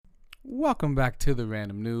Welcome back to the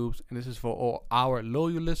Random Noobs, and this is for all our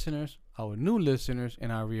loyal listeners, our new listeners,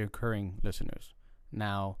 and our reoccurring listeners.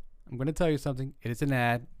 Now, I'm going to tell you something. It is an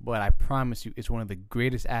ad, but I promise you it's one of the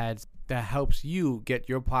greatest ads that helps you get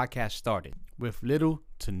your podcast started with little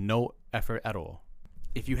to no effort at all.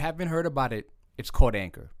 If you haven't heard about it, it's called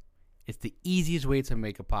Anchor. It's the easiest way to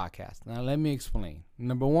make a podcast. Now, let me explain.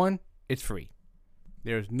 Number one, it's free.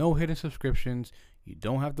 There's no hidden subscriptions. You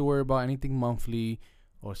don't have to worry about anything monthly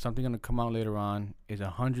or something going to come out later on. It's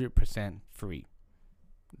 100% free.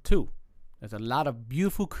 Two, there's a lot of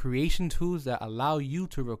beautiful creation tools that allow you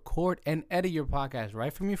to record and edit your podcast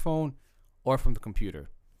right from your phone or from the computer.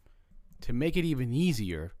 To make it even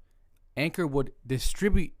easier, Anchor would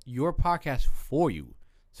distribute your podcast for you.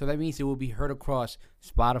 So that means it will be heard across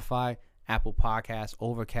Spotify, Apple Podcasts,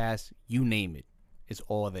 Overcast, you name it. It's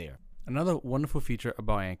all there. Another wonderful feature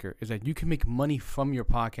about Anchor is that you can make money from your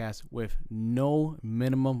podcast with no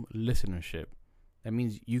minimum listenership. That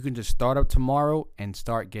means you can just start up tomorrow and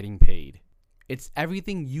start getting paid. It's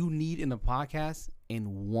everything you need in a podcast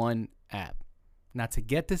in one app. Now, to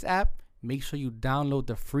get this app, make sure you download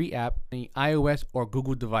the free app on iOS or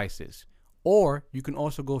Google devices. Or you can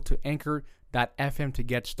also go to anchor.fm to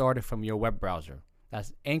get started from your web browser.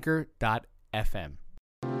 That's anchor.fm.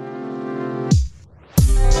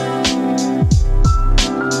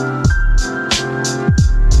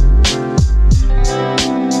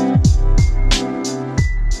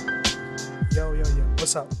 Yo.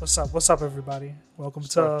 What's up, everybody? Welcome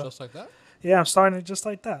to... Just like that? Yeah, I'm starting it just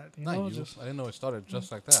like that. I didn't know it started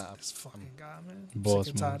just like that. This fucking guy, man. Boss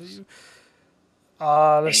Sick and tired of moves. you.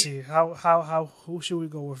 Let's see. Who should we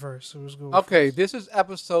go with first? Who's go with Okay, first? this is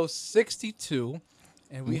episode 62,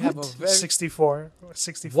 and we have a very... 64.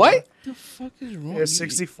 64. What? The fuck is wrong? Yeah,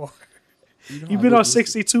 64. You know, You've I been on was-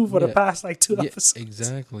 62 for the yeah. past like two Yeah, episodes.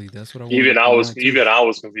 exactly. That's what I Even I was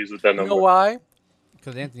confused with that You number. know why?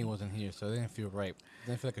 Because Anthony wasn't here, so it didn't feel right. It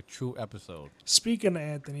didn't feel like a true episode. Speaking of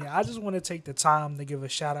Anthony, I just want to take the time to give a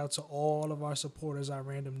shout out to all of our supporters at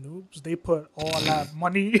Random Noobs. They put all that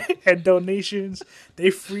money and donations. They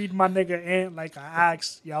freed my nigga Ant like I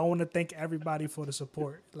asked. Y'all want to thank everybody for the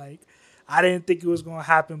support. Like, I didn't think it was going to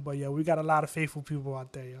happen, but yeah, we got a lot of faithful people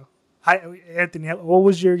out there, yo. Hi, Anthony, what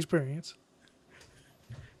was your experience?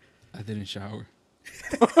 I didn't shower.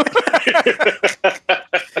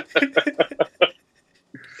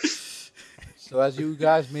 So as you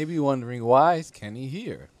guys may be wondering, why is Kenny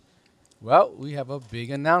here? Well, we have a big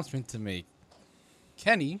announcement to make.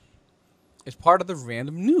 Kenny is part of the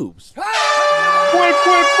Random Noobs. And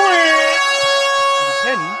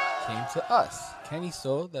Kenny came to us. Kenny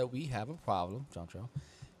saw that we have a problem, Joncho,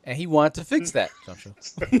 and he wanted to fix that, Joncho.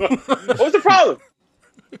 What's the problem?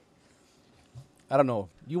 I don't know.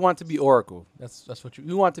 You want to be Oracle. That's what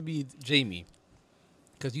you want to be Jamie.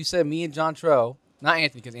 Because you said me and John Trell, not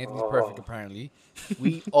Anthony, because Anthony's perfect apparently.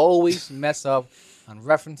 We always mess up on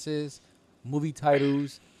references, movie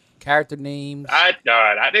titles, character names. I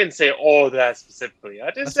didn't say all that specifically.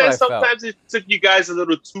 I just That's said what I felt. sometimes it took you guys a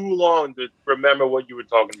little too long to remember what you were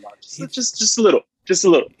talking about. Just a little. Just a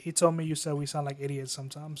little. He told me you said we sound like idiots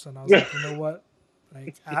sometimes, and I was like, you know what?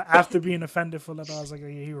 Like, after being offended for a little, I was like, yeah,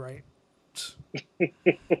 you're right.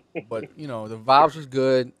 But, the vibes was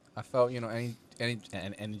good. I felt, any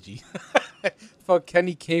energy. I felt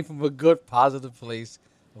Kenny came from a good, positive place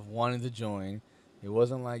of wanting to join. It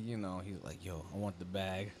wasn't like, he was like, yo, I want the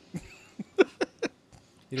bag.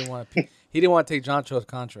 He didn't want to take John Cho's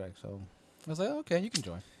contract, so I was like, okay, you can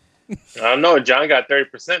join. I don't know. John got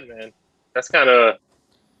 30%, man. That's kind of...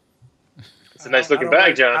 It's a nice looking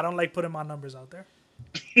bag, John. I don't like putting my numbers out there.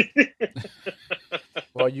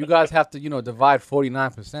 Well, you guys have to, divide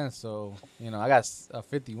 49%. So, I got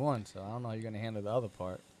 51. So I don't know how you're gonna handle the other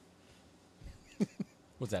part.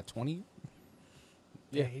 What's that, 20?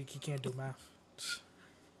 Yeah, he can't do math.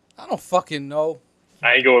 I don't fucking know.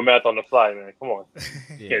 I ain't going math on the fly, man. Come on.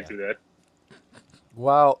 Yeah. Can't do that.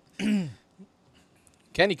 Well,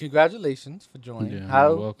 Kenny, congratulations for joining. Yeah, How?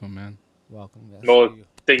 you're welcome, man. Welcome. Yes. Well,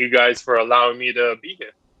 thank you guys for allowing me to be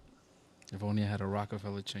here. If only I had a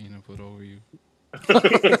Rockefeller chain to put over you.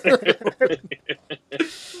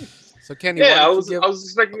 So Kenny, Yeah, I why don't was you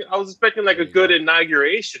expecting like a good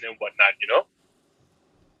inauguration and whatnot,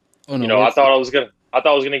 Oh no! I thought I was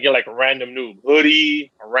gonna get like a random noob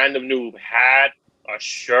hoodie, a random noob hat, a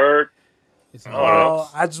shirt. It's Oh, not-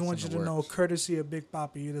 Well, I just want It's you in to the know, works. courtesy of Big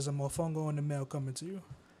Papi, there's a mofongo in the mail coming to you.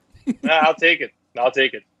 Nah, I'll take it. Don't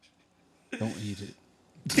eat it.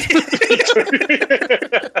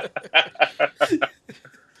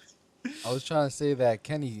 I was trying to say that,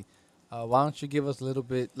 Kenny, why don't you give us a little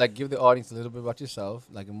bit, give the audience a little bit about yourself,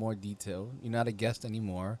 like in more detail. You're not a guest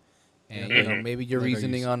anymore. and Yeah, you know Mhm. maybe your Like, are you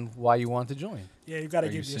reasoning s- on why you want to join. Yeah, you gotta Are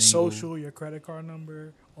you give your single? social, your credit card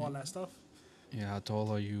number, all that stuff. Yeah, how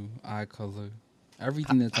tall are you? Eye color,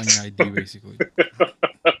 everything that's on your ID, basically.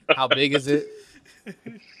 How big is it?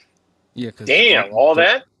 Yeah, because Damn, all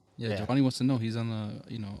that. Yeah, Yeah. Giovanni wants to know. He's on a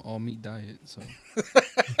all meat diet, so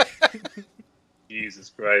Jesus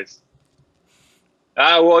Christ.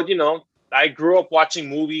 Well, I grew up watching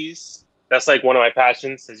movies. That's like one of my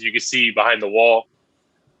passions, as you can see behind the wall.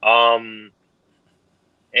 Um,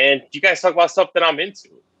 and you guys talk about stuff that I'm into.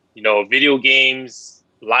 Video games,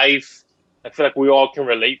 life. I feel like we all can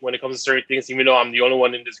relate when it comes to certain things, even though I'm the only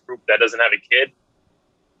one in this group that doesn't have a kid.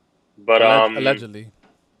 But Allegedly.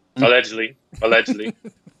 allegedly,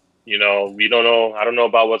 we don't know. I don't know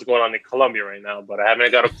about what's going on in Colombia right now, but I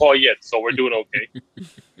haven't got a call yet, so we're doing okay.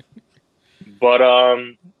 But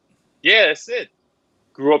yeah, that's it.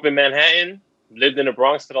 Grew up in Manhattan, lived in the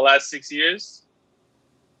Bronx for the last 6 years.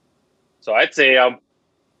 So I'd say I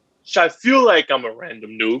feel like I'm a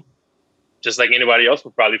random noob, just like anybody else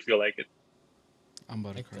would probably feel like it. I'm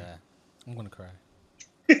about to Like cry. that. I'm gonna cry.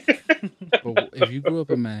 But if you grew up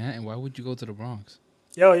in Manhattan, why would you go to the Bronx?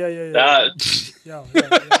 Yo. Uh, Yo.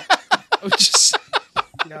 I'm just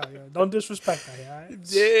Yo. Don't disrespect that, yeah. Alright?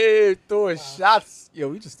 Yeah, throwing shots. Yo,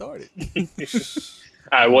 we just started.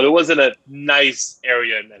 all right. Well, it wasn't a nice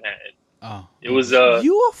area in Manhattan. oh, It was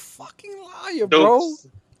You a fucking liar, bro. those.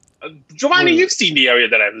 Giovanni, Wait. you've seen the area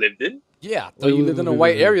that I've lived in. Yeah, I thought Wait, you wait, lived in a wait,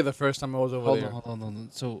 white wait. area the first time I was over hold there. on.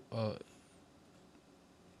 So,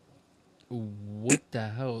 what the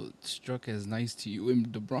hell struck as nice to you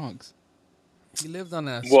in the Bronx? He lived on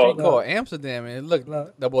a Well- street called Amsterdam, and look,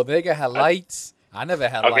 Look. the bodega had lights. I never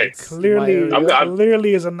had Okay. lights. in my Clearly, area. I'm-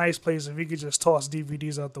 clearly is a nice place if you could just toss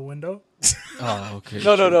DVDs out the window. Oh, okay.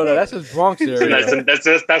 No. That's just Bronx area.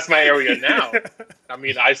 That's my area now. I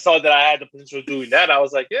mean, I saw that I had the potential of doing that. I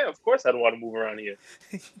was like, yeah, of course I don't want to move around here.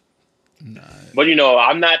 Nah, But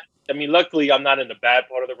I'm not. I mean, luckily, I'm not in the bad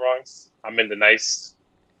part of the Bronx. I'm in the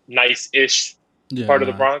nice-ish yeah, part of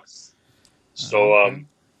the nah. Bronx. So Okay.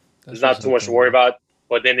 there's That's not what's too up, much to though. worry about.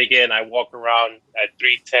 But then again, I walk around at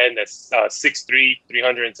 3'10". That's 6'3",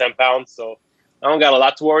 310 pounds. So I don't got a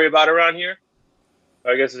lot to worry about around here.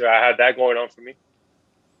 I guess I had that going on for me.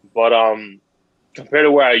 But compared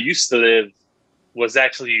to where I used to live, was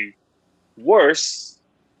actually worse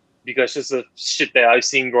because just the shit that I've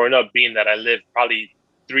seen growing up, being that I lived probably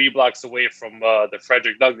 3 blocks away from the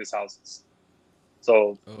Frederick Douglass houses.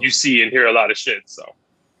 So Oh. you see and hear a lot of shit. So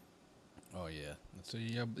Oh yeah, So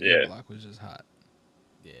your Yeah. block was just hot.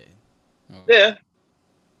 yeah. Oh, yeah,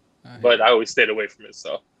 I hear but you. I always stayed away from it.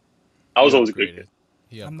 So I was He always a good upgraded. kid.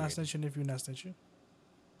 He I'm not upgraded. snitching if you're not snitching.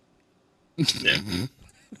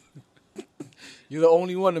 You're the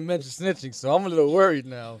only one to mention snitching, so I'm a little worried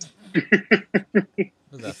now.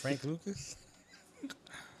 Was that Frank Lucas?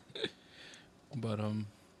 But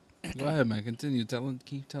go ahead, man. Continue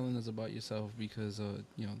keep telling us about yourself because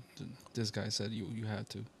this guy said you had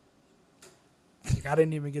to. Like, I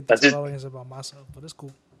didn't even get to That's tell audience about myself, but it's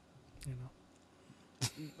cool. You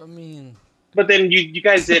know, I mean, But then you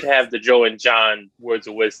guys did have the Joe and John words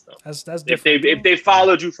of wisdom. that's If different. they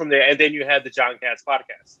followed you from there, and then you had the John Katz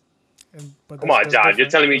podcast. But Come on, John. You're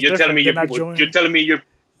telling me your people. You're telling me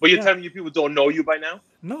Yeah. telling me your people don't know you by now.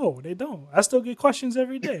 No, they don't. I still get questions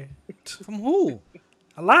every day. from who?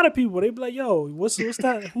 A lot of people, they be like, "Yo, what's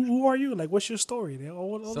that? Who are you? Like, what's your story?" They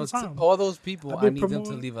all So the time. to all those people, I've I been need them to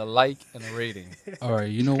promoting- leave a like and a rating. All right,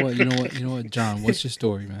 you know what, John. What's your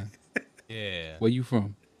story, man? Yeah. Where you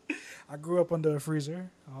from? I grew up under a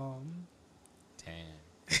freezer. Damn.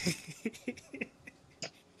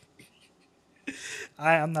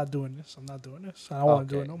 I'm not doing this. I don't want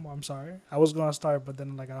to do it no more. I'm sorry. I was gonna start, but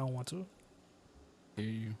then I don't want to. Hear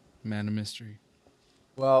you, man of mystery.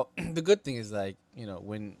 Well, the good thing is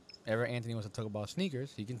whenever Anthony wants to talk about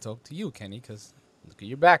sneakers, he can talk to you, Kenny, because look at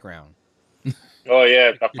your background. Oh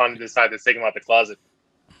yeah, I finally decided to take him out the closet.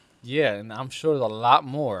 Yeah, and I'm sure there's a lot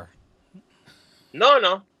more.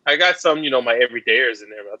 No, I got some. My everydayers in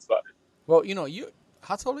there. But that's about it. Well,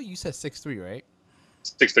 how tall are you? You said 6'3", right?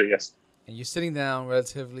 6'3", yes. And you're sitting down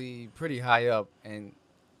relatively pretty high up, and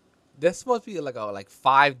there's supposed to be like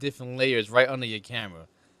 5 different layers right under your camera.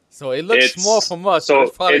 So it looks small from us. So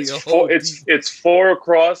it's probably a whole it's 4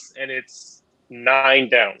 across and it's 9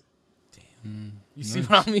 down. You see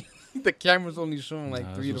what I mean? The camera's only showing like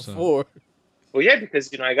Nah, 3 to that's what's up. 4. Well, yeah, because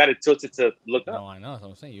I got it tilted to look up. No, I know. That's what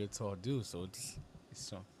I'm saying. You're a tall dude, so it's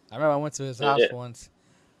so. I remember I went to his Yeah, house yeah. once.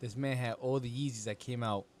 This man had all the Yeezys that came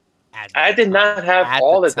out. I did not have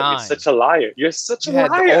all of them. You're such a liar. You're such a You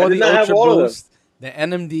had liar. I all did the not have Ultra all of them. Boost, the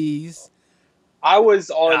NMDs, I was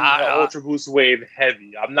on Ah, Ultra Boost wave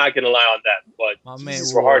heavy. I'm not gonna lie on that, My but man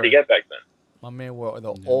Yeezys were hard to wore- get back then. My man wore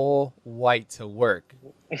the Yeah. all white to work,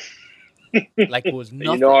 like it was And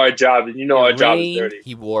nothing. you know our job. You know It our job is rained, dirty.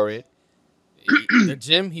 he wore it. The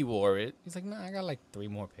gym, he wore it. He's like, nah, I got like 3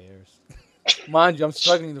 more pairs. Mind you, I'm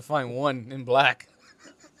struggling to find one in black.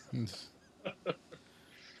 I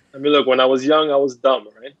mean, look, when I was young, I was dumb,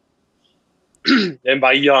 right? And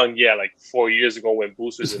by young, yeah, like 4 years ago when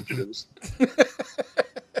Boost was introduced.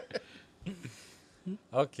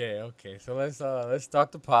 Okay. So let's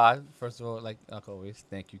start the pod. First of all, like always,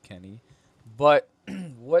 thank you, Kenny. But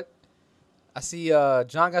what I see,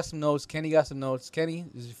 John got some notes. Kenny got some notes. Kenny,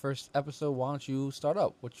 this is your first episode. Why don't you start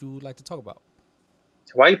up? What you like to talk about?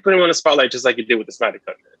 Why you put him on the spotlight just like you did with the Snyder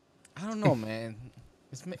Cut, man? I don't know, man.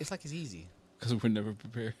 It's like it's easy. Because we're never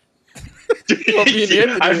prepared.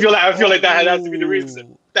 I feel like that has to be the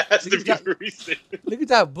reason. That has to be the reason. Look at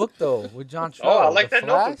that book though with John Cho. Oh, I like The that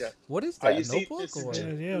notebook, Flash? yeah. What is Oh, that? you see, Notebook this is or just-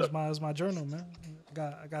 Yeah, it's my journal, man.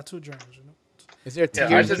 I got 2 journals, you know. is there Yeah, I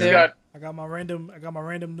tears in just there? got. I got my random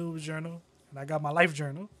noobs journal, and I got my life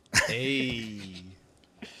journal. Hey.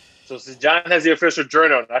 So since John has the official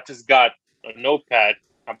journal, I just got a notepad.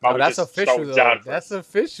 I'm No, probably that's just official start with though. John That's first.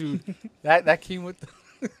 official. that came with.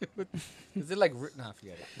 Is it like written? Nah,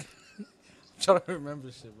 forget it. I'm trying to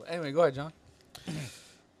remember shit. But anyway, go ahead, John.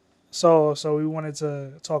 So we wanted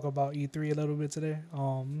to talk about E3 a little bit today.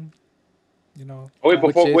 You know, Oh, wait,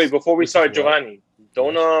 Which before is- we which start, is what? Giovanni,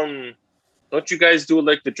 don't you guys do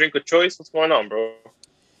like the drink of choice? What's going on, bro?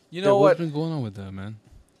 You know What's what? been going on with that, man?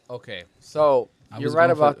 Okay, so I you're was right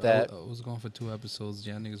gone for- about that. I was gone for 2 episodes.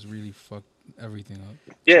 Yeah, niggas really fucked everything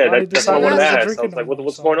up. Yeah, Why that's what I decided wanted to not to ask. drink I it was no like, more,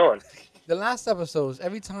 what's so- going on? The last episodes,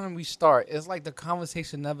 every time we start, it's like the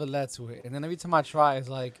conversation never led to it, and then every time I try, it's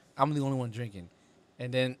like I'm the only one drinking,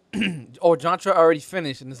 and then John Cho already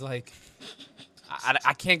finished, and it's like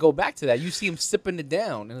I can't go back to that. You see him sipping it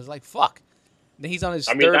down, and it's like fuck. Then he's on his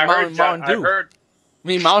I mean, third I heard Mountain Dew. Mountain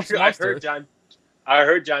I Monster. heard John. I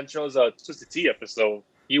heard John Cho's Twisted Tea episode.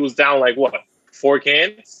 He was down like what, 4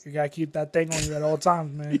 cans? you gotta keep that thing on you at all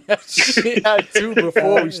times, man. He had 2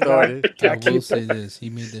 before we started. I Gotta will keep say this: he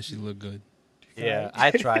made that shit look good. Yeah,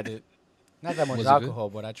 I tried it. Not that much Was it good? alcohol,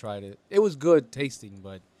 but I tried it. It was good tasting,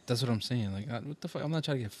 but That's what I'm saying. Like, what the fuck? I'm not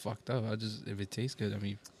trying to get fucked up. I just, if it tastes good, I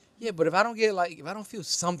mean, yeah. But if I don't feel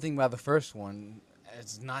something by the first one,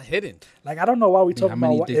 it's not hidden. Like, I don't know why we how talking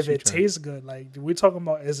many about dicks if you it tried? tastes good. Like, we talking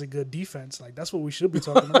about is it good defense? Like, that's what we should be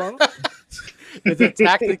talking about. Is it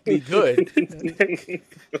tactically good?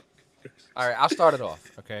 All right, I'll start it off.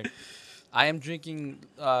 Okay, I am drinking.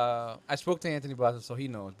 I spoke to Anthony about it, so he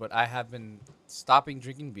knows. But I have been stopping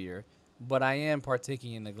drinking beer, but I am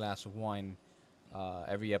partaking in a glass of wine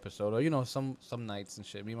every episode, or some nights and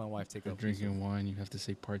shit. Me and my wife take for a drinking wine, you have to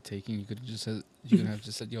say partaking. You could have just said, you could have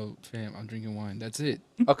just said, "Yo, fam, I'm drinking wine." That's it.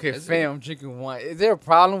 Okay, That's fam, I'm drinking wine. Is there a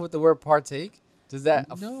problem with the word partake? Does that?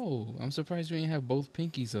 No, I'm surprised you ain't have both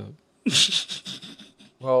pinkies up.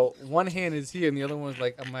 Well, one hand is here and the other one's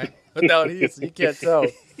like without here, so you can't tell.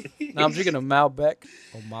 Now I'm drinking a Malbec.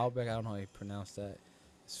 Malbec, I don't know how you pronounce that.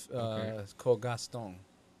 It's called Gaston.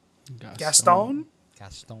 Gaston?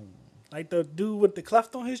 Gaston, Like the dude with the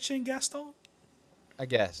cleft on his chin, Gaston? I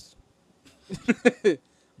guess.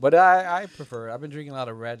 But I prefer it. I've been drinking a lot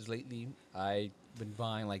of reds lately. I've been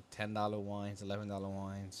buying like $10 wines, $11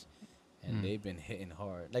 wines, and they've been hitting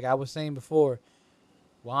hard. Like I was saying before,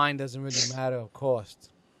 wine doesn't really matter of cost.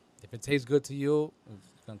 If it tastes good to you,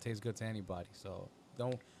 it's gonna taste good to anybody. So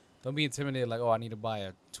don't be intimidated like, oh, I need to buy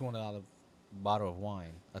a $200 bottle of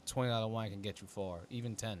wine. A $20 wine can get you far,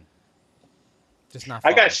 even 10. Just not.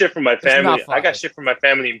 I got five. shit from my It's family. not I got five. shit from my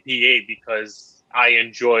family in PA because I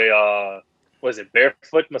enjoy what is it,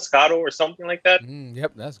 Barefoot Moscato or something like that?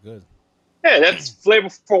 Yep, that's good. Yeah, that's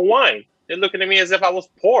flavorful wine. They're looking at me as if I was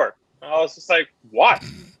poor. I was just like, what?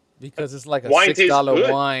 Because it's like a Wine tastes $6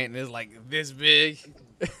 good. wine and it's like this big.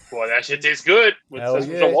 Boy, that shit tastes good with Hell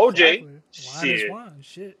some yeah. OJ. Exactly. Wine is Shit. wine.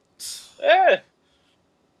 Shit. Yeah.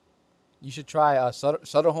 You should try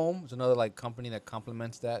Sutter Home. It's another like company that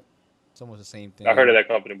complements that. It's almost the same thing. I heard of that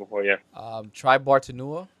company before, yeah. Try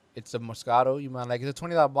Bartanua. It's a Moscato. You might like. It's a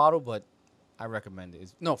 $20 bottle, but I recommend it.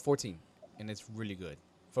 It's 14, and it's really good.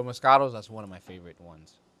 For Moscatos, that's one of my favorite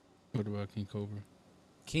ones. What about King Cobra?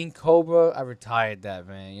 King Cobra, I retired that,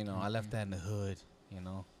 man. I left that in the hood.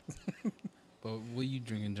 But what you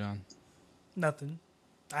drinking, John? Nothing.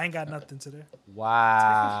 I ain't got nothing today.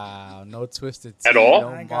 Wow, no Twisted Tea, At all? no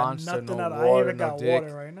I ain't got Monster, nothing no at all. I water, ain't even no got dick.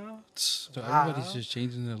 water right now. So Wow. everybody's just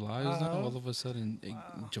changing their lives now. Wow. All of a sudden,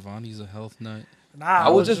 Giovanni's a health nut. Nah, I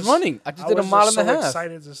was just running. I just did a was mile just and a so half.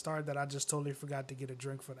 excited to start that I just totally forgot to get a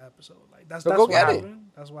drink for the episode. Like that's So that's go what get it.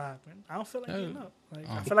 happened. That's what happened. I don't feel like getting up. Like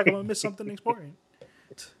I Oh. feel like I'm gonna miss something important.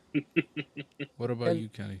 What about you,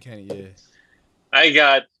 Kenny? Kenny, yeah. I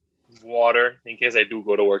got water in case I do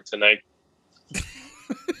go to work tonight.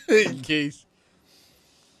 In case.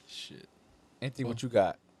 Shit, Anthony, what you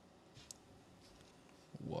got?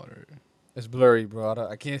 water. It's blurry, bro.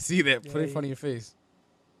 I can't see that. Put it in Yeah, front of your face.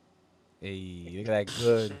 Hey, look at that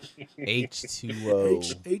good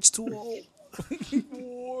H2O. H2O.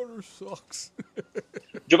 Water sucks.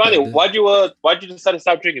 Giovanni, Yeah, why'd you decide to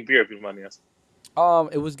stop drinking beer? If you mind me asking.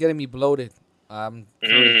 It was getting me bloated. I'm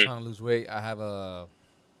currently Mm. trying to lose weight. I have a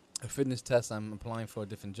fitness test. I'm applying for a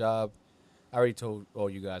different job. I already told all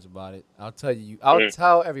you guys about it. I'll tell you. I'll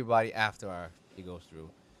tell everybody after it goes through.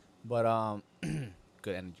 But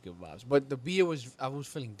good energy, good vibes. But the beer I was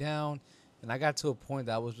feeling down, and I got to a point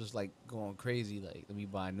that I was just like going crazy. Like, let me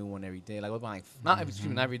buy a new one every day. Like, I was buying not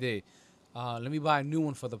every day. Let me buy a new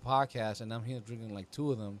one for the podcast, and I'm here drinking like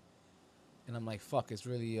 2 of them. And I'm like, fuck, it's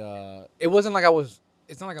really, it wasn't like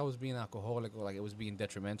it's not like I was being alcoholic or like it was being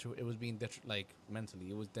detrimental. It was being, like, mentally.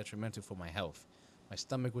 It was detrimental for my health. My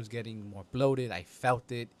stomach was getting more bloated. I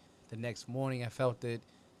felt it. The next morning, I felt it.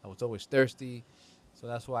 I was always thirsty. So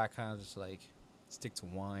that's why I kind of just, like, stick to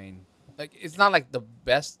wine. Like, it's not, like, the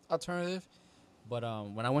best alternative. But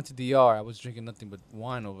when I went to DR, I was drinking nothing but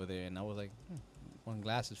wine over there. And I was like, 1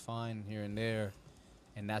 glass is fine here and there.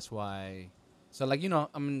 And that's why... So, like, you know,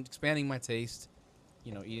 I'm expanding my taste,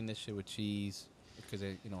 you know, eating this shit with cheese because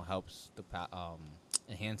it, you know, helps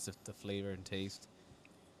enhance the flavor and taste.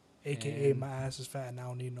 AKA my ass is fat and I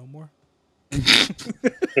don't need no more.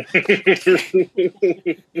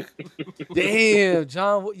 Damn,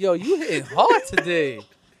 John. Yo, you hitting hard today.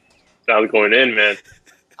 I was going in, man.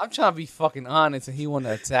 I'm trying to be fucking honest and he want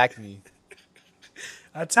to attack me.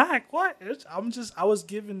 Attack? What? I was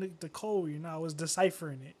giving the code, you know, I was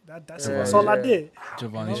deciphering it. That's Yeah, all I yeah. did.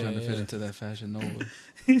 Giovanni's Yeah, trying to fit yeah. into that Fashion Nova.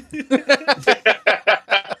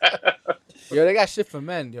 Yo, they got shit for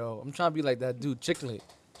men, yo. I'm trying to be like that dude, Chicklet.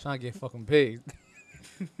 Trying to get fucking paid.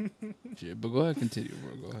 Shit, but go ahead, continue,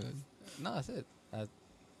 bro. Go ahead. No, that's it.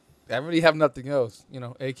 I really have nothing else, you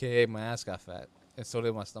know, AKA my ass got fat. And so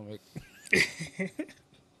did my stomach.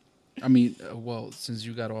 I mean, well, since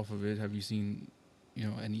you got off of it, have you seen, you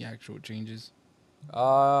know, any actual changes?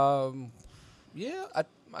 Yeah, I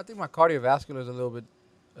think my cardiovascular is a little bit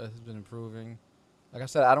has been improving. Like I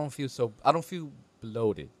said, I don't feel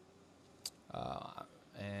bloated,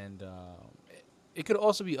 and it could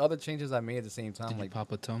also be other changes I made at the same time. Did you Like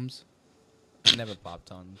pop a Tums? I never pop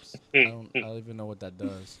Tums. I don't even know what that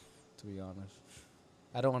does, to be honest.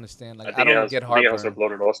 I don't understand. Like I don't get I think it has heartburn.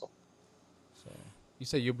 bloated also. So you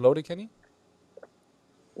say you're bloated, Kenny?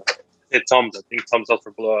 It Tums. I think Tums up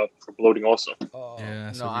for bloating also. Oh, Yeah,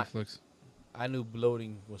 that's no, a reflex. I knew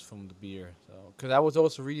bloating was from the beer, so because I was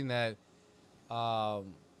also reading that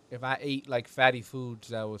if I ate like fatty foods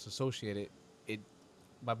that was associated,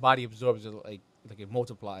 my body absorbs it like it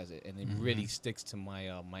multiplies it, and it really sticks to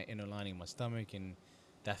my my inner lining of my stomach, and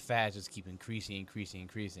that fat just keep increasing,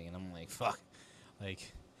 and I'm like, fuck,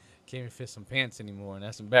 like can't even fit some pants anymore, and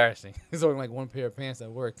that's embarrassing. It's only like 1 pair of pants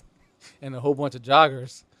at work, and a whole bunch of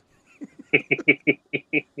joggers.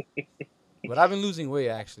 But I've been losing weight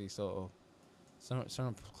actually, so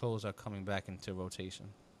some clothes are coming back into rotation.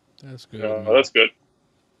 That's good. man. That's good.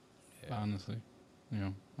 Honestly, you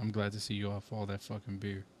know, I'm glad to see you off all that fucking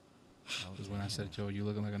beer. Because when I said, "Yo, you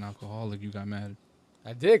looking like an alcoholic," you got mad.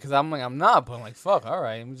 I did, because I'm like, I'm not, but I'm like, fuck, all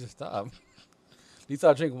right, let me just stop. At least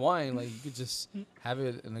I'll drink wine. Like, you could just have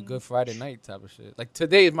it in a good Friday night type of shit. Like,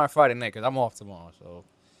 today is my Friday night, because I'm off tomorrow, so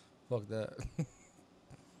fuck that.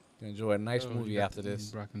 Can enjoy a nice Oh, movie you got after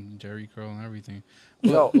this. rocking Jerry curl and everything.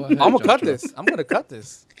 Yo, Go ahead, I'm going to cut Joshua. this. I'm going to cut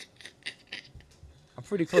this. I'm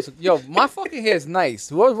pretty close. Yo, my fucking hair is nice.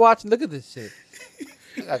 Whoever's watching, look at this shit.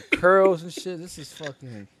 I got curls and shit. This is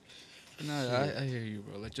fucking... No, I hear you,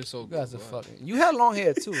 bro. Let your soul You go. guys are Go ahead. fucking... You had long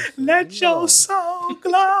hair, too. So Let you know. your soul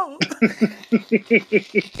glow.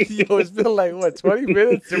 Yo, it's been like, what, 20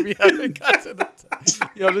 minutes and we haven't got to the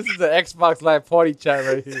top. Yo, this is the Xbox Live party chat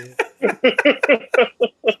right here.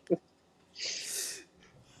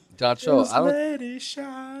 John Cho, Just I don't... let it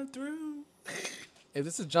shine through. If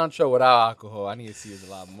this is John Cho without alcohol, I need to see it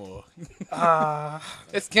a lot more. Ah,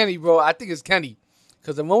 It's Kenny, bro. I think it's Kenny.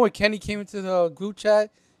 Because the moment Kenny came into the group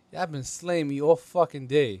chat, y'all been slaying me all fucking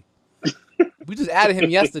day. We just added him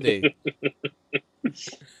yesterday.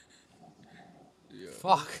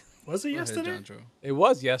 Fuck. was it Go ahead, yesterday? John Tro. It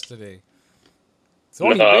was yesterday. It's No,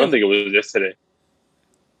 only I been... don't think it was yesterday.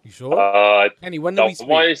 You sure? Kenny, when did we The speak?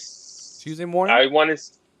 one is Tuesday morning. I want to.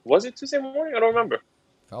 Was it Tuesday morning? I don't remember.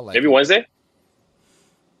 Felt like Maybe it. Wednesday.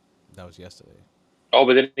 That was yesterday. Oh,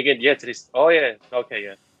 but then again, yeah, today's. Oh yeah. Okay,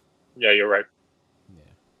 yeah. Yeah, you're right.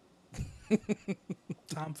 Yeah.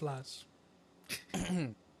 Time flies.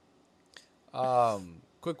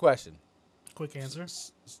 Quick question. Quick answer.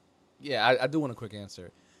 Yeah, I do want a quick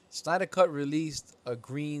answer. Snyder Cut released a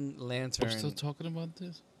Green Lantern. We're still talking about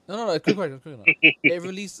this? No. Quick question. They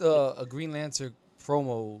released a Green Lantern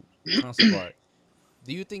promo concept art.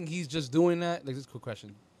 Do you think he's just doing that? Like, this is a quick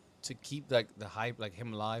question, to keep like the hype, like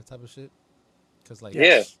him alive type of shit? Because like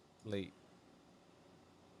Yeah. late.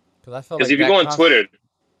 Because I felt Because like if you that go on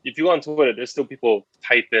concept- Twitter, there's still people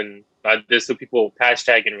typing. There's still people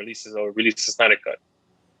hashtagging releases or releases Snyder Cut.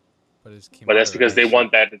 but it's came But out that's because they already.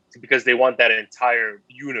 want that. Because they want that entire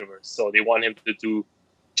universe. So they want him to do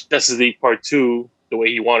Justice League Part 2 the way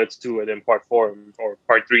he wanted to, and then Part 4 or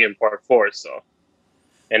Part 3 and Part 4. So,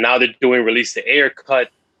 and now they're doing release the Ayer cut,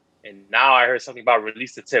 and now I heard something about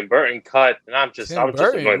release the Tim Burton cut, and I'm just Tim annoyed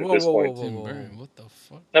Burton? at this point. Tim Whoa. Burton, what the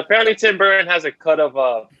fuck? Apparently, Tim Burton has a cut of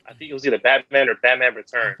I think it was either Batman or Batman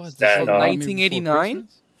Returns. What, this That is Nightmare 1989?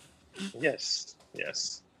 Before Christmas?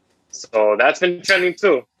 yes. So that's been trending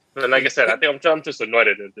too. And like I said, I think I'm just annoyed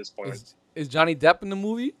at this point. Is Johnny Depp in the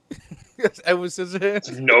movie? Edward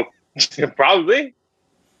Scissorhands? Nope. Probably.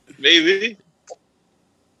 Maybe.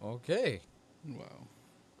 Okay. Wow.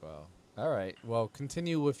 Well, all right. Well,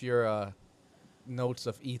 continue with your notes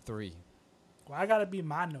of E3. Well, I gotta be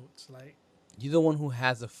my notes. Like You're the one who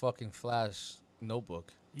has a fucking Flash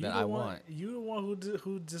notebook you that the I one, want. You the one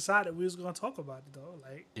who decided we was gonna talk about it though.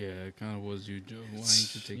 Like Yeah, it kind of was you, Joe. Why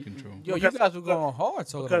didn't you take control? Yo, you Because- guys were going hard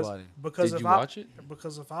talking about it. because Did if you I watch it?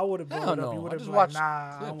 because if I would have brought Hell it up, no. you would I have just been like, watched nah, I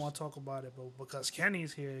don't clips. want to talk about it. But because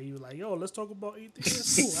Kenny's here, you like, yo, let's talk about E3.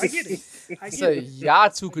 It's cool. I get it. I get Say it. y'all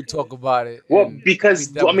two could talk about it. Well, and because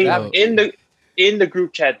be devil's advocate. in the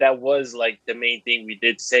group chat, that was like the main thing we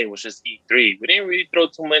did say was just E3. We didn't really throw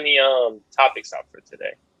too many topics out for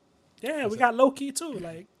today. Yeah, we got low key too.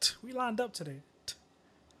 Like we lined up today.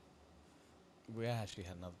 We actually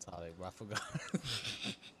had another topic, but I forgot.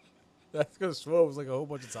 That's because Swole was like a whole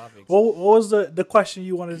bunch of topics. What was the question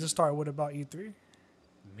you wanted to start with about E3,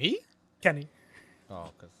 Me? Kenny? Oh,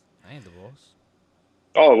 because I ain't the boss.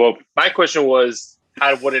 Oh well, my question was,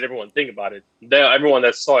 what did everyone think about it? Everyone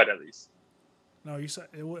that saw it, at least. No, you said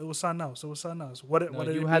it was something else. It was something else. What did No, it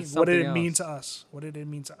you mean? had What did it something mean else. to us? What did it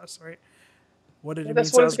mean to us? Right? What did it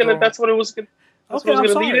That's mean what to it's us? gonna. That's what it was. That's Okay, what I'm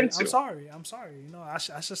it's gonna lead sorry. into. I'm sorry. You know, I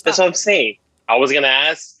should stop. That's what I'm saying. I was gonna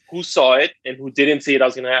ask who saw it and who didn't see it. I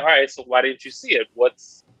was gonna all right. So why didn't you see it?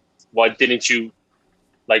 Why didn't you?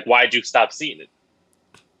 Like, why did you stop seeing it?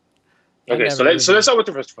 I Okay, never so really let's did. start with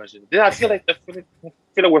the first question. Yeah, I feel like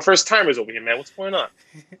we're first timers over here, man. What's going on?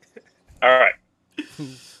 All right.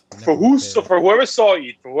 For whoever saw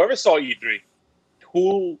E3,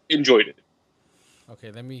 who enjoyed it? Okay,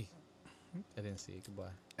 I didn't see it.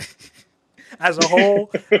 Goodbye. As a whole,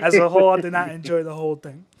 I did not enjoy the whole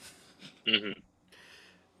thing. Mm-hmm.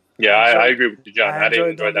 Yeah, I agree with you, John. I didn't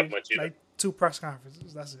enjoy only, that much either. Like 2 press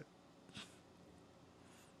conferences. That's it.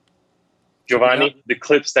 Giovanni, the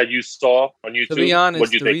clips that you saw on YouTube, To be honest, what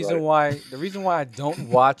do you the think? reason why I don't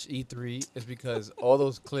watch E3 is because all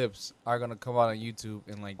those clips are gonna come out on YouTube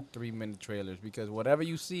in like 3-minute trailers. Because whatever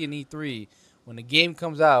you see in E3, when the game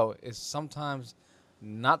comes out, is sometimes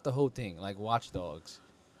not the whole thing. Like Watch Dogs.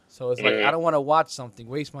 So it's like I don't want to watch something,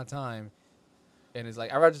 waste my time, and it's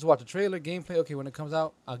like I'd rather just watch a trailer, gameplay. Okay, when it comes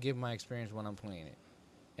out, I'll give my experience when I'm playing it.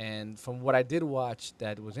 And from what I did watch,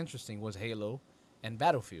 that was interesting was Halo and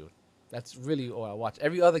Battlefield. That's really all I watched.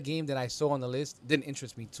 Every other game that I saw on the list didn't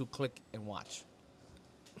interest me to click and watch.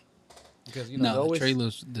 Because No,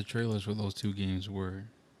 the trailers for those 2 games were.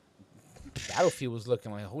 Battlefield was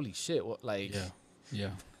looking like holy shit. What like Yeah.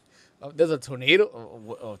 there's a tornado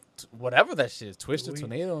or whatever that shit is. Twisted We-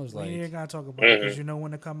 tornado is We like ain't gonna talk about it because you know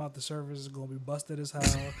when it come out, the servers is gonna be busted as hell.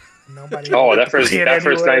 Nobody. Oh, gonna that first play it night's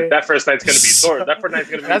anyway. gonna be short. That first night's gonna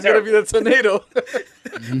be. that's gonna be the tornado.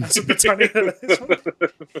 That's what the tornado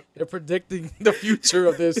is. They're predicting the future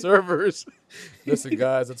of their servers. Listen,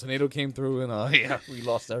 guys, a tornado came through and yeah, we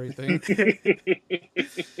lost everything.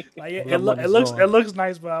 Like it, Well, it, look, that it money's looks gone. it looks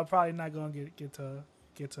nice, but I'm probably not gonna get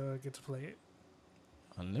to play it.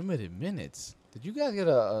 Unlimited minutes. Did you guys get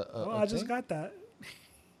a Oh, I just got that.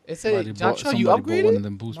 It said, Somebody John, you bought one upgraded? of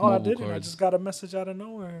them Boost No, I Mobile didn't. I cards. just got a message out of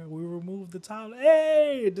nowhere. We removed the time.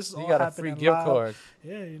 Hey, this is You all got a happening free gift live. card.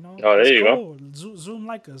 Yeah, you know. Oh, there it's you go. cool. Zoom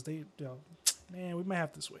like us. Man, we might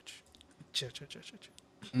have to switch. Chill.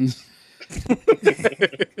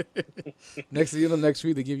 Next, you know, next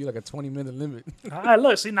week they give you like a 20-minute limit. All right,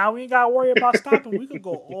 look, see, now we ain't got to worry about stopping. We could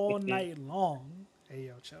go all night long. Hey,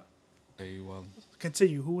 yo, chill. Hey, well,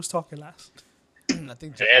 Continue. Who was talking last? I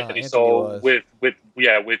think And Anthony, so was.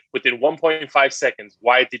 within 1.5 seconds,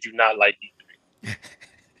 why did you not like E3?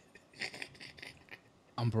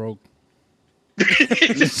 I'm broke.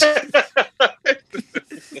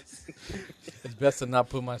 It's best to not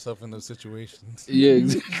put myself in those situations. Yeah,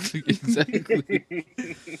 exactly. Exactly.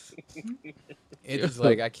 It's just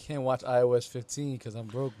like I can't watch iOS 15 because I'm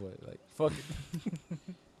broke, but like fuck it.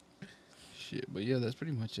 Shit, but yeah, that's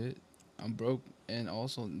pretty much it. I'm broke, and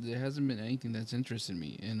also there hasn't been anything that's interested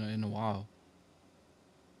me in a while.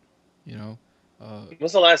 You know,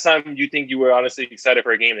 When's the last time you think you were honestly excited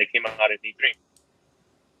for a game that came out at E3?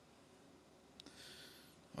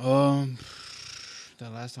 the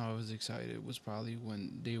last time I was excited was probably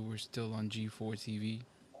when they were still on G4 TV.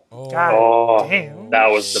 God Oh, damn. that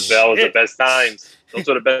was the best times. Those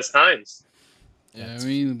were the best times. Yeah, I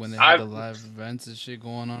mean, when they had the I've- live events and shit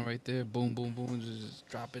going on right there, boom, boom, boom, just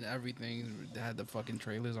dropping everything. They had the fucking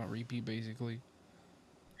trailers on repeat, basically.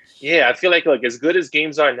 Yeah, I feel like as good as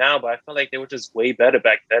games are now, but I feel like they were just way better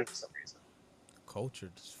back then for some reason. Culture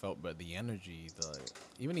just felt better. The energy,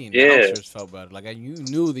 even the Yeah. announcers felt better. Like you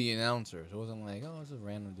knew the announcers. It wasn't like, oh, it's a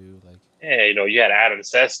random dude. Like Yeah, you had Adam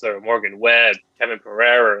Sessler, Morgan Webb, Kevin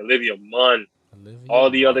Pereira, Olivia Munn, Olivia all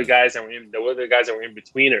the other Munn. guys that were in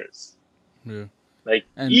betweeners. Yeah. Like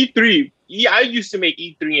And- E3, I used to make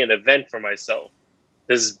E3 an event for myself.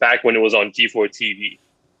 This is back when it was on G4 TV.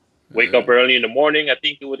 Wake up early in the morning. I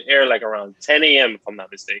think it would air like around 10 a.m. if I'm not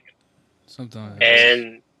mistaken. Sometimes.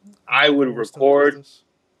 And I would Who still record. does this?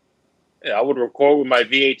 Yeah, I would record with my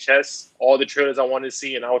VHS all the trailers I wanted to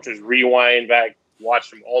see, and I would just rewind back,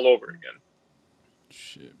 watch them all over again.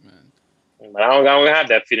 Shit, man. But I don't have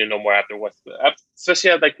that feeling no more especially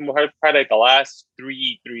at probably like the last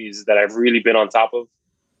 3 E3s that I've really been on top of.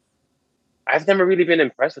 I've never really been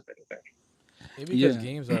impressed with anything. Maybe because Yeah.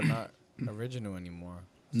 games are not original anymore.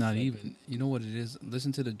 Not even. You know what it is?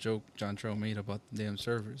 Listen to the joke John Trell made about the damn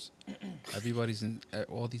servers.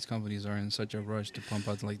 All these companies are in such a rush to pump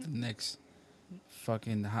out like the next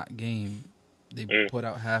fucking hot game. They put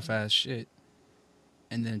out half-ass shit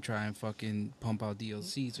and then try and fucking pump out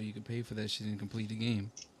DLC so you can pay for that shit and complete the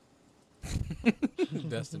game.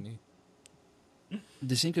 Destiny.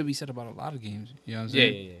 The same could be said about a lot of games. You know what I'm Yeah,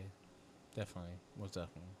 saying? yeah. Definitely, most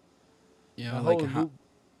definitely. You The know, whole like how loop-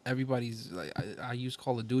 everybody's like, I use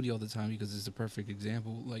Call of Duty all the time because it's a perfect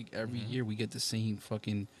example. Like every year we get the same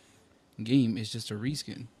fucking game. It's just a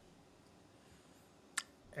reskin.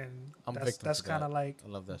 And I'm that's victim to kind of that. like I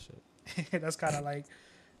love that shit. that's kind of like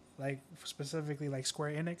specifically like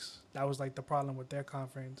Square Enix. That was like the problem with their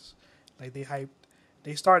conference. Like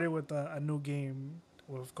they started with a new game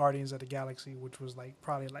with Guardians of the Galaxy, which was like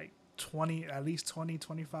probably like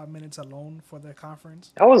 25 minutes alone for their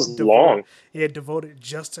conference. That was long. Yeah, devoted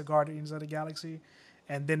just to Guardians of the Galaxy.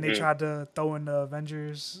 And then they tried to throw in the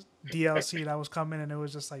Avengers DLC that was coming, and it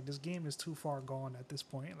was just like, this game is too far gone at this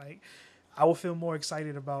point. Like, I would feel more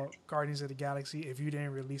excited about Guardians of the Galaxy if you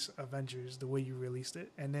didn't release Avengers the way you released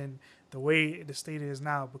it. And then the way the state is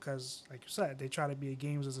now, because, like you said, they try to be a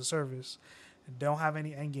games as a service, and don't have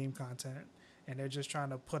any end game content, and they're just trying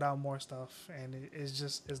to put out more stuff, and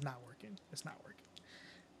it's not working. It's not working.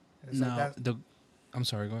 And it's like Now, that- I'm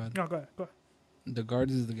sorry, go ahead. no, go ahead. The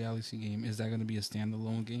Guardians of the Galaxy game, is that going to be a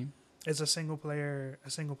standalone game? It's a single player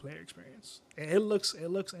experience. It looks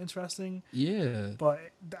interesting, Yeah. but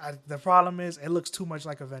the problem is it looks too much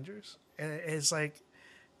like Avengers. It's like,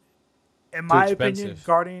 in my opinion,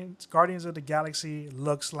 expensive. Guardians of the Galaxy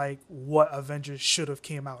looks like what Avengers should have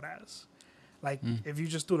came out as. Like, if you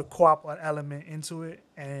just threw the co-op element into it,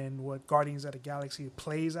 and what Guardians of the Galaxy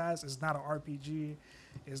plays as, it's not an RPG.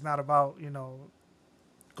 It's not about,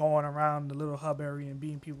 going around the little hub area and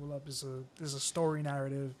beating people up. It's a story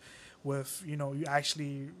narrative with,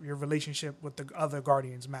 your relationship with the other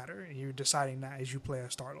Guardians matter, and you're deciding that as you play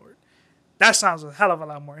as Star-Lord. That sounds a hell of a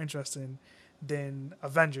lot more interesting than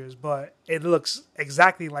Avengers, but it looks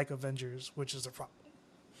exactly like Avengers, which is the problem.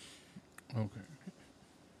 Okay.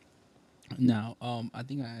 Now, I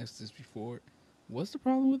think I asked this before. What's the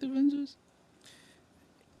problem with Avengers?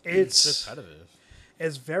 It's repetitive.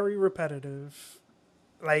 It's very repetitive.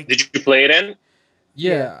 Like, Did you play it in?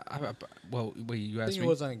 Yeah. Well, wait, you I asked think me? it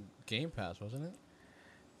was on Game Pass, wasn't it?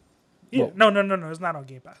 yeah, Well- no, it's not on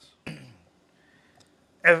Game Pass.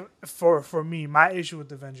 For me, my issue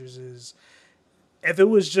with Avengers is if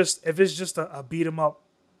it's just a beat 'em up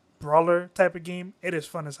brawler type of game, it is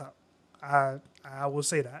fun as hell. I will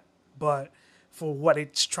say that. But for what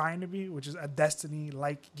it's trying to be, which is a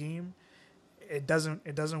Destiny-like game, it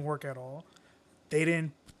doesn't work at all. They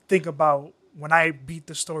didn't think about, when I beat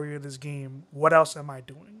the story of this game, what else am I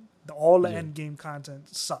doing? All the end game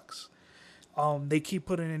content sucks. They keep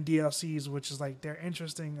putting in DLCs, which is like, they're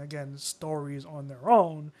interesting, again, stories on their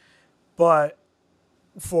own, but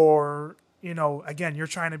for, again, you're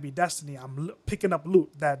trying to be Destiny, I'm picking up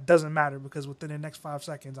loot that doesn't matter, because within the next 5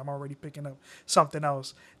 seconds I'm already picking up something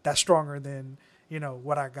else that's stronger than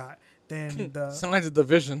what I got. Then sounds like the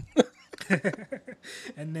Division.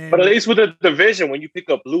 And then, but at least with the Division, when you pick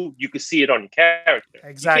up loot, you can see it on your character.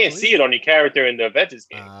 Exactly. You can't see it on your character in the Avengers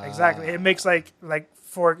game. Exactly. It makes like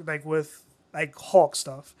with like Hulk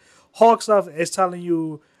stuff. Hulk stuff is telling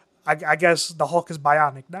you, I guess the Hulk is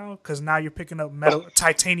bionic now, because now you're picking up metal,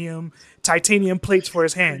 titanium plates for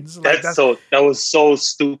his hands. Like, that was so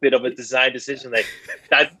stupid of a design decision. Like,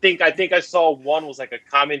 I think I saw one was like a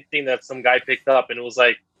common thing that some guy picked up, and it was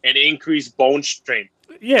like an increased bone strength.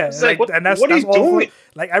 Yeah, it's like, and that's what are you doing?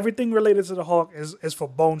 Like, everything related to the Hulk is for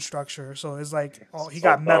bone structure. So it's like, he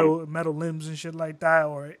got metal limbs and shit like that,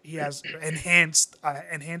 or he has enhanced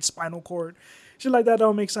spinal cord, shit like that.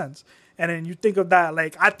 Don't make sense. And then you think of that,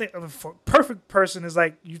 like, I think for perfect person is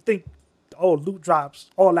like, you think, oh, loot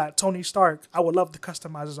drops, all that. Tony Stark, I would love to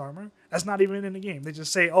customize his armor. That's not even in the game. They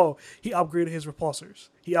just say, oh, he upgraded his repulsors.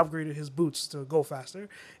 He upgraded his boots to go faster.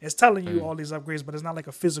 It's telling you all these upgrades, but it's not like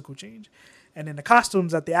a physical change. And then the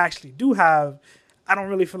costumes that they actually do have, I don't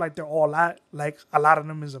really feel like they're all that. Like, a lot of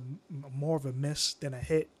them is more of a miss than a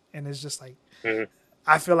hit. And it's just like,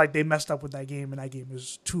 I feel like they messed up with that game, and that game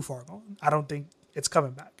is too far gone. I don't think it's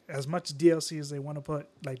coming back. As much DLC as they want to put,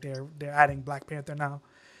 like, they're adding Black Panther now,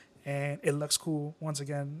 and it looks cool. Once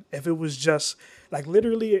again, if it was just like,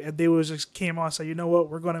 literally, if they was just came on and said, you know what,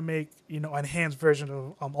 we're gonna make enhanced version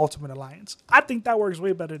of Ultimate Alliance, I think that works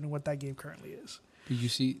way better than what that game currently is. You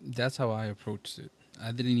see, that's how I approached it.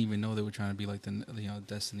 I didn't even know they were trying to be like the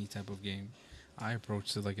Destiny type of game. I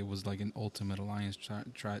approached it like it was like an Ultimate Alliance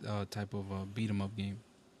type of beat 'em up game,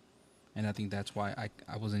 and I think that's why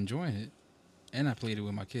I was enjoying it. And I played it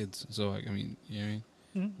with my kids, so I mean, you know what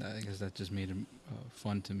I mean? I guess that just made it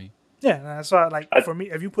fun to me. Yeah, that's why. Like, for me,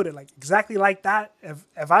 if you put it like exactly like that,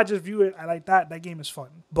 if I just view it like that game is fun.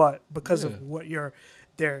 But because of what you're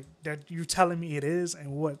telling me it is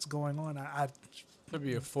and what's going on, I It'd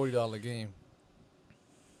be a $40 game.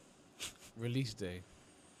 Release day.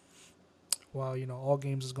 Well, all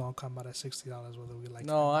games is gonna come out at $60, whether we like.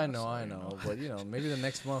 No, I know, but maybe the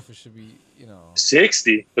next month it should be,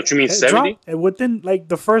 60. What you mean 70? Within like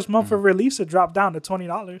the first month of release, it dropped down to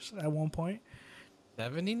 $20 at one point.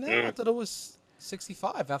 70 now? I thought it was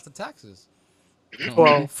 65 after taxes.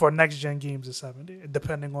 Well, for next gen games, it's 70,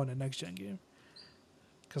 depending on the next gen game.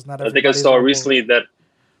 Because not. I think I saw recently that.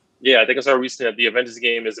 Yeah, I think I saw recently that the Avengers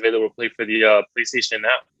game is available to play for the PlayStation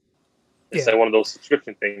now. It's like one of those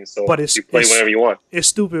subscription things, so you play whenever you want. It's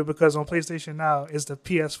stupid because on PlayStation Now, it's the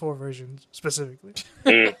PS4 version specifically.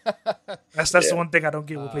 That's the one thing I don't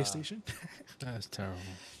get with PlayStation. That's terrible.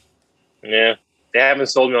 Yeah, they haven't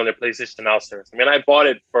sold me on their PlayStation Now service. I mean, I bought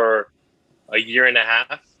it for a year and a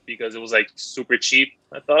half because it was like super cheap.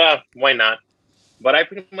 I thought, why not? But I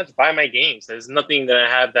pretty much buy my games. There's nothing that I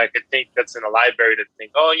have that I could think that's in a library to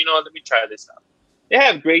think, let me try this out. They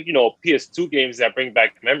have great, PS2 games that bring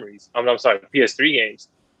back memories. I'm sorry, PS3 games.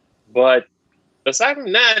 But aside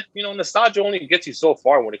from that, nostalgia only gets you so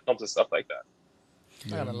far when it comes to stuff like that.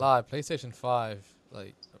 I'm not gonna lie, PlayStation 5,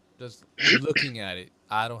 like, just looking at it,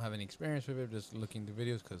 I don't have any experience with it, just looking at the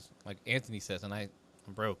videos, because, like Anthony says, and I'm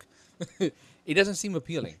broke, it doesn't seem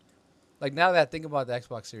appealing. Like, now that I think about the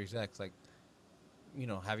Xbox Series X, like,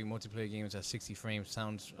 having multiplayer games at 60 frames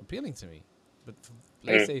sounds appealing to me. But for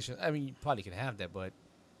PlayStation, I mean, you probably can have that, but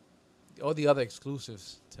all the other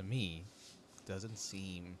exclusives, to me, doesn't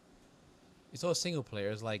seem... It's all single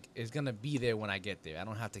player. It's like, it's going to be there when I get there. I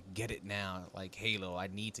don't have to get it now. Like Halo, I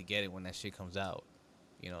need to get it when that shit comes out.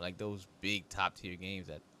 Like those big top-tier games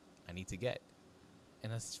that I need to get.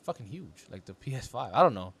 And that's fucking huge. Like the PS5. I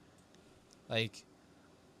don't know. Like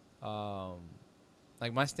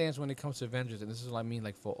my stance when it comes to Avengers, and this is what I mean,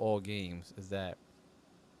 like, for all games, is that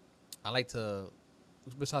I like to,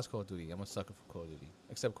 besides Call of Duty, I'm a sucker for Call of Duty,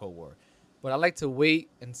 except Cold War. But I like to wait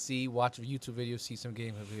and watch a YouTube video, see some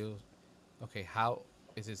game reviews. Okay, how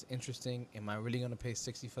is this interesting? Am I really going to pay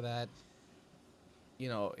 $60 for that?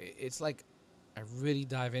 It's like I really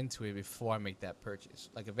dive into it before I make that purchase.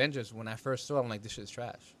 Like Avengers, when I first saw it, I'm like, this shit's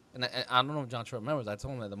trash. And I don't know if John Troy remembers, I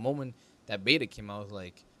told him that the moment that beta came out, I was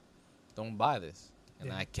like, don't buy this.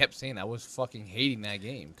 And I kept saying I was fucking hating that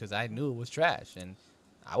game because I knew it was trash. And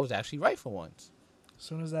I was actually right for once. As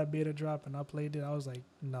soon as that beta dropped and I played it, I was like,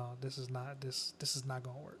 no, this is not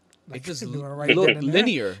gonna work. Like, It just they were right looked then and there.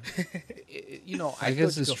 linear. I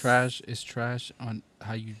guess thought it's the- trash. It's trash on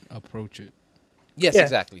how you approach it. Yes, Yeah.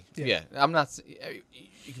 exactly. Yeah. Yeah. I'm not. It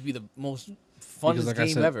could be the most funnest like I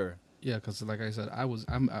game said- ever. Yeah, because like I said, I was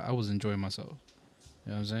enjoying myself.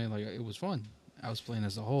 You know what I'm saying? Like it was fun. I was playing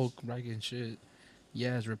as a Hulk, writing shit.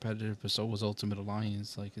 Yeah, it's repetitive, but so was Ultimate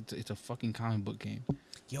Alliance. Like it's a fucking comic book game.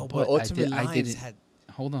 Yo, But but Ultimate I Alliance didn't- had.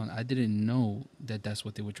 Hold on, I didn't know that that's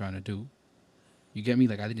what they were trying to do. You get me?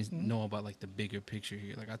 Like I didn't know about like the bigger picture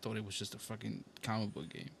here. Like I thought it was just a fucking comic book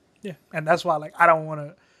game. Yeah, and that's why like I don't want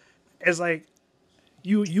to. It's like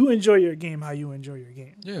you enjoy your game how you enjoy your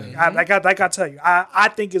game. Yeah. Like I tell you, I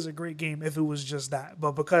think it's a great game if it was just that.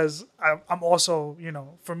 But because I'm also, you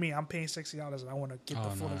know, for me, I'm paying $60 and I want to get the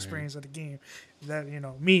Oh, full no, experience of the game. That, you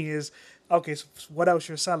know, me is okay. So what else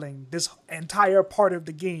you're selling? This entire part of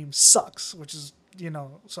the game sucks, which is, you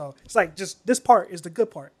know, so it's like just this part is the good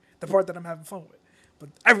part, the part that I'm having fun with. But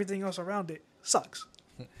everything else around it sucks.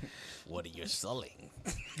 What are you selling?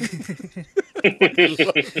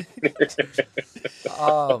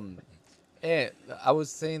 And I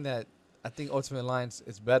was saying that I think Ultimate Alliance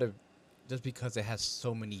is better just because it has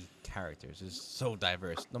so many characters. It's so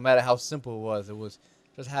diverse. No matter how simple it was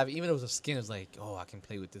just having, even if it was a skin, it's like, oh, I can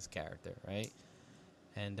play with this character, right?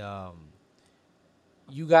 And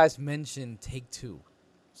you guys mentioned Take-Two.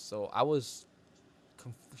 So I was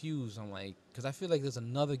confused. I'm like, because I feel like there's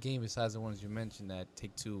another game besides the ones you mentioned that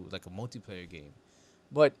Take-Two, like a multiplayer game.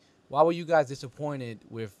 But why were you guys disappointed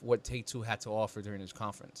with what Take-Two had to offer during this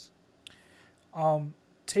conference?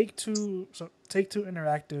 Take-Two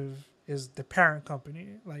Interactive is the parent company,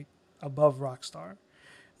 like above Rockstar,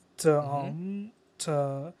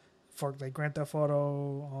 for like Grand Theft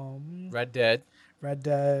Auto, Red Dead. Red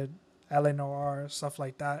Dead, LA Noire, stuff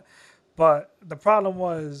like that. But the problem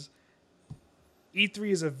was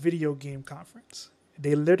E3 is a video game conference.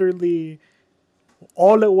 They literally,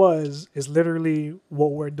 all it was is literally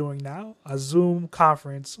what we're doing now, a Zoom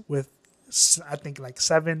conference with, I think, like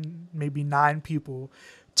 7, maybe 9 people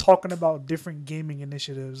talking about different gaming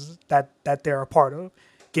initiatives that they're a part of.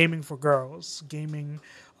 Gaming for girls, gaming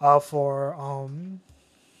for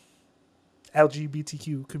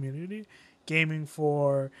LGBTQ community, gaming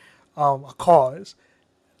for a cause.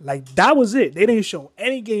 Like, that was it. They didn't show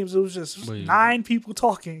any games. It was just Wait. 9 people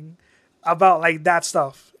talking about like that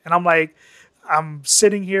stuff. And I'm like, I'm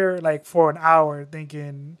sitting here like for an hour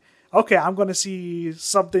thinking, okay, I'm going to see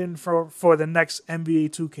something for the next NBA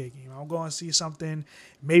 2K game. I'm going to see something.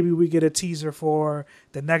 Maybe we get a teaser for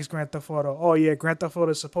the next Grand Theft Auto. Oh, yeah, Grand Theft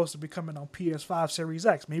Auto is supposed to be coming on PS5 Series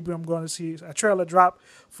X. Maybe I'm going to see a trailer drop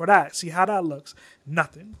for that, see how that looks.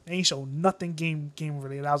 Nothing. They ain't show nothing game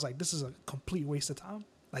related. I was like, this is a complete waste of time.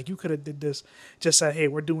 Like, you could have did this, just said, hey,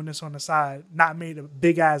 we're doing this on the side, not made a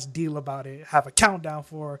big-ass deal about it, have a countdown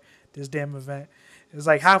for this damn event. It's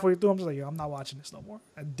like halfway through, I'm just like, yo, I'm not watching this no more.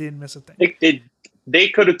 I didn't miss a thing. They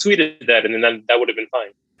could have tweeted that, and then that would have been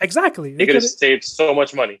fine. Exactly. They could have saved so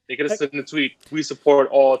much money. They could have sent a tweet, we support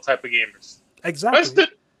all type of gamers. Exactly.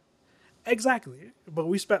 Exactly. But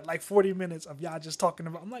we spent like 40 minutes of y'all just talking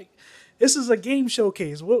about, I'm like, this is a game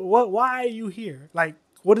showcase. Why are you here? Like,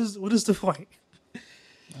 what is the point?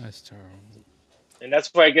 That's terrible. And that's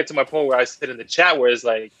where I get to my point where I said in the chat where it's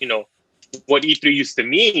like, you know, what E3 used to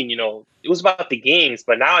mean, you know, it was about the games,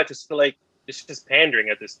 but now I just feel like it's just pandering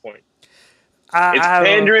at this point. It's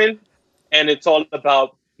pandering, and it's all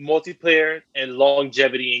about multiplayer and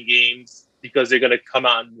longevity in games because they're going to come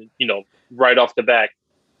out, and, you know, right off the back,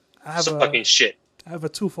 sucking shit. I have a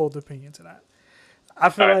twofold opinion to that. I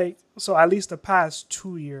feel like, so at least the past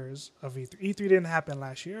 2 years of E3. E3 didn't happen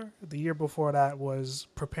last year. The year before that was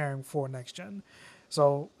preparing for next gen.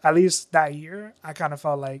 So at least that year, I kind of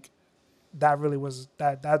felt like that really was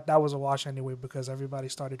that was a wash anyway because everybody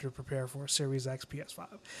started to prepare for Series X, PS5.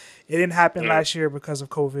 It didn't happen last year because of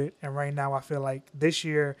COVID, and right now I feel like this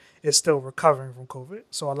year is still recovering from COVID.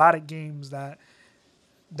 So a lot of games that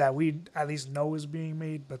we at least know is being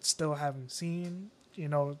made but still haven't seen, you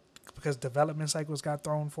know, because development cycles got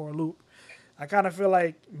thrown for a loop. I kind of feel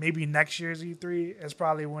like maybe next year's E3 is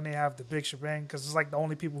probably when they have the big shebang because it's like the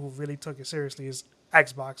only people who really took it seriously is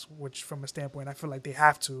Xbox, which from a standpoint I feel like they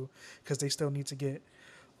have to because they still need to get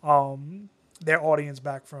their audience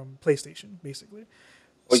back from PlayStation, basically.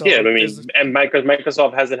 Well, So yeah, I mean, and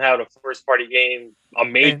Microsoft hasn't had a first-party game, a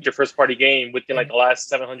major first-party game within like the last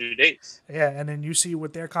 700 days. Yeah, and then you see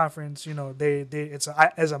with their conference, you know, it's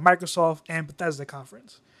a Microsoft and Bethesda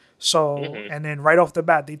conference. So, and then right off the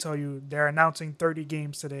bat, they tell you they're announcing 30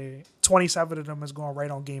 games today. 27 of them is going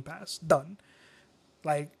right on Game Pass. Done.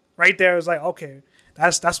 Like, right there is like, okay.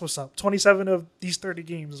 That's what's up. 27 of these 30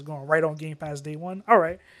 games is going right on Game Pass day one. All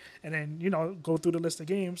right. And then, go through the list of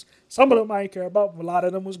games. Some of them I care about, but a lot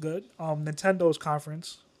of them was good. Nintendo's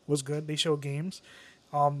conference was good. They showed games.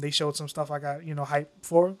 They showed some stuff I got, hype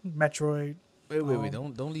for. Metroid. Wait.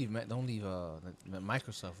 Don't leave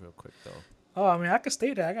Microsoft real quick though. Oh, I mean, I could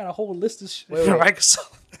stay there. I got a whole list of shit Wait. for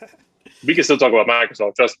Microsoft. We can still talk about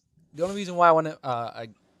Microsoft. Trust me. The only reason why I want to I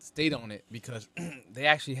stayed on it because they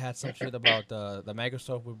actually had some shit about the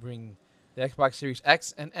Microsoft would bring the Xbox Series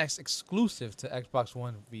X and X exclusive to Xbox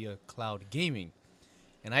One via cloud gaming,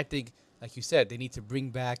 and I think, like you said, they need to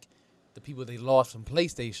bring back the people they lost from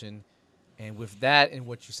PlayStation, and with that and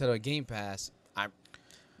what you said on Game Pass,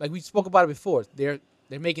 like we spoke about it before, they're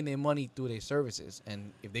making their money through their services,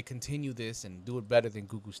 and if they continue this and do it better than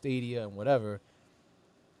Google Stadia and whatever,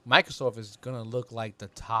 Microsoft is gonna look like the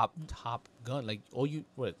top gun. Like all you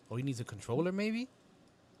need is a controller, maybe.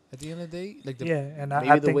 At the end of the day, like and maybe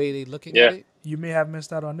I the think way they looking at it. you may have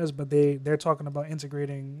missed out on this, but they're talking about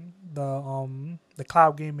integrating the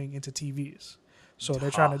cloud gaming into TVs. So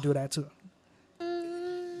they're trying to do that too.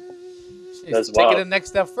 That's Take it wild. the next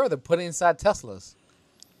step further. Put it inside Teslas.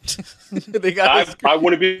 They got this- I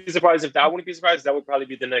wouldn't be surprised if that would probably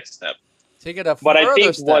be the next step. take it a But I further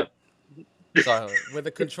think step. Sorry, with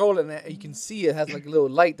the controller, and you can see it has like a little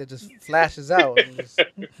light that just flashes out. And just-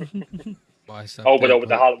 Why stop Oh, there? with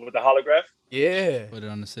the holograph. yeah, Put it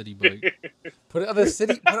on the city bike. put it on the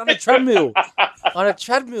city. Put it on the treadmill. On a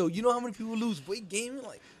treadmill, you know how many people lose weight gaming?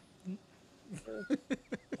 Like,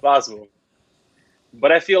 Possible.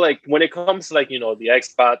 But I feel like when it comes to the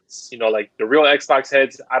Xbox, like the real Xbox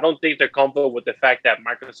heads, I don't think they're comfortable with the fact that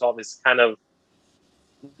Microsoft is kind of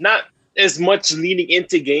not as much leaning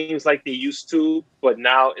into games like they used to, but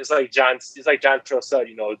now it's like John Trill said,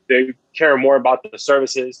 they care more about the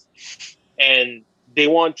services and they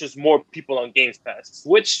want just more people on Games Pass,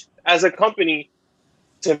 which as a company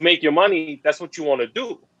to make your money, that's what you want to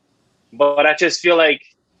do. But I just feel like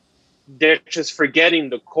they're just forgetting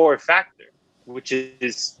the core factor, which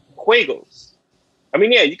is Quagos. I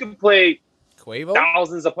mean, yeah, you can play Quavo?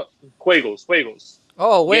 thousands of Quagos.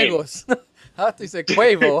 Oh, Game. Quavos. I thought you said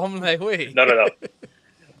Quavo. I'm like, wait. No.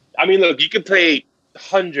 I mean, look, you can play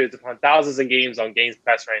hundreds upon thousands of games on Games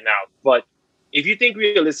Pass right now. But if you think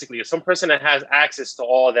realistically, if some person that has access to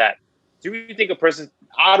all that, do you think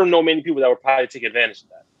I don't know many people that would probably take advantage of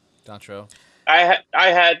that. Dontrell. I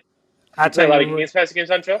had I play tell a lot you of what, Games Pass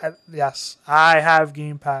games on show. yes, I have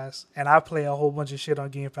Game Pass, and I play a whole bunch of shit on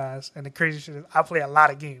Game Pass. And the crazy shit is, I play a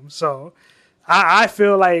lot of games. So I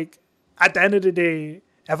feel like at the end of the day,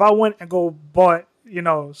 if I went and go bought,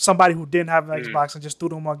 somebody who didn't have an Xbox and just threw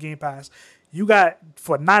them on Game Pass, you got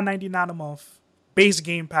for $9.99 a month base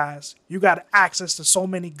Game Pass, you got access to so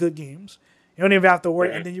many good games. You don't even have to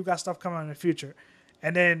worry, and then you got stuff coming in the future,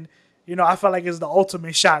 and then. I feel like it's the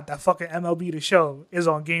ultimate shot that fucking MLB The Show is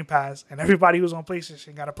on Game Pass, and everybody who's on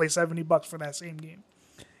PlayStation got to pay $70 for that same game.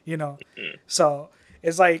 So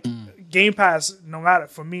it's like Game Pass. No matter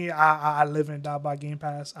for me, I live and die by Game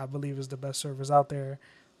Pass. I believe it's the best service out there.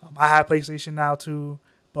 I have PlayStation Now too,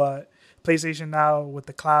 but PlayStation Now with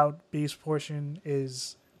the cloud-based portion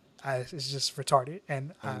it's just retarded.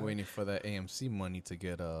 And I'm waiting for that AMC money to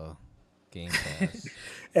get Game Pass.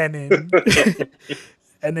 and then.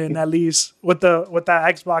 And then at least with that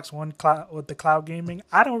Xbox One cloud with the cloud gaming,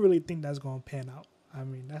 I don't really think that's going to pan out. I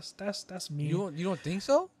mean, that's me. You don't think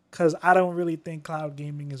so? Because I don't really think cloud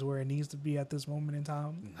gaming is where it needs to be at this moment in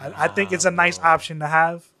time. I think it's a nice option to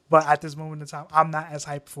have, but at this moment in time, I'm not as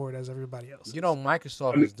hyped for it as everybody else.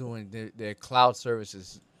 Microsoft is doing their cloud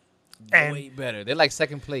services And- way better. They're like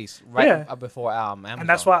second place right before Amazon. And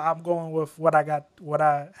that's why I'm going with what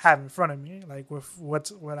I have in front of me, like with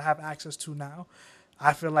what I have access to now.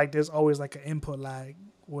 I feel like there's always like an input lag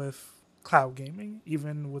with cloud gaming,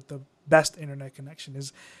 even with the best internet connection.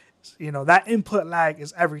 Is that input lag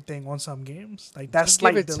is everything on some games. Like that's Just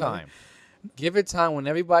give it delay. time. Give it time when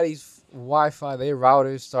everybody's Wi-Fi, their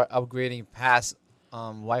routers start upgrading past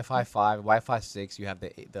Wi-Fi 5, Wi-Fi 6. You have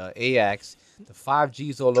the AX, the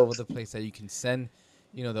 5Gs all over the place that you can send,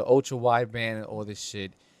 the ultra wideband and all this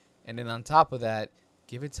shit. And then on top of that,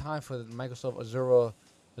 give it time for the Microsoft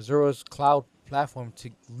Azure's cloud platform to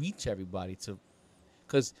reach everybody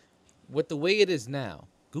because with the way it is now,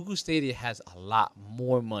 Google Stadia has a lot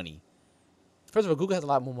more money. First of all, Google has a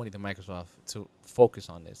lot more money than Microsoft to focus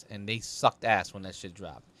on this, and they sucked ass when that shit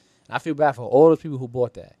dropped. And I feel bad for all those people who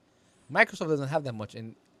bought that. Microsoft doesn't have that much,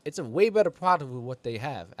 and it's a way better product with what they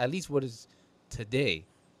have, at least what is today.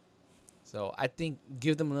 So I think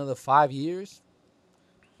give them another 5 years,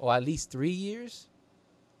 or at least 3 years.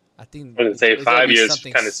 I think I was going to say it's gonna 5 be years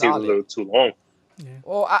something kind of seems a solid. little too long. Yeah.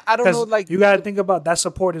 Well, I don't know. 'Cause Like you gotta think about that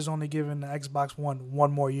support is only giving the Xbox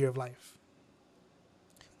One more year of life.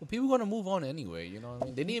 well, people gonna move on anyway. You know what I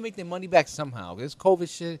mean? They need to make their money back somehow. This COVID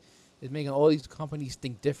shit is making all these companies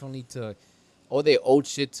think differently to all their old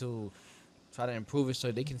shit to try to improve it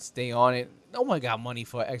so they can stay on it. No one got money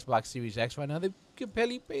for Xbox Series X right now. They can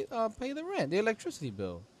barely pay the rent, the electricity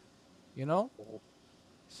bill. You know.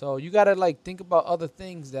 So you gotta like think about other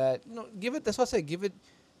things that give it. That's what I said. Give it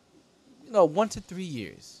 1 to 3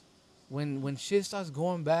 years, when shit starts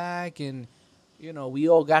going back and we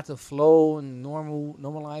all got to flow and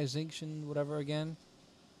normalization whatever again.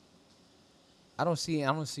 I don't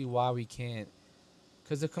see why we can't,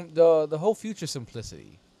 because the whole future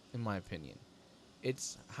simplicity, in my opinion,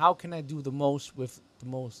 it's how can I do the most with the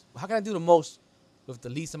most? How can I do the most with the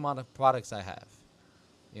least amount of products I have?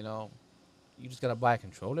 You just gotta buy a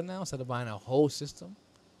controller now instead of buying a whole system.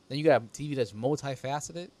 Then you got a TV that's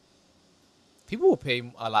multifaceted. People will pay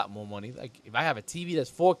a lot more money. Like if I have a TV that's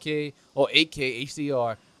 4K or 8K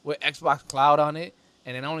HDR with Xbox Cloud on it,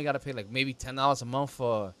 and then I only gotta pay like maybe $10 a month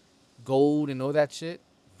for gold and all that shit,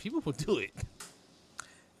 people will do it.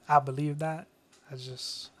 I believe that.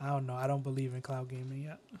 I don't know. I don't believe in cloud gaming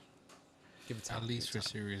yet. Give it time. At least for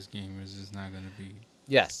serious gamers, it's not gonna be.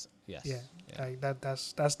 Yes. Yeah. Like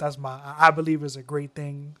that's I believe is a great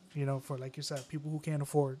thing, for like you said, people who can't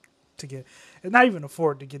afford to get, and not even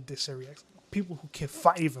afford to get this Series X. People who can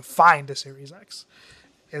even find the Series X.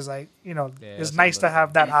 Is like, it's nice to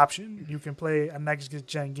have that option. You can play a next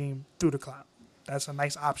gen game through the cloud. That's a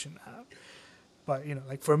nice option to have. But,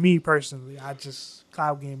 like for me personally,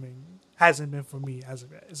 cloud gaming hasn't been for me as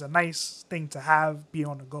of yet. It's a nice thing to have, be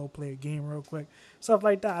on the go, play a game real quick. Stuff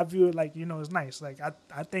like that, I view it like, it's nice. Like,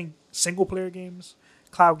 I think single player games,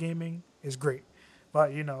 cloud gaming is great.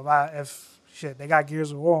 But, if they got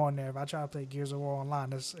Gears of War on there, if I try to play Gears of War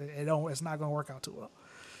online, it's not going to work out too well.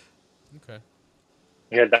 Okay.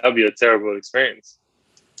 Yeah, that would be a terrible experience.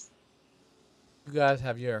 You guys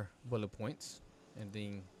have your bullet points.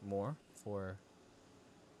 Anything more for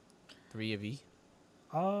 3 of E?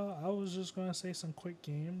 I was just gonna say some quick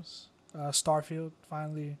games. Starfield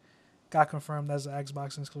finally got confirmed as an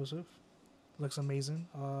Xbox exclusive. Looks amazing.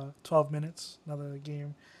 12 minutes. Another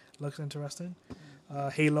game looks interesting.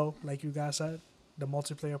 Halo, like you guys said, the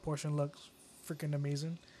multiplayer portion looks freaking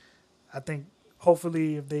amazing. I think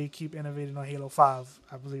hopefully if they keep innovating on Halo 5,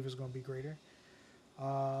 I believe it's gonna be greater.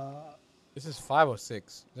 This is 5 or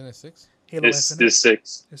 6. Isn't it 6? Halo This Infinite.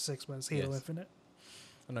 6. It's 6, but it's Halo Yes. Infinite.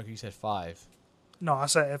 Oh, no, you said 5. No, I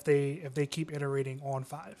said if they keep iterating on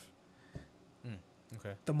 5.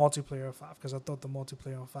 Okay. The multiplayer of 5, because I thought the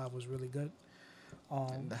multiplayer on 5 was really good. I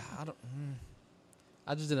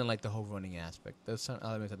just didn't like the whole running aspect. There's some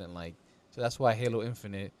elements I didn't like. So that's why Halo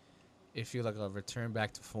Infinite, it feels like a return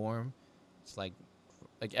back to form. It's like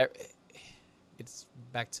it's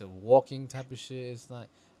back to walking type of shit. It's not.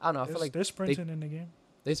 I don't know. I feel like they're sprinting in the game.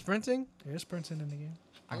 they sprinting. They're sprinting in the game.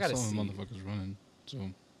 I gotta saw see. motherfuckers running. So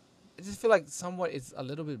I just feel like somewhat it's a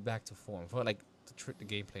little bit back to form for like the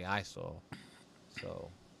gameplay I saw. So,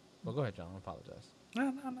 well, go ahead, John. I apologize.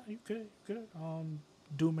 No, you good.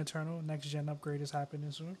 Doom Eternal next gen upgrade is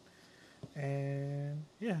happening soon, and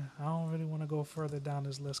yeah, I don't really want to go further down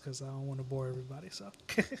this list because I don't want to bore everybody. So,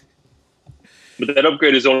 But that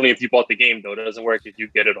upgrade is only if you bought the game, though. It doesn't work if you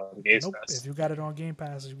get it on Game nope. Pass. If you got it on Game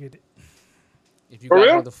Pass, you get it. If you For guys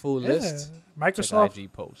real? want the full Yeah, list, check Microsoft.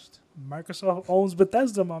 IG post. Microsoft owns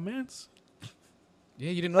Bethesda, my mans. Yeah,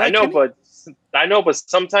 you didn't know I that, know, Kenny? but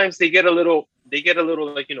sometimes they get a little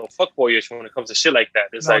like fuckboyish when it comes to shit like that.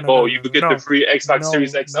 It's you could get no. the free Xbox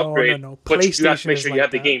Series X upgrade, No. but you have to PlayStation make is sure like you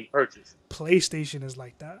have the that. game purchased. PlayStation is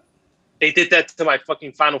like that. They did that to my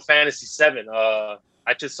fucking Final Fantasy VII.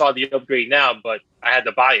 I just saw the upgrade now, but I had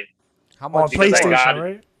to buy it. How On much? Because I got PlayStation, it.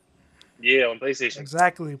 right? Yeah, on PlayStation.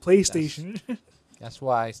 Exactly, PlayStation. That's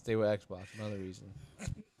why I stay with Xbox. Another reason.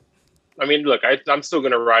 I mean, look, I'm still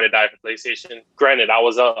gonna ride or die for PlayStation. Granted, I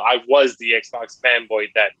was the Xbox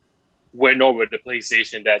fanboy that went over to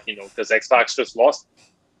PlayStation. That because Xbox just lost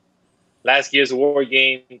last Gears of War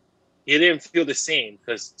game. It didn't feel the same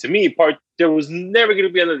because to me, there was never gonna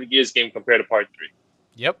be another Gears game compared to Part 3.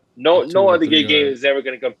 Yep. No Two and other three game are- is ever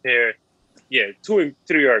gonna compare. Yeah, 2 and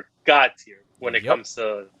 3 are god tier when it Yep. comes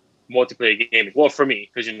to multiplayer gaming. Well, for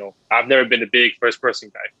me, because I've never been a big first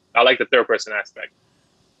person guy. I like the third person aspect.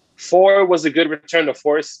 4 was a good return to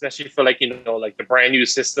force, especially for like the brand new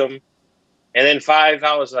system. And then 5,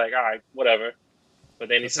 I was like, all right, whatever. But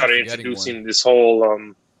then he That's started not forgetting introducing this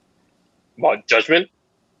whole Judgment.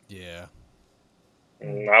 Yeah.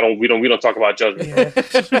 We don't talk about Judgment. Yeah.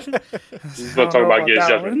 We're gonna talk about Gears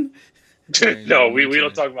Judgment. Yeah, No, you we mentioned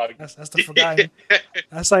don't it. talk about. That's the forgotten.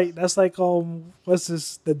 That's like what's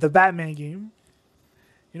this the Batman game?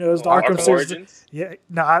 You know, it's the Arkham Arkham City. Origins. Yeah,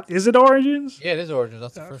 no, is it Origins? Yeah, it is Origins.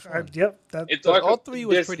 That's the first one. Yep, that It's Because Arkham. all three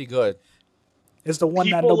was There's pretty good. is the one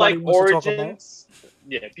that people nobody like wants to talk about. Origins.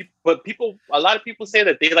 Yeah, a lot of people say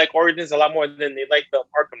that they like Origins a lot more than they like the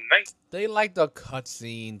Arkham Knight. They like the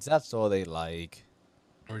cutscenes. That's all they like.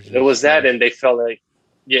 Origins There was that, trash. and they felt like,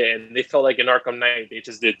 and they felt like in Arkham Knight they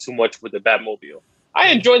just did too much with the Batmobile. I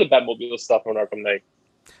enjoy the Batmobile stuff on Arkham Knight.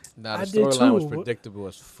 Nah, the I did storyline was too, but- predictable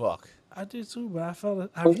as fuck. I did too, but I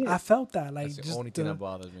felt Oh, yeah. I felt that like That's the just only thing that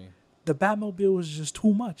bothers me. the Batmobile was just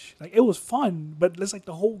too much. Like it was fun, but it's like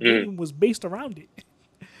the whole game was based around it.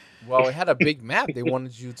 Well, it had a big map. They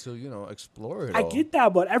wanted you to, explore it I all. get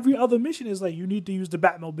that, but every other mission is like you need to use the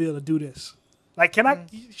Batmobile to do this. Like, can I?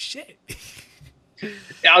 Shit.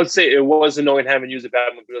 I would say it was annoying having used the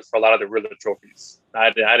Batmobile for a lot of the Riddler trophies. I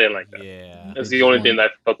didn't like that. Yeah. That's They the only just thing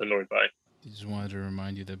that I felt annoyed by. They just wanted to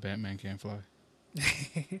remind you that Batman can't fly.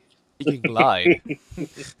 You can glide.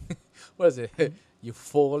 What is it? You're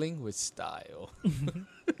falling with style.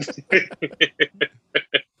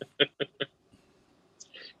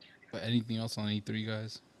 But anything else on E3,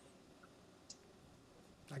 guys?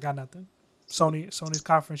 I got nothing. Sony's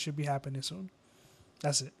conference should be happening soon.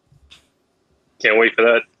 That's it. Can't wait for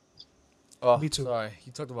that. Oh, Me too. sorry.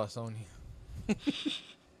 You talked about Sony.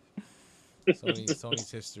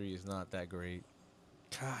 Sony's history is not that great.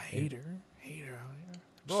 God, hater out here.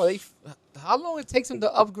 Bro, how long it takes them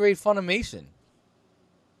to upgrade Funimation?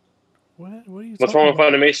 What are you? What's talking wrong with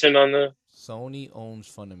about? Funimation on the? Sony owns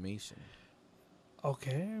Funimation.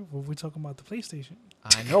 Okay, well, we talking about the PlayStation.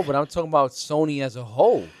 I know, but I'm talking about Sony as a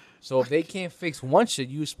whole. So if they can't fix one shit,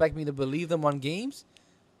 you expect me to believe them on games?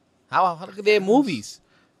 How look at their movies?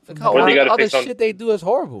 Look how What all they the gotta other fix on- shit they do is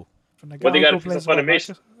horrible. From the guy What they who gotta fix complains on about,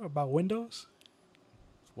 Funimation? about Windows.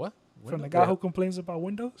 What? From the guy who complains about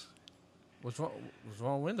Windows. What's wrong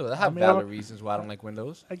with Windows? I I have mean, valid reasons why I don't like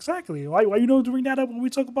Windows. Exactly. Why you don't bring that up when we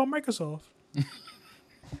talk about Microsoft?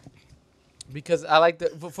 Because I like the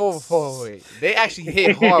wait. They actually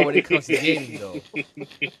hit hard when it comes to gaming though.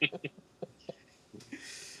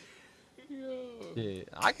 Yeah,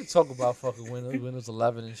 I could talk about fucking Windows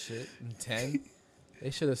 11 and shit, and 10. They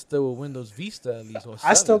should have still with Windows Vista at least. Or 7.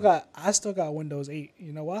 I still got Windows 8.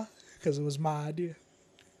 You know why? Because it was my idea.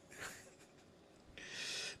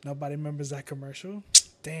 Nobody remembers that commercial. I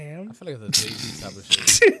Damn. feel like it's a Jay-Z type of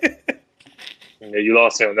shit. Yeah, you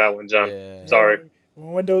lost me on that one, John. Yeah. Sorry.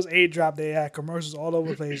 When Windows 8 dropped, they had commercials all over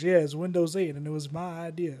the place. Yeah, it's Windows 8, and it was my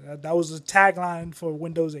idea. That was the tagline for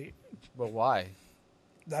Windows 8. But why?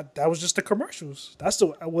 That was just the commercials.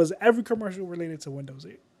 Was every commercial related to Windows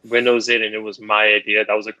 8. Windows 8, and it was my idea.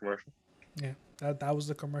 That was a commercial. Yeah, that was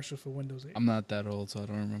the commercial for Windows 8. I'm not that old, so I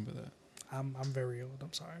don't remember that. I'm very old.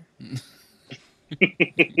 I'm sorry.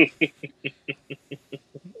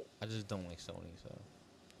 I just don't like Sony, so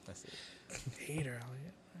that's it. Hater out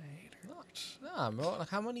here. Hater. Nah, bro. Like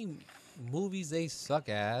how many movies they suck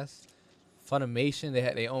ass? Funimation, they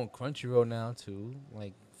had their own Crunchyroll now too.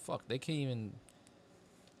 Like fuck, they can't even.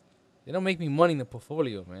 They don't make me money in the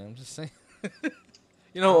portfolio, man. I'm just saying.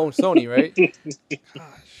 You know who owns Sony, right?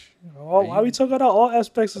 Gosh. Why we talk about all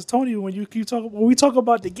aspects of Tony when you keep talking when we talk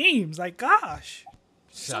about the games? Like, gosh.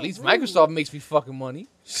 At least Microsoft makes me fucking money.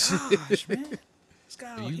 Gosh, man. This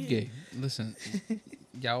guy out You here. gay. Listen,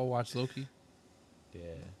 y'all watch Loki? Yeah,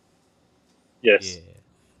 Yes.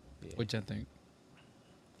 yeah. Which I think.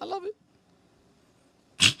 I love it.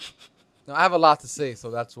 No, I have a lot to say,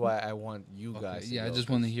 so that's why I want you Okay, guys. To yeah, I go, just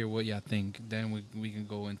want to hear what y'all think. Then we can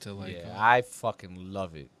go into like. Yeah, I fucking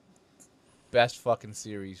love it. Best fucking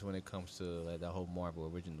series when it comes to like that whole Marvel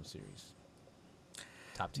original series.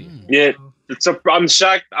 Top tier. Yeah, I'm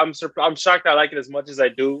shocked. I'm shocked. I like it as much as I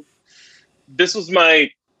do. This was my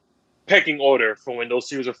pecking order for when those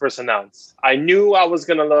series were first announced. I knew I was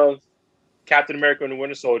gonna love Captain America and the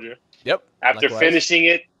Winter Soldier. Yep. After finishing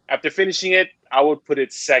it, I would put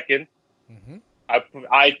it second. Mm-hmm.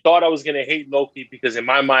 I thought I was gonna hate Loki because in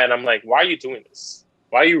my mind I'm like, why are you doing this?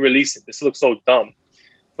 Why are you releasing this? Looks so dumb.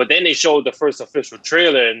 But then they showed the first official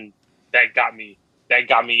trailer, and that got me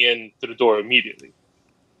in through the door immediately.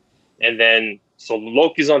 And then so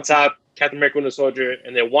Loki's on top, Captain America and the Soldier,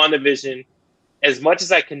 and then WandaVision. As much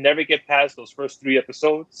as I can never get past those first 3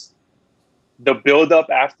 episodes, the build up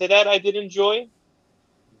after that I did enjoy.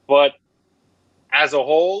 But as a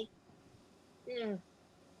whole,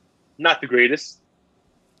 not the greatest.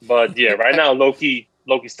 But yeah, right now Loki's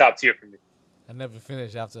top tier for me. I never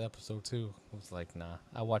finished after episode 2. I was like, nah.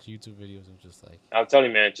 I watch YouTube videos. I'm just like, I'm telling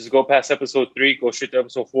you, man, just go past episode 3, go straight to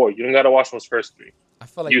episode 4. You don't gotta watch those first 3. I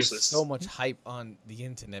felt like Useless. there was so much hype on the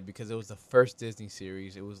internet because it was the first Disney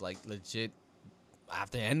series. It was like legit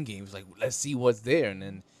after Endgame. It was like, let's see what's there. And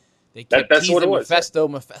then they kept That's what it teasing was,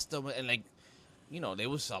 Mephisto. And like, there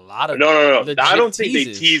was a lot of No. legit I don't think they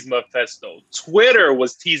teases. teased Mephisto. Twitter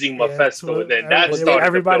was teasing Yeah, Mephisto, and then that everybody- started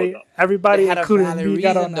everybody, the build-up. everybody, They had a including valid me,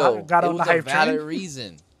 got on reason, though. got It on the was a hype valid train.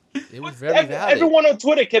 reason. It was very valid. Everyone on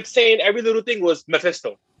Twitter kept saying every little thing was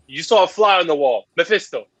Mephisto. You saw a fly on the wall,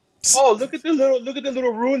 Mephisto. Oh, look at the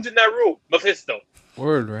little runes in that room, Mephisto.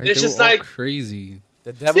 Word, right? It's They just were all like- crazy.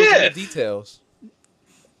 The devil's Yeah. in the details.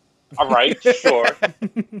 All right, sure.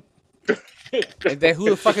 And then who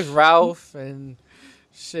the fuck is Ralph and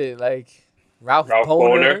shit like Ralph Ralph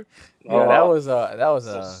Boner? Boner. Yeah, that was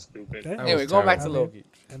So stupid. That- Anyway, was going back to terrible. Loki.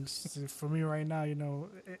 And for me right now,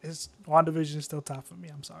 it's WandaVision is still top for me.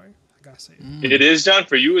 I'm sorry, I gotta say it. It is, John.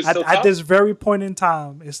 For you, it's still At top. this very point in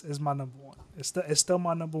time, is my number one. It's still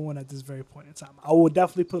my number one at this very point in time. I will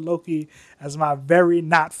definitely put Loki as my very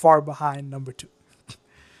not far behind number two. That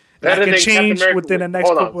Better can than change Captain America. within the next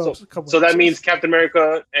Hold on. couple So that episodes. means Captain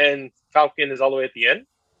America and Falcon is all the way at the end.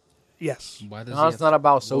 Yes. Why does No, he it's have not to-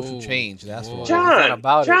 about social Whoa, change. That's whoa. why. It's not John,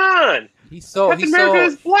 about it. John. He saw. Captain He America saw.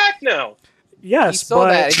 is black now. Yes, He saw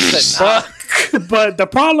that. He said, "Nah." but the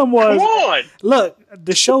problem Come was, on. look,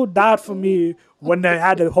 the show died for me when they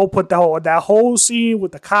had to that whole scene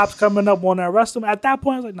with the cops coming up want to arrest him. At that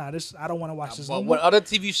point, I was like, nah, I don't want to watch this. But no when more. other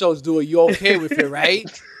TV shows do it, you okay with it, right?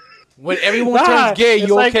 When everyone Nah, turns gay, it's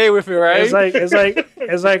you like- okay with it, right?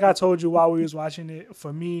 It's like I told you while we was watching it.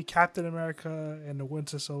 For me, Captain America and the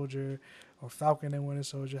Winter Soldier, or Falcon and Winter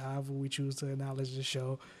Soldier, however we choose to acknowledge the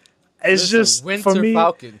show. It's Listen, just Winter for me.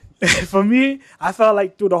 Falcon. For me, I felt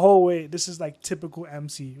like through the whole way, this is like typical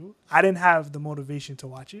MCU. I didn't have the motivation to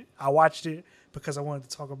watch it. I watched it because I wanted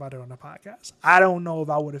to talk about it on the podcast. I don't know if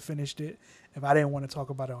I would have finished it if I didn't want to talk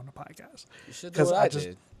about it on the podcast. You should do 'Cause what I I just-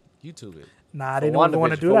 did. YouTube it. Nah, I For didn't want to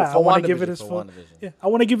WandaVision, do for- that. I for want to give it WandaVision, its for full. WandaVision. Yeah, I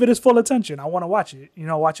want to give it its full attention. I want to watch it.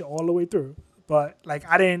 Watch it all the way through. But like,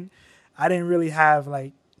 I didn't really have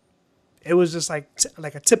like. It was just like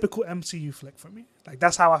like a typical MCU flick for me. Like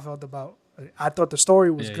that's how I felt about. I thought the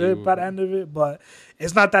story was Yeah, good you by were- the end of it, but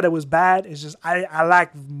it's not that it was bad. It's just I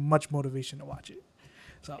lacked much motivation to watch it.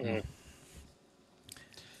 So Mm.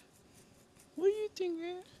 What do you think,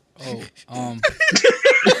 man? Oh,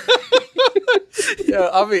 Yeah,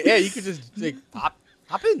 I mean, yeah, you could just like hop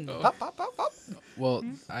in, pop. well,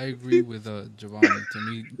 I agree with Giovanni. To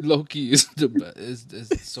me, Loki is the is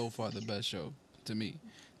so far the best show. To me,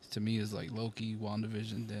 it's like Loki,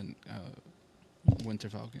 WandaVision, then Winter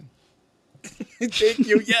Falcon. Thank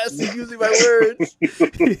you. Yes, you're using my words.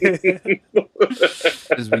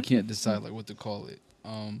 Because we can't decide like what to call it.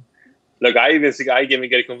 Look, I even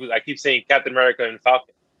get confused. I keep saying Captain America and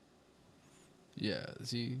Falcon. Yeah,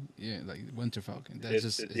 see, yeah, like Winter Falcon. That's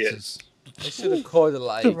It's- just, it's- it's yeah. just, They should have called it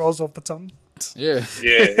like. it rolls off the tongue. yeah.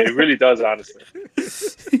 Yeah, it really does, honestly.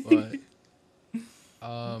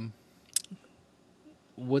 But,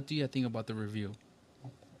 what do you think about the review?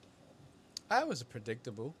 I was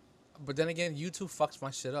predictable, but then again, YouTube fucks my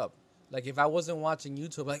shit up. Like if I wasn't watching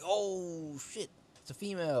YouTube, like oh shit, it's a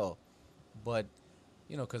female, but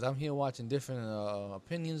because I'm here watching different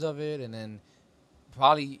opinions of it, and then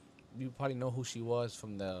you probably know who she was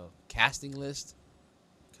from the casting list.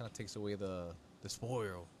 Kind of takes away the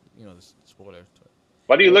spoil, the spoiler.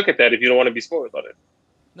 Why do you look at that if you don't want to be spoiled on it?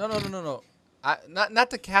 No. I not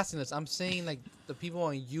the casting list. I'm saying like the people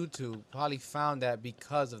on YouTube probably found that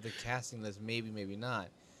because of the casting list. Maybe not.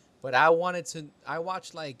 But I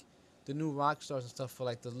watched like the new rock stars and stuff for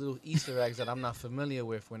like the little Easter eggs that I'm not familiar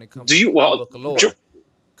with when it comes Do you- to well, comic book lore. Jo-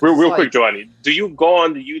 'Cause Real it's quick, like- Giovanni. Do you go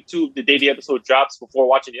on the YouTube the day the episode drops before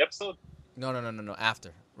watching the episode? No.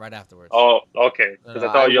 Right afterwards. Oh, okay. No, Because no,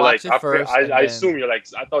 I thought I you're like, watch it first, and I then- assume you're like,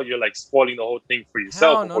 I thought you're like spoiling the whole thing for Hell,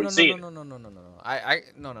 yourself before you see it.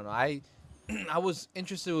 No. I was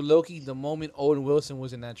interested with Loki the moment Owen Wilson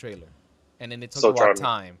was in that trailer, and then it took So a lot charming. of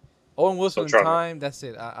time. Owen Wilson in charming. time. That's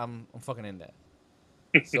it. I'm fucking in that.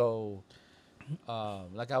 So,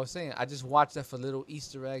 like I was saying, I just watched that for little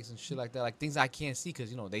Easter eggs and shit like that, like things I can't see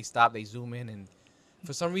because they stop, they zoom in, and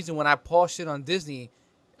for some reason when I pause shit on Disney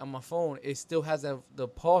on my phone, it still has the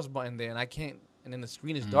pause button there, and I can't. And then the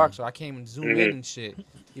screen is dark, so I can't even zoom in and shit.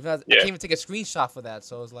 I can't even take a screenshot for that.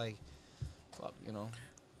 So it's like, fuck.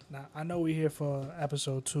 Now I know we're here for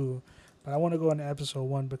episode 2, but I want to go into episode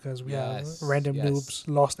 1 because we Yes, have random yes. noobs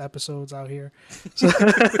lost episodes out here.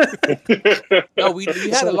 No, we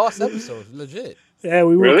had a lost episode, legit. Yeah,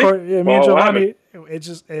 we Really? record. Yeah, me and Oh, what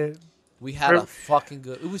Giovanni. We had a fucking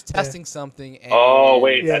good. It was testing something. And Oh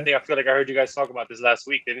wait, Yeah. I feel like I heard you guys talk about this last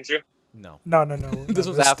week, didn't you? No, No. This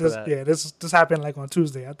was after that. Yeah, this happened like on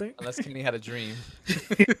Tuesday, I think. unless Kenny had a dream.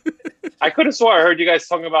 I could have swore I heard you guys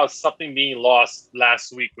talking about something being lost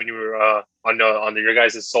last week when you were on your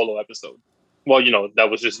guys' solo episode. Well, that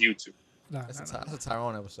was just you two. No. That's a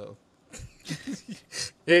Tyrone episode.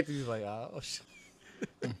 He's like, oh shit.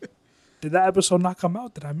 Did that episode not come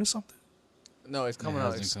out? Did I miss something? No, it's coming It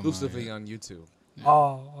out hasn't come out exclusively yet. on YouTube. It's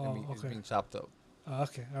Okay. being chopped up.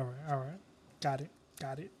 Okay. All right. Got it.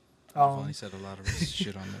 I finally said a lot of racist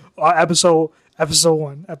shit on that.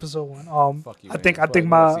 Episode one. Fuck you. I man. think That's why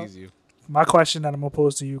my everyone sees you. my question that I'm gonna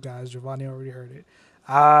pose to you guys, Giovanni already heard it.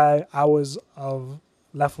 I was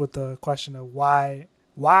left with the question of why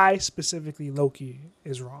specifically Loki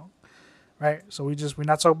is wrong, right? So we're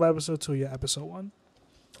not talking about episode 2 yet. Episode 1,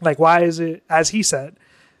 like why is it, as he said,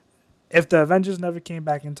 if the Avengers never came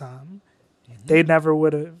back in time, they never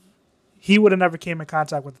would have. He would have never came in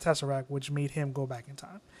contact with the Tesseract, which made him go back in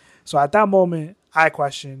time. So at that moment, I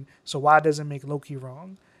question. So why does it make Loki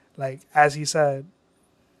wrong? Like as he said.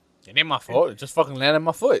 It ain't my fault. It just fucking landed on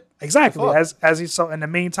my foot. Exactly. Fuck. As he saw in the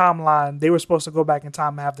main timeline, they were supposed to go back in time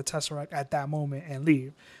and have the Tesseract at that moment and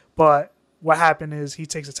leave. But what happened is he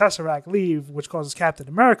takes the Tesseract, leave, which causes Captain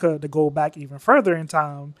America to go back even further in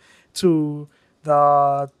time to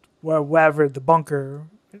wherever the bunker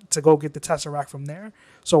to go get the Tesseract from there.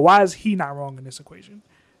 So why is he not wrong in this equation?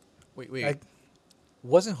 Wait. Like,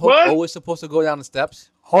 Wasn't Hulk What? always supposed to go down the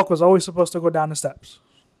steps? Hulk was always supposed to go down the steps.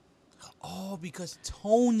 Oh, because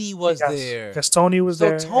Tony was there. Because Tony was So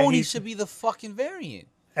there. and Tony he- should be the fucking variant.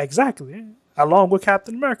 Exactly. Along with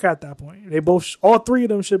Captain America at that point. They both, all three of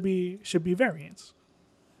them should be variants.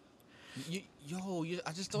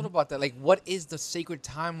 I just thought about that. Like, what is the sacred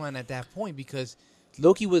timeline at that point? Because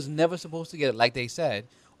Loki was never supposed to get it, like they said.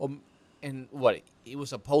 And what? He was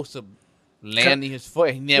supposed to land in his foot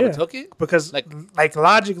and he never Yeah. took it? Because like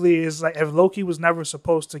logically is like if Loki was never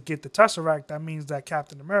supposed to get the Tesseract, that means that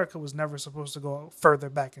Captain America was never supposed to go further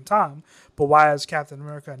back in time. But why is Captain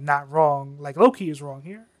America not wrong? Like Loki is wrong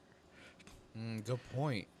here. Good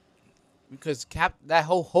point. Because that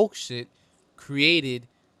whole Hulk shit created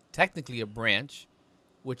technically a branch,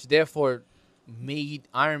 which therefore made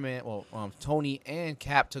Iron Man, Tony and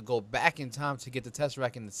Cap to go back in time to get the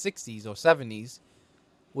Tesseract in the 60s or 70s,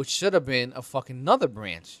 which should have been a fucking another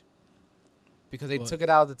branch. Because they took it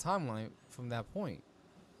out of the timeline from that point.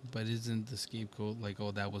 But isn't the scapegoat like,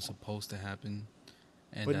 oh, that was supposed to happen?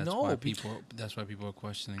 And But that's no, why people are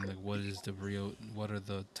questioning like, what are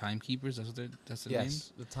the timekeepers? That's the name.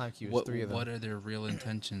 Yes, the timekeepers, What 3 of them. what are their real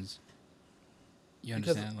intentions? You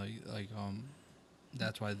Because- understand?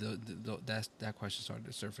 That's why that question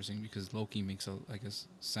started surfacing because Loki makes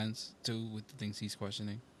sense too with the things he's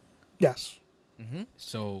questioning. Yes. Mm-hmm.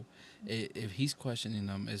 So if he's questioning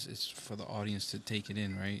them, it's for the audience to take it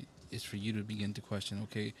in, right? It's for you to begin to question,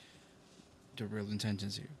 okay, the real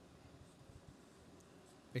intentions here.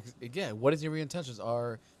 Again, what is your real intentions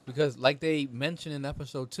are? Because like they mentioned in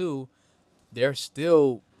episode 2, they're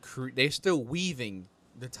still weaving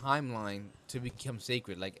the timeline to become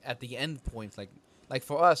sacred. Like at the end points, like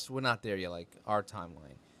for us, we're not there yet. Like our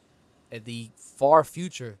timeline, at the far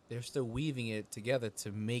future, they're still weaving it together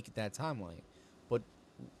to make that timeline. But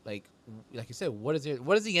like you said, what is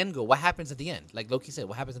the end goal? What happens at the end? Like Loki said,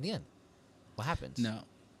 what happens at the end? What happens?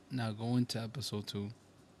 Now going to episode 2.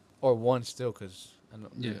 Or 1 still, because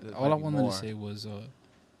All I wanted to say was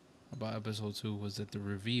about episode 2 was that the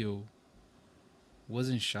reveal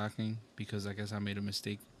wasn't shocking because I guess I made a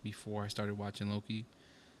mistake before I started watching Loki.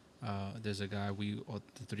 There's a guy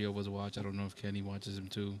the 3 of us watch. I don't know if Kenny watches him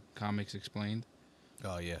too. Comics Explained.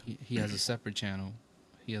 Oh yeah. He has a separate channel.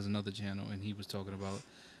 He has another channel, and he was talking about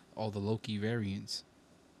all the Loki variants.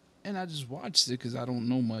 And I just watched it because I don't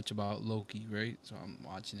know much about Loki, right? So I'm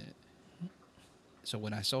watching it. So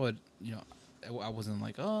when I saw it, I wasn't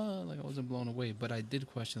I wasn't blown away, but I did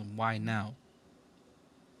question why now.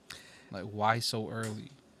 Like, why so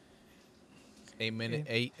early?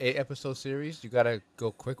 8 episode series. You gotta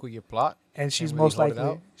go quick with your plot. And she's really most hold it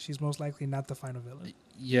likely out. not the final villain.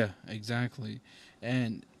 Yeah, exactly.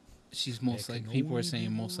 And she's most likely, people are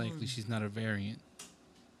saying most likely she's not a variant.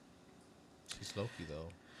 She's Loki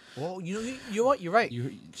though. Well, you're what? You're right.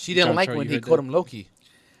 She She didn't like when he called him Loki.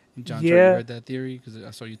 John, Yeah. you heard that theory? Because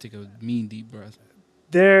I saw you take a mean deep breath.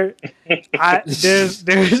 There's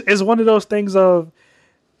it's one of those things of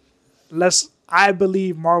I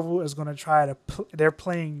believe Marvel is going to try to they're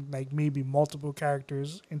playing like maybe multiple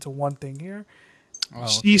characters into one thing here. Oh,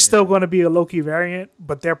 She's still going to be a Loki variant,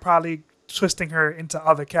 but they're probably twisting her into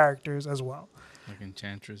other characters as well. like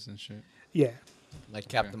Enchantress and shit. Yeah. Like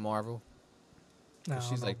Captain Marvel. No, I She's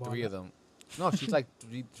don't know like about 3 of that. them. No, she's like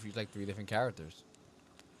three different characters.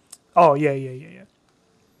 Oh yeah.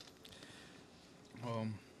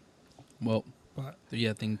 Well, But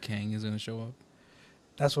yeah, I think Kang is gonna show up.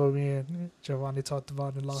 that's what me and Giovanni talked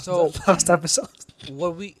about in last So- last episode.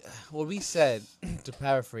 What we said, to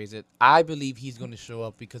paraphrase it, I believe he's going to show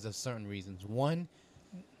up because of certain reasons. One,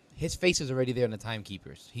 his face is already there in the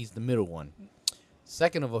Timekeepers. He's the middle one.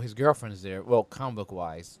 Second of all, his girlfriend is there. Well, comic book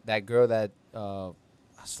wise, that girl that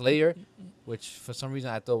Slayer, which for some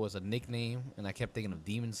reason I thought was a nickname, and I kept thinking of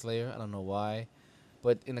Demon Slayer. I don't know why,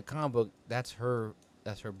 but in the comic book, that's her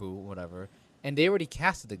boo, whatever. And they already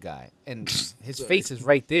casted the guy, and his face is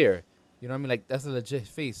right there. You know what I mean? Like that's a legit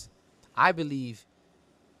face. I believe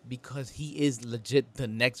because he is legit the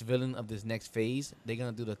next villain of this next phase, they're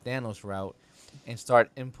gonna do the Thanos route and start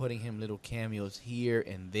inputting him little cameos here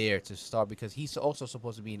and there to start because he's also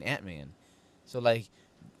supposed to be an Ant-Man. So like,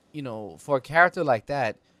 you know, for a character like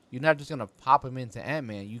that, you're not just gonna pop him into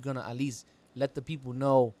Ant-Man. You're gonna at least let the people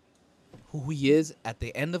know who he is at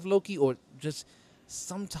the end of Loki, or just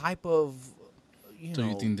some type of, you So know.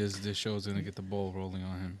 you think this show is gonna get the ball rolling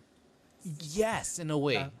on him? Yes, in a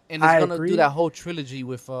way, Yeah, and it's I gonna agree. do that whole trilogy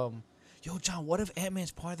with Yo, John, what if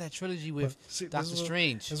Ant-Man's part of that trilogy with See, this Doctor is what-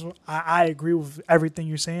 Strange? this is what- I agree with everything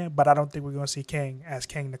you're saying, but I don't think we're gonna see Kang as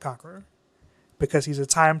Kang the Conqueror because he's a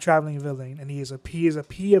time traveling villain and he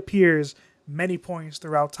appears many points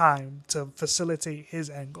throughout time to facilitate his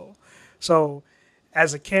end goal. So,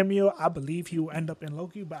 as a cameo, I believe he will end up in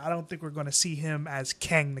Loki, but I don't think we're gonna see him as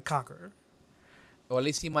Kang the Conqueror. Or at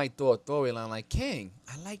least he might throw a throwaway line like Kang.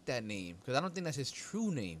 I like that name because I don't think that's his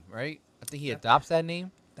true name, right? I think he adopts that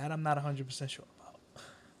name. That I'm not 100% sure about.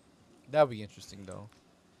 That would be interesting though.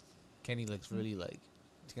 Kenny looks really like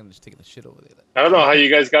he's gonna just taking a shit over there. Like, I don't know how you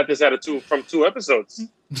guys got this from two episodes.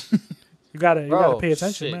 You gotta Bro, pay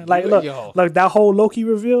attention, shit, man. Like, yo. look, that whole Loki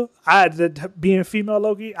reveal. Being female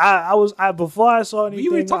Loki. I before I saw We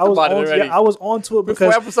anything, talked I was about it on, already. I was onto it before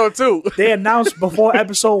because episode 2. they announced before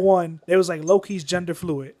episode 1, it was like Loki's gender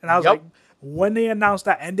fluid, and I was Yup. like, when they announced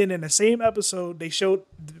that, and then in the same episode they showed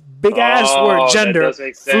big ass Oh, word that gender does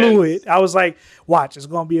make sense. fluid. I was like, watch, it's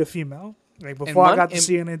gonna be a female. Like before I one- got to and-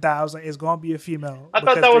 see anything, I was like, it's gonna be a female. I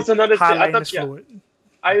thought because that was they another thing. I highlighting thought- this yeah. fluid.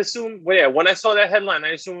 I assume, well, yeah, when I saw that headline, I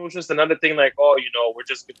assumed it was just another thing like, oh, you know,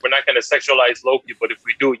 we're not going to sexualize Loki, but if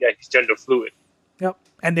we do, yeah, he's gender fluid. Yep.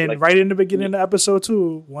 And then Like- right in the beginning of episode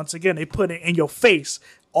 2, once again, they put it in your face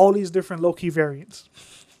all these different Loki variants.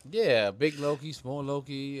 Yeah, big Loki, small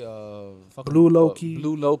Loki, fucking, Blue Loki.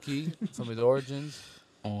 Blue Loki from his origins.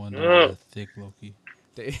 Oh, Yeah. no, thick Loki.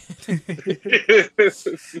 They-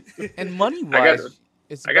 and money I wise, gotta-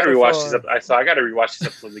 it's I got to better rewatch for- this. I got to rewatch this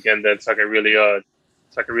episode again then, so I can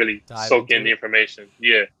really Dive soak into in the it. information.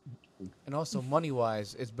 Yeah. And also money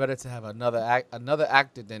wise, it's better to have another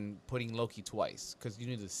actor than putting Loki twice because you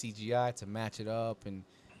need the CGI to match it up, and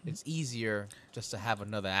it's easier just to have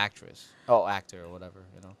another actor or whatever,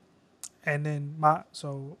 you know. And then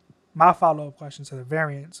my follow-up question to the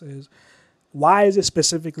variants is, why is it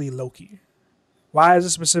specifically Loki? Why is it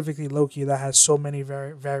specifically Loki that has so many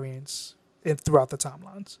variants throughout the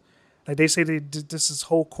timelines? Like they say, this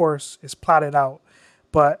whole course is plotted out,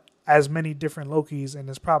 but as many different Lokis, and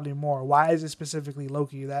there's probably more. Why is it specifically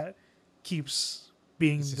Loki that keeps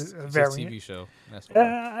being It's just, a it's variant? a TV show. That's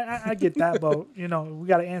why. I get that, but you know, we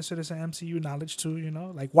got to answer this in MCU knowledge too. You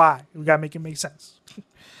know, like why? We got to make it make sense.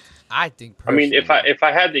 I think. I mean, if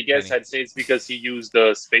I had to guess, Kenny. I'd say it's because he used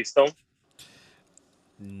the Space Stone.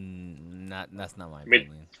 That's not my mean,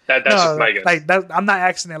 opinion. That's just my guess. Like that, I'm not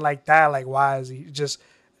asking it like that. Like, why is he just?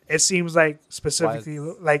 It seems like specifically,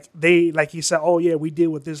 like he said, oh yeah, we deal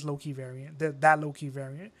with this Loki variant, that Loki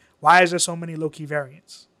variant. Why is there so many Loki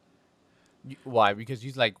variants? Why? Because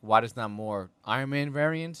he's like, why there's not more Iron Man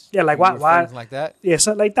variants? Yeah, like, Are you why- referring to like that? Yeah,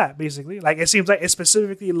 something like that. Basically, like it seems like it's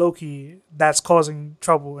specifically Loki that's causing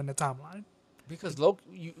trouble in the timeline. Because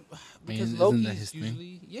Loki, because isn't Loki that is his thing?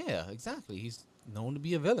 usually, yeah, exactly. He's known to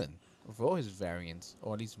be a villain for all his variants,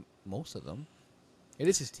 or at least most of them. It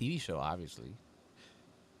is his TV show, obviously.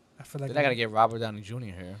 I feel like They're not gonna get Robert Downey Jr.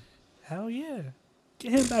 here. hell yeah,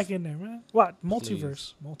 get him back in there, man. What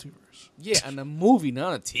Please. multiverse? Yeah, and a movie,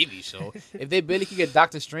 not a TV show. If they barely could get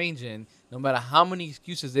Doctor Strange in, no matter how many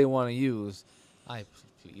excuses they want to use,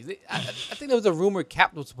 please. I think there was a rumor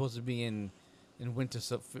Cap was supposed to be in Winter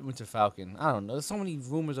Falcon. I don't know. There's so many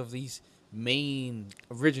rumors of these main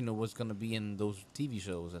original was gonna be in those TV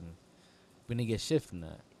shows, and we're gonna get shit from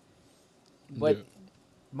that. But Yeah.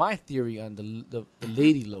 my theory on the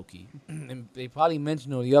Lady Loki, and they probably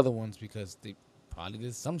mentioned all the other ones because they probably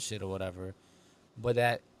did some shit or whatever, but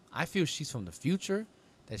that I feel she's from the future,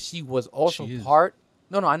 that she was also She is. part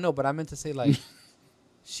No, I know, but I meant to say like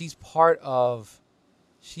she was part of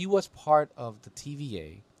the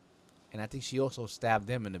TVA, and I think she also stabbed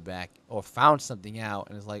them in the back or found something out,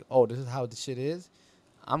 and it's like, oh, this is how the shit is.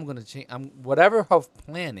 I'm gonna change. Whatever her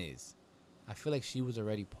plan is. I feel like she was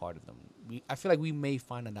already part of them. I feel like we may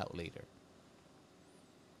find it out later,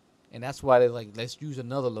 and that's why they're like, let's use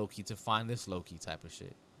another Loki to find this Loki type of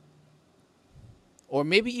shit. Or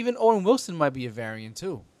maybe even Owen Wilson might be a variant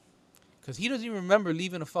too, because he doesn't even remember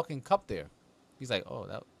leaving a fucking cup there. He's like, oh,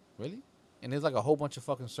 that really? And there's like a whole bunch of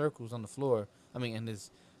fucking circles on the floor. I mean, and there's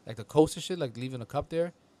like the coaster shit, like leaving a cup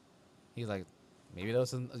there. He's like, maybe that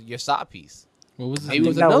was your side piece. What was Maybe it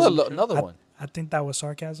was think that another was- one. I think that was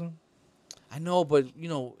sarcasm. I know, but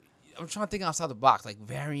I'm trying to think outside the box, like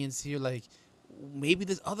variants here. Like maybe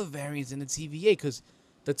there's other variants in the TVA because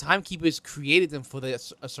the Timekeepers created them for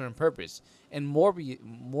a certain purpose. And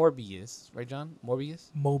Morbius, right, John?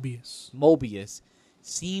 Mobius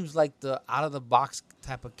seems like the out of the box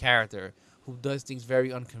type of character who does things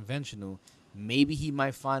very unconventional. Maybe he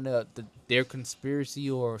might find their conspiracy,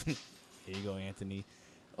 or here you go, Anthony.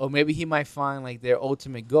 Or maybe he might find like their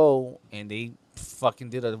ultimate goal, and they fucking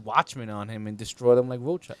did a Watchman on him and destroyed him like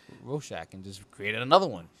Rorschach, and just created another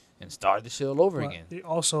one and started the shit all over But again. they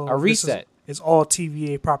also A reset. It's all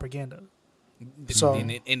TVA propaganda. So- And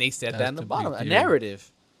they said that That's in the the bottom, big a deal.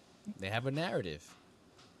 narrative. They have a narrative.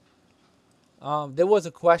 There was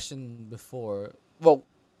a question before. Well,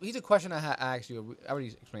 here's a question I asked you. I already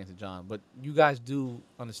explained to John, but you guys do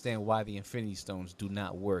understand why the Infinity Stones do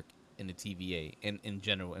not work in the TVA and in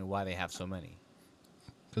general, and why they have so many.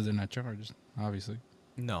 Because they're not charged, obviously.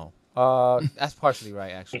 No, that's partially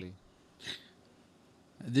right, actually.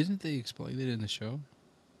 Didn't they explain it in the show?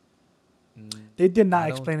 They did I not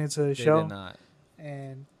don't- explain it to the They show, did not.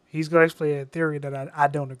 and he's gonna explain a theory that I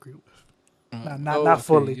don't agree with. Not okay,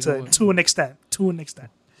 fully, you know to what? to an extent. To an extent.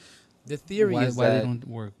 The theory why is they that don't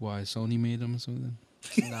work? Why Sony made them or something?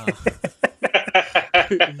 nah.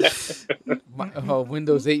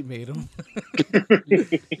 Windows 8 made them.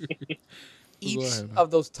 Each ahead, man.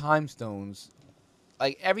 of those time stones,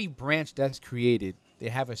 like every branch that's created, they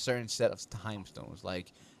have a certain set of time stones.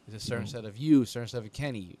 Like there's a certain set of you, a certain set of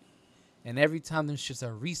Kenny, and every time them shits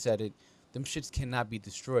are resetted, them shits cannot be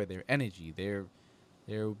destroyed. Their energy,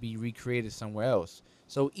 they'll be recreated somewhere else.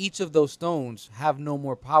 So each of those stones have no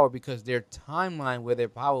more power because their timeline where their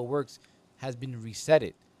power works has been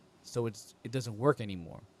resetted. So it doesn't work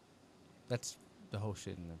anymore. That's the whole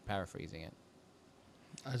shit, and I'm paraphrasing it.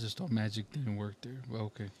 I just thought magic didn't work there. Well,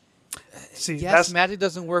 okay. See, Yes, that's magic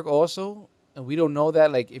doesn't work also, and we don't know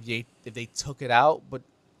that. Like if they took it out, but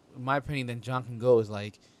in my opinion, then John can go is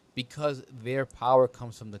like because their power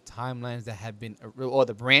comes from the timelines that have been or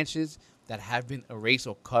the branches that have been erased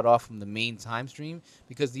or cut off from the main time stream.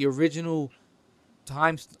 Because the original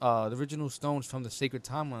the original stones from the sacred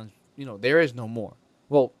timelines, there is no more.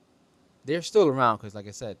 Well, they're still around because, like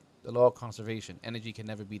I said, the law of conservation, energy can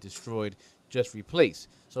never be destroyed, just replaced.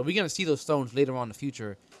 So we're gonna see those stones later on in the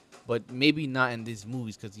future, but maybe not in these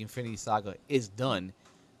movies because the Infinity Saga is done.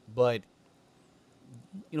 But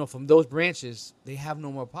from those branches, they have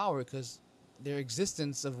no more power because their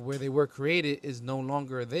existence of where they were created is no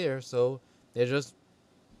longer there. So they're just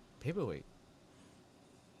paperweight.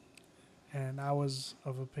 and I was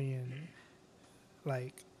of opinion,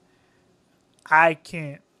 like, I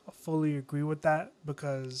can't fully agree with that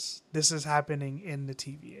because this is happening in the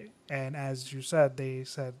TVA. And as you said, they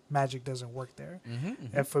said magic doesn't work there.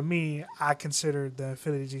 And for me, I consider the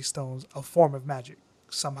Infinity Stones a form of magic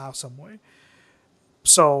somehow, some way.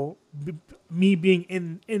 So me being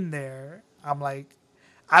in there, I'm like,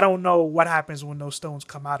 I don't know what happens when those stones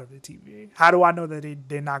come out of the TVA. How do I know that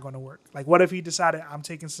they're not going to work? Like, what if he decided I'm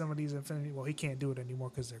taking some of these Infinity? Well, he can't do it anymore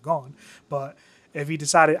because they're gone. But if he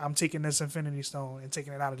decided I'm taking this Infinity Stone and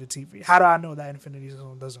taking it out of the TVA, how do I know that Infinity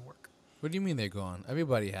Stone doesn't work? What do you mean they're gone?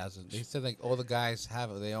 Everybody has it. They said like all the guys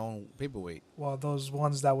have their own paperweight. Well, those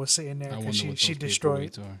ones that were sitting there I because wonder what she those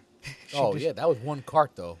destroyed. paperweights are. Oh yeah, that was one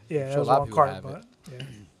cart though. Yeah, I'm that sure was a lot of one people card, have it. but yeah.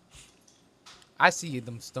 I see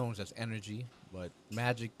them stones as energy, but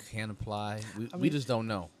magic can apply. We mean- just don't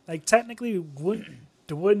know. Like technically,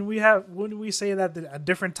 wouldn't we say that a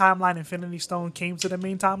different timeline Infinity Stone came to the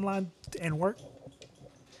main timeline and worked?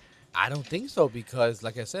 I don't think so because,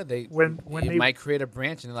 like I said, When it they- might create a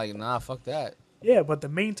branch and they're like, nah, fuck that. Yeah, but the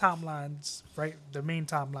main timelines, right? The main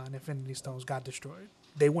timeline Infinity Stones got destroyed.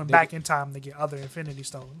 They went They- back in time to get other Infinity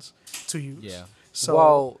Stones to use. Yeah. So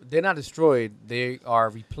Well, they're not destroyed. They are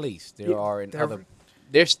replaced. They Yeah, are in they're- other.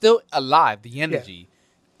 They're still alive. The energy.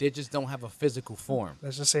 They just don't have a physical form.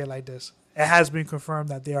 let's just say it like this: it has been confirmed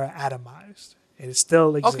that they are atomized It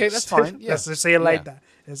still exists. Okay, that's fine. Yeah. Let's just say it like Yeah. that.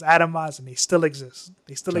 It's atomized and they still exist.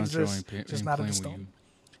 They still John Cho exist, just not in the playing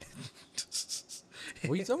with stone.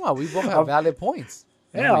 What are you talking about? We both have valid points.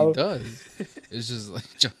 you. Yeah, No, I'll- he does. It's just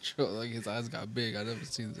like John Cho, like his eyes got big. I never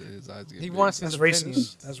seen his eyes get He big. wants that's his racist.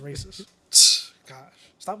 opinions. That's racist. Gosh,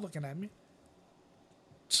 stop looking at me.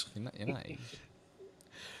 You're not.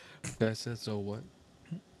 That said, so what?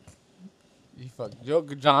 You fuck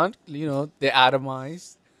John. You know they're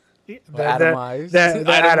atomized. They're atomized. They're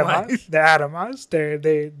Atomized. atomized. They're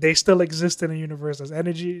atomized. They still exist in the universe as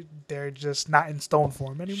energy. They're just not in stone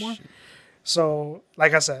form anymore. So,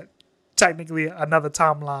 like I said, technically another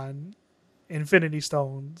timeline, Infinity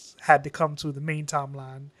Stones had to come to the main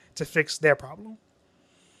timeline to fix their problem.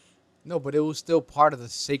 No, but it was still part of the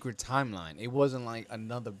sacred timeline. It wasn't like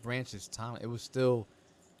another branch's timeline. It was still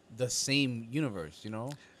the same universe, you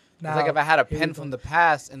know? It's like if I had a here we pen go. from the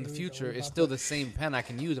past and the Here we go. future, We it's about still to- the same pen I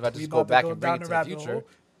can use if I We just about go to back go and bring down it to the rabbit future. hole.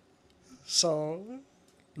 So,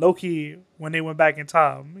 Loki, when they went back in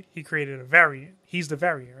time, he created a variant. He's the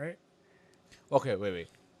variant, right? Okay, wait.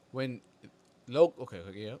 When okay,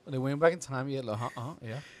 yeah. They went back in time, yeah,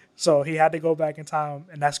 yeah. So he had to go back in time,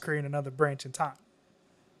 and that's creating another branch in time.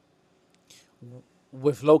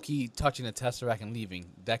 With Loki touching the Tesseract and leaving,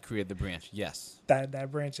 that created the branch. Yes. That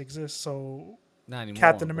branch exists. So Not anymore.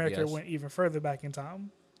 Captain but America yes. went even further back in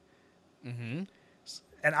time. Mm-hmm.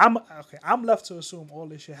 And I'm left to assume all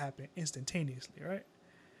this shit happened instantaneously, right?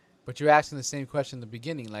 But you're asking the same question in the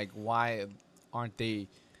beginning, like why did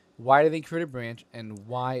they create a branch and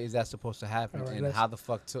why is that supposed to happen All right, and let's- how the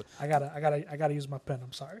fuck took I gotta use my pen.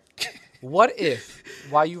 I'm sorry. what if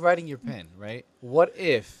while you writing your pen, right? What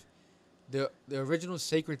if the original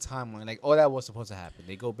sacred timeline, like all that was supposed to happen.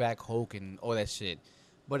 They go back Hulk and all that shit.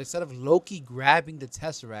 But instead of Loki grabbing the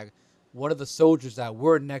Tesseract, one of the soldiers that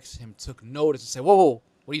were next to him took notice and said, whoa,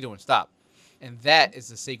 what are you doing? Stop. And that is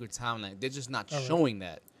the sacred timeline. They're just not All right. showing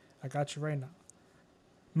that. I got you right now.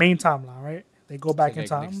 Main timeline, right? They go back in Like,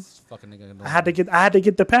 time. niggas fucking nigga I had to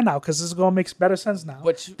get the pen out because this is gonna make better sense now.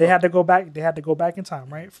 But you- they had to go back. They had to go back in time,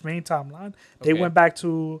 right? For main timeline, they Okay. went back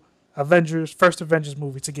to first Avengers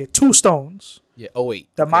movie to get two stones: Yeah, oh wait.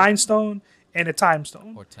 the Okay. Mind Stone and the Time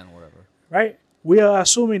Stone, Or 10 or whatever. right? We are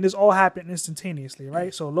assuming this all happened instantaneously,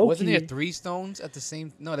 right? So Loki, Wasn't there 3 stones at the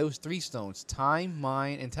same? No, there was 3 stones: time,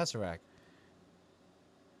 mind, and Tesseract.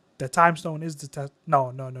 the Time Stone is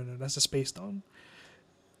no, that's the Space Stone.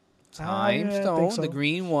 Time I stone, think so. the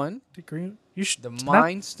green one. The green. You should. The not-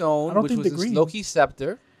 mind I stone, don't which think was the in green- Loki's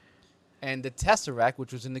scepter, and the Tesseract,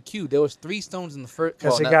 which was in the cube. There was 3 stones in the first.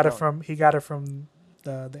 because he got it from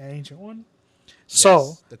the ancient one.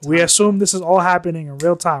 So the we time assume this is all happening in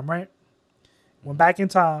real time, right? Went back in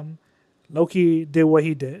time, Loki did what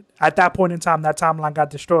he did. At that point in time, that timeline got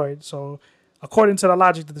destroyed. So according to the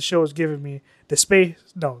logic that the show is giving me,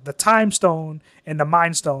 the Time Stone and the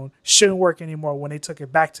Mind Stone shouldn't work anymore when they took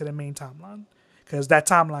it back to the main timeline because that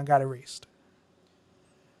timeline got erased.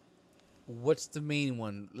 What's the main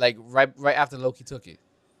one? Like right after Loki took it.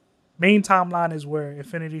 Main timeline is where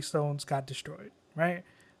Infinity Stones got destroyed, right?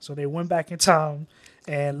 So they went back in time,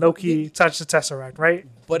 and Loki touched the Tesseract, right?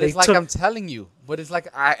 But They it's like took- I'm telling you. But it's like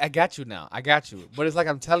I got you now. I got you. But it's like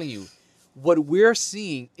I'm telling you. What we're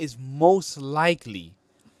seeing is most likely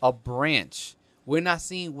a branch. We're not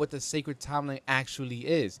seeing what the sacred timeline actually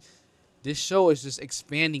is. This show is just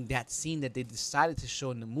expanding that scene that they decided to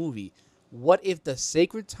show in the movie. What if the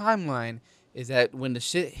sacred timeline is that when the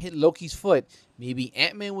shit hit Loki's foot, maybe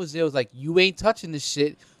Ant-Man was there, was like, you ain't touching this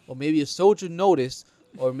shit, or maybe a soldier noticed,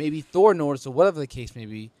 or maybe Thor noticed, or whatever the case may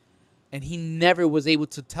be, and he never was able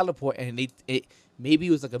to teleport, and maybe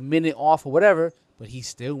it was like a minute off or whatever, but he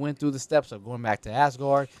still went through the steps of going back to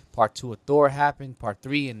Asgard. Part 2 of Thor happened, part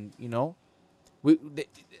 3, and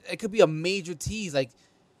it could be a major tease. Like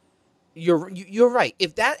you're right.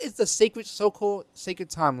 If that is the so-called sacred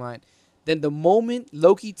timeline, then the moment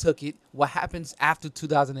Loki took it, what happens after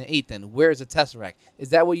 2008? Then where is the Tesseract? Is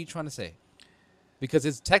that what you're trying to say? Because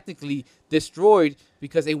it's technically destroyed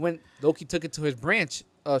because Loki took it to his branch.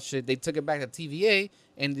 They took it back to TVA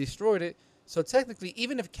and destroyed it. So technically,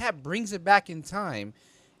 even if Cap brings it back in time,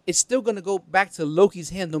 it's still gonna go back to Loki's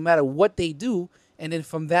hand no matter what they do. And then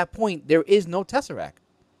from that point, there is no Tesseract.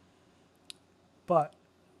 But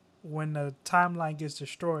when the timeline gets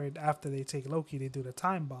destroyed after they take Loki, they do the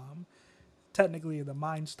time bomb. Technically, the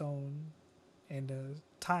Mind Stone and the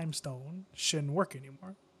Time Stone shouldn't work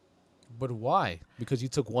anymore But why? Because you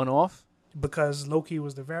took one off? because Loki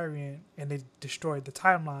was the variant, and they destroyed the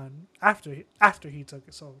timeline after he took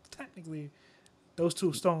it. So technically, those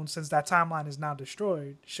two stones, since that timeline is now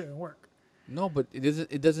destroyed, shouldn't work. No, but it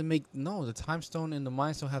doesn't. It doesn't make no. The time stone and the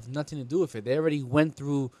mind stone have nothing to do with it. They already went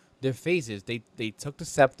through their phases. They took the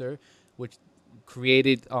scepter, which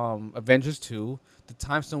created Avengers 2. The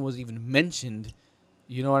time stone was even mentioned.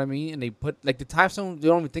 You know what I mean? And they put like the time stone. They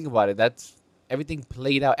don't even think about it. That's everything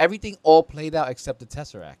played out. Everything all played out except the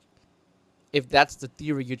Tesseract. If that's the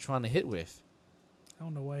theory you're trying to hit with. I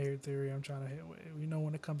don't know what your theory I'm trying to hit with. You know,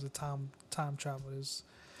 when it comes to time travel, is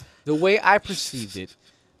The way I perceived it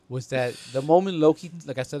was that the moment Loki,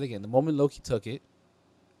 like I said again, the moment Loki took it,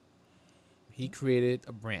 he created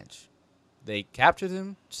a branch. They captured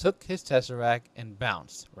him, took his Tesseract, and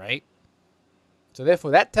bounced, right? So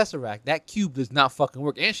therefore, that Tesseract, that cube does not fucking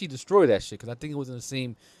work. And she destroyed that shit, because I think it was in the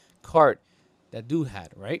same cart that dude had,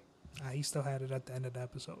 right? he still had it at the end of the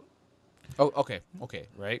episode. Oh, okay,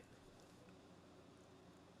 right?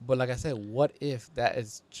 But like I said, what if that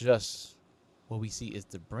is just what we see is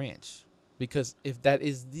the branch? Because if that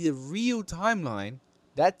is the real timeline,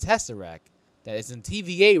 that Tesseract that is in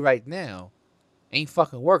TVA right now ain't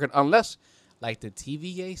fucking working unless, like the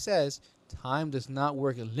TVA says, time does not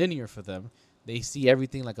work linear for them. They see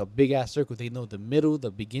everything like a big ass circle. They know the middle,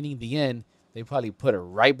 the beginning, the end. They probably put it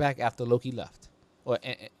right back after Loki left, or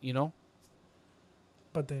you know.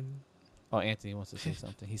 But then, Oh, Anthony wants to say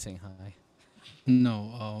something. He's saying hi.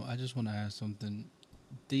 No, I just want to ask something.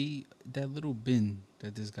 That little bin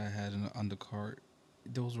that this guy had on the cart,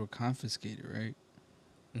 those were confiscated, right?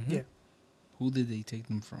 Mm-hmm. Yeah. Who did they take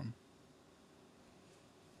them from?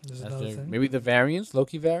 there's That's another thing. maybe the variants,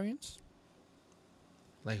 Loki variants.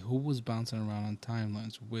 Like, who was bouncing around on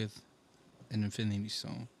timelines with an Infinity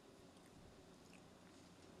Stone?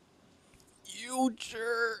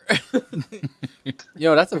 Future.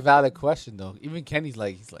 Yo, that's a valid question though. Even Kenny's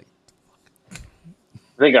like, he's like,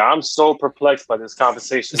 Nigga, I'm so perplexed by this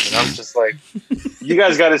conversation, and I'm just like, you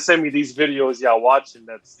guys got to send me these videos y'all watching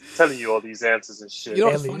that's telling you all these answers and shit. you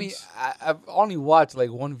know what's Aliens. funny? I've only watched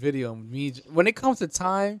like one video. When it comes to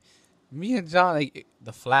time, me and John, like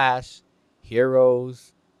the Flash,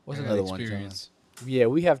 Heroes. What's I got another one, John? experience. Yeah,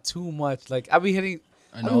 we have too much. Like I be hitting.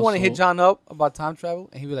 And I want to hit also- John up about time travel,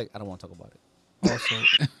 and he be like, I don't want to talk about it.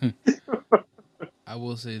 Also, I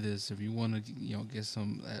will say this: if you want to, get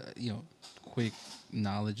some, quick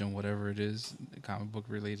knowledge on whatever it is, comic book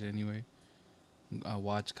related anyway,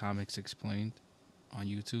 watch Comics Explained on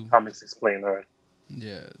YouTube. Comics explain, all right.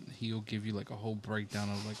 Yeah, he'll give you like a whole breakdown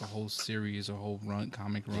of like a whole series, a whole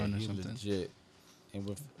comic run or he's something. legit. And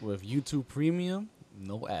with YouTube Premium,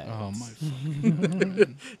 no ads. Oh my!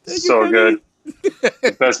 Fucking So good.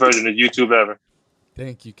 Best version of YouTube ever.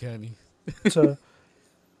 Thank you, Kenny. So,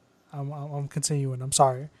 I'm continuing. I'm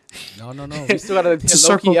sorry. No. We still got a To Loki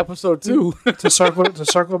circle- episode 2. to circle back to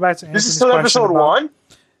This Anthony's is still question episode about- one?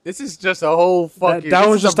 This is just a whole fucking. That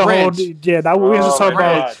was just a whole. branch. Yeah, that we just Oh talking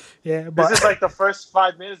my about. God. Yeah, This but is like the first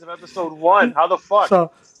 5 minutes of episode one. How the fuck?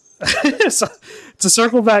 so, so to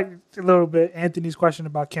circle back a little bit, Anthony's question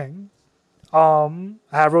about King.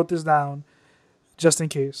 I wrote this down just in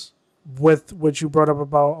case with what you brought up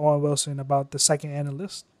about Owen Wilson about the second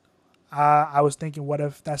analyst. I was thinking, what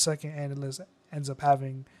if that second analyst ends up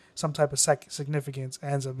having some type of significance,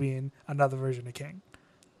 ends up being another version of King?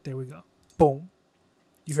 There we go. Boom.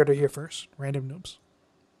 You heard it here first. Random noobs.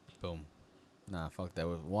 Boom. Nah, fuck that.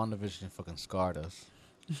 WandaVision fucking scarred us.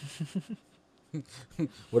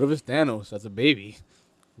 What if it's Thanos as a baby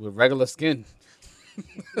with regular skin?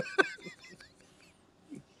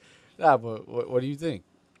 Nah, but what do you think?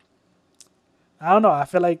 I don't know. I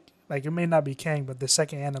feel like it may not be Kang, but the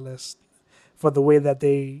second analyst, for the way that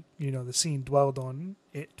they, the scene dwelled on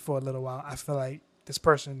it for a little while, I feel like this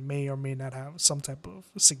person may or may not have some type of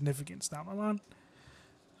significance down the line.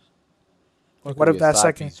 Or it What could if be a that side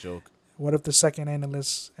second- piece joke? What if the second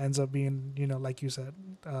analyst ends up being, like you said,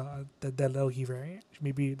 the Loki variant?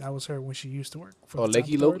 Maybe that was her when she used to work for Oh, the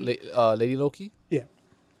Lady Time Authority. Lady Loki? Yeah.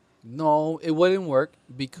 No, it wouldn't work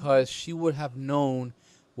because she would have known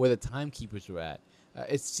where the timekeepers were at.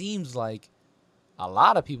 It seems like a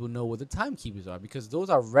lot of people know where the timekeepers are because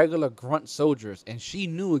those are regular grunt soldiers, and she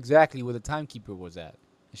knew exactly where the timekeeper was at.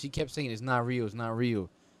 And she kept saying, "It's not real. It's not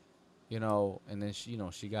real." And then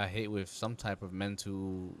she got hit with some type of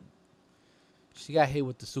mental. She got hit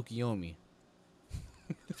with the Tsukiyomi.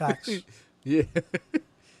 Facts. Yeah,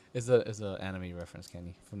 it's a anime reference,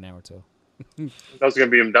 Kenny, from Naruto. That was gonna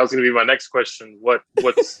be my next question.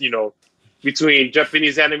 What's between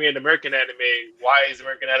Japanese anime and American anime? Why is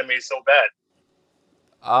American anime so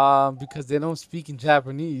bad? Because they don't speak in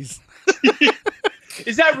Japanese.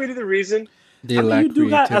 Is that really the reason? They I mean, lack you do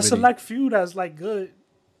got a creativity. select few that's like good.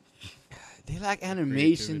 They lack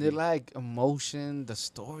animation. They Creativity. lack emotion. The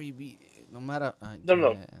story no matter.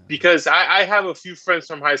 No, Yeah. because I have a few friends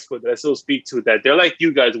from high school that I still speak to that they're like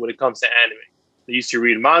you guys when it comes to anime. They used to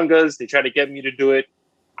read mangas. They tried to get me to do it.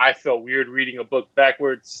 I felt weird reading a book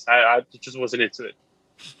backwards. I just wasn't into it.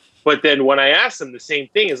 But then when I asked them the same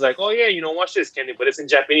thing, it's like, oh yeah, watch this, Kenny, but it's in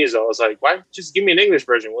Japanese. I was like, why? Just give me an English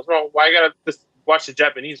version. What's wrong? Why I gotta just watch the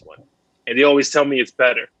Japanese one? And they always tell me it's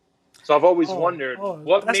better. So I've always wondered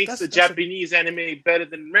what makes the Japanese anime better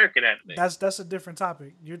than American anime. That's a different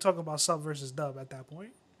topic. You're talking about sub versus dub at that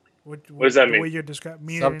point. What does that mean? The way you're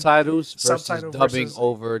describing subtitles versus subtitle dubbing versus,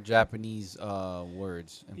 over Japanese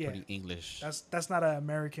words and putting English. That's not an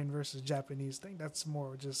American versus Japanese thing. That's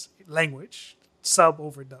more just language. Sub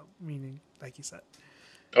over dub, meaning like you said.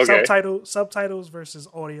 Okay. Subtitles versus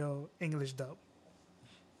audio English dub.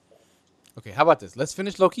 Okay, how about this? Let's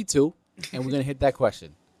finish Loki 2, and we're gonna hit that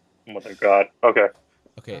question. Oh my God. Okay.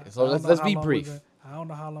 Okay, so let's be brief. I don't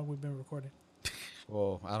know how long we've been recording.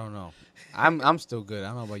 Well, I don't know. I'm still good. I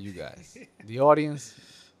don't know about you guys. The audience,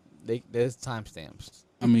 there's timestamps.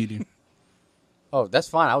 I'm eating. Oh, that's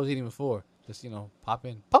fine. I was eating before. Just pop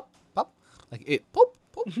in, pop, pop, like it, pop,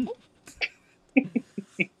 pop, pop.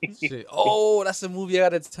 Shit. Oh, that's a movie I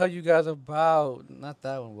gotta tell you guys about. Not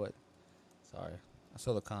that one, but sorry, I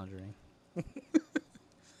saw The Conjuring.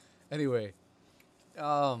 Anyway,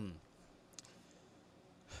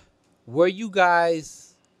 were you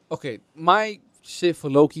guys okay? My shit for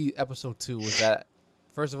Loki episode 2 was that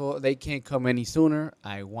first of all they can't come any sooner.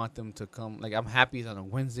 I want them to come. Like I'm happy it's on a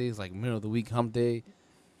Wednesday, it's like middle of the week hump day,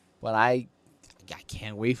 but I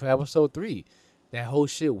can't wait for episode 3. That whole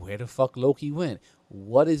shit, where the fuck Loki went?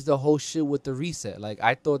 What is the whole shit with the reset? Like,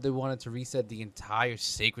 I thought they wanted to reset the entire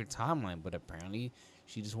sacred timeline, but apparently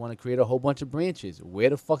she just wanted to create a whole bunch of branches. Where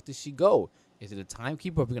the fuck did she go? Is it a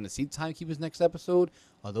timekeeper? Are we going to see timekeepers next episode?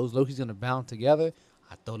 Are those Lokis going to bound together?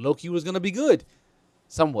 I thought Loki was going to be good.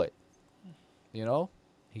 Somewhat. He going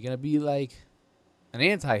to be like an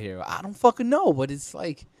anti-hero. I don't fucking know, but it's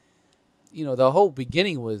like, the whole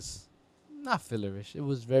beginning was not fillerish. It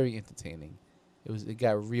was very entertaining. It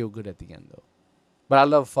got real good at the end though. But I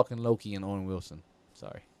love fucking Loki and Owen Wilson.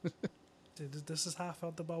 Sorry. This is how I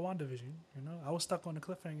felt about WandaVision. I was stuck on the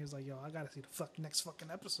cliffhanger. It's like, yo, I gotta see the next fucking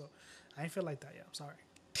episode. I ain't feel like that yet. I'm sorry.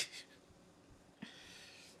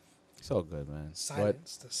 It's all good, man. The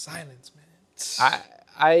silence, man.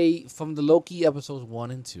 I from the Loki episodes 1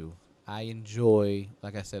 and 2, I enjoy,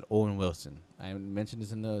 like I said, Owen Wilson. I mentioned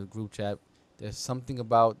this in the group chat. There's something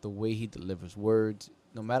about the way he delivers words.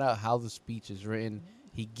 No matter how the speech is written,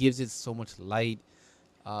 he gives it so much light.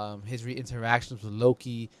 His interactions with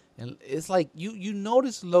Loki, and it's like you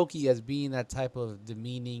notice Loki as being that type of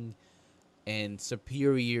demeaning and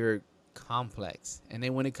superior complex, and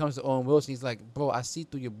then when it comes to Owen Wilson, he's like, bro, I see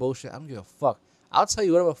through your bullshit. I don't give a fuck. I'll tell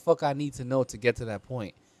you whatever fuck I need to know to get to that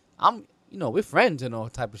point. We're friends and all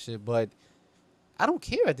type of shit, but I don't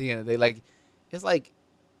care at the end of the day. Like, it's like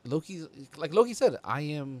Loki said, I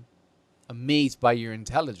am amazed by your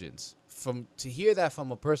intelligence. To hear that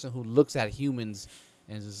from a person who looks at humans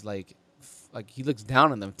and is like he looks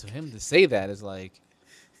down on them, to him to say that is like,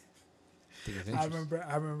 I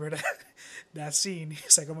remember that scene.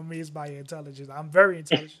 He's like, I'm amazed by your intelligence. I'm very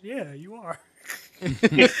intelligent. Yeah, you are. It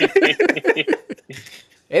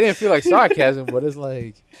didn't feel like sarcasm, but it's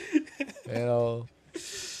like, and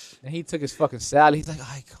he took his fucking salad. He's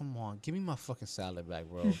like, come on, give me my fucking salad back,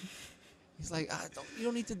 bro. He's like, you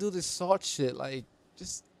don't need to do this salt shit. Like,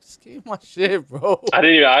 just give me my shit, bro. I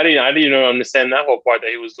didn't even understand that whole part that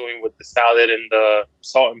he was doing with the salad and the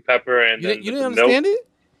salt and pepper and you didn't understand it?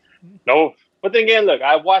 No, but then again, look,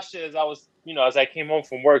 I watched it as I was, as I came home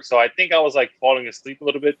from work, so I think I was like falling asleep a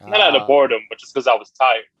little bit, not out of boredom, but just because I was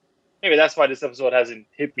tired. Maybe that's why this episode hasn't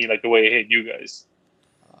hit me like the way it hit you guys.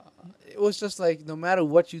 It was just like, no matter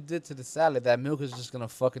what you did to the salad, that milk is just gonna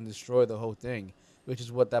fucking destroy the whole thing, which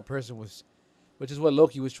is what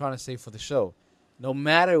Loki was trying to say for the show. No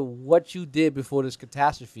matter what you did before this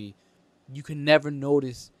catastrophe, you will never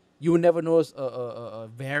notice a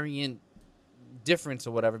variant difference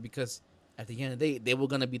or whatever, because at the end of the day, they were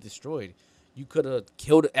going to be destroyed. You could have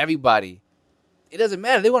killed everybody. It doesn't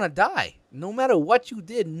matter. They're going to die. No matter what you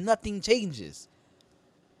did, nothing changes.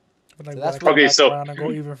 But that's okay, so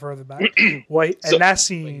go even further back. That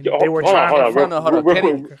scene, they were trying to... Hold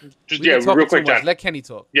on. Real quick, John. Let Kenny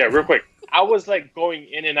talk. Yeah, real quick. I was like going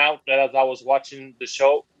in and out as I was watching the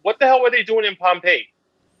show. What the hell were they doing in Pompeii?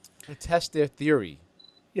 To test their theory.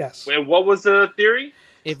 Yes. And what was the theory?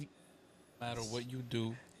 No matter what you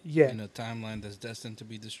do in a timeline that's destined to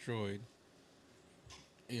be destroyed,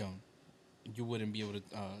 you wouldn't be able to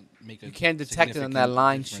make a... You can't detect it on that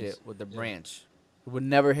line shit with the branch. It would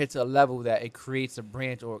never hit to a level that it creates a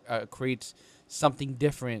branch or creates something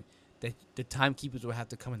different that the timekeepers would have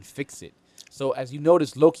to come and fix it. So as you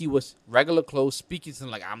notice, Loki was regular clothes, speaking to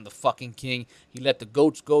him like, I'm the fucking king. He let the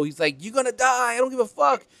goats go. He's like, you're gonna die. I don't give a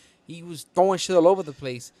fuck. He was throwing shit all over the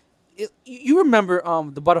place. You remember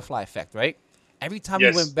the butterfly effect, right? Every time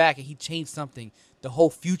Yes. he went back and he changed something, the whole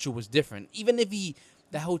future was different. Even if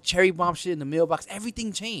that whole cherry bomb shit in the mailbox,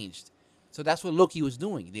 everything changed. So that's what Loki was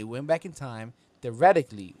doing. They went back in time.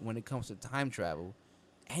 Theoretically, when it comes to time travel,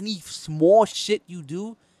 any small shit you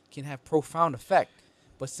do can have profound effect.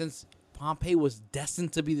 But since Pompeii was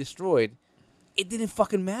destined to be destroyed, it didn't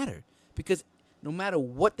fucking matter. Because no matter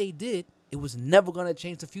what they did, it was never going to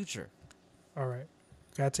change the future. All right.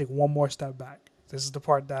 Gotta take one more step back. This is the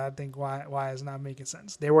part that I think why it's not making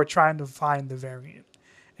sense. They were trying to find the variant,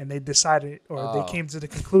 and they decided, or they came to the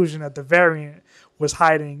conclusion that the variant was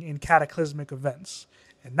hiding in cataclysmic events.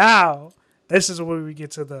 And now this is where we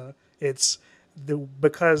get to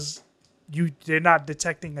because they're not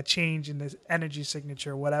detecting a change in the energy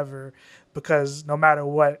signature, or whatever, because no matter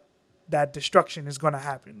what, that destruction is going to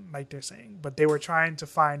happen, like they're saying. But they were trying to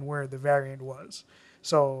find where the variant was,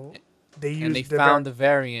 so they used. And they found the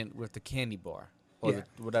variant with the candy bar or Yeah.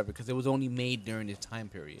 whatever, because it was only made during this time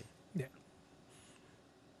period. Yeah.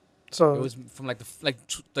 So It was from like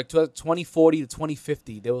 2040 to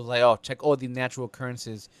 2050. They was like, oh, check all the natural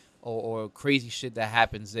occurrences or crazy shit that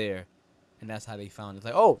happens there, and that's how they found it. It's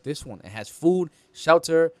like, oh, this one, it has food,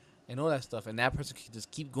 shelter, and all that stuff, and that person could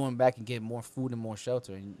just keep going back and get more food and more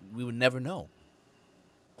shelter, and we would never know.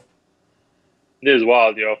 This is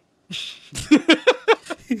wild, yo.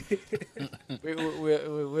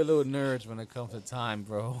 We're little nerds when it comes to time,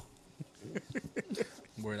 bro.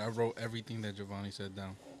 Word, I wrote everything that Giovanni said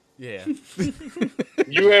down. Yeah.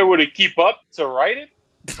 You were able to keep up to write it?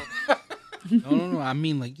 No. I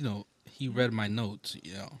mean, like, he read my notes,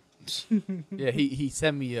 Yeah, he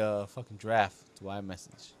sent me a fucking draft to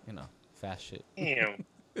iMessage. Fast shit. Damn.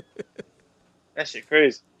 That shit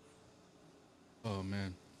crazy. Oh,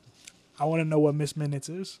 man. I want to know what Miss Minutes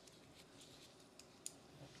is.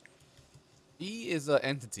 She is an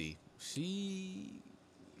entity. She's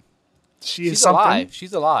Is something. alive.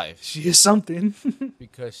 She's alive She is something.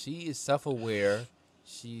 because she is self-aware.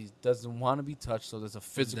 She doesn't want to be touched, so there's a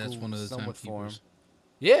physical That's one of the somewhat form. timekeepers.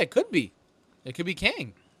 Yeah, it could be. It could be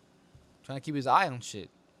Kang. Trying to keep his eye on shit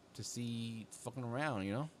to see fucking around,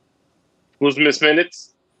 Who's Miss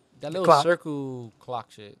Minutes? That little clock. circle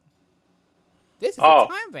clock shit. This is Oh, a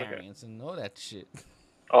time okay. variance and all that shit.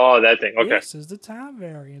 Oh, that thing. Okay. This is the Time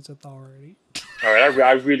Variance Authority. All right.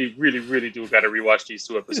 I really, really, really do got to rewatch these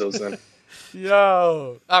 2 episodes then.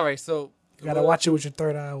 Yo. All right, so You gotta watch it with your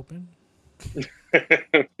third eye open.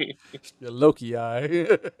 your Loki eye.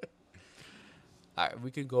 All right,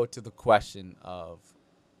 we can go to the question of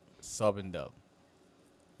sub and dub,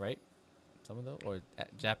 right? Sub and dub, or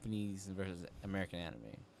Japanese versus American anime.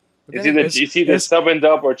 But It's then either, it's- it's either it's- sub and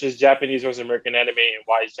dub or just Japanese versus American anime, and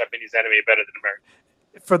why is Japanese anime better than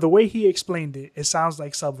American? For the way he explained it, it sounds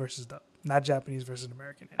like sub versus dub, not Japanese versus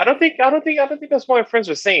American. I don't think that's what my friends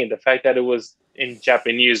were saying. The fact that it was in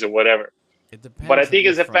Japanese or whatever. it depends. But I on think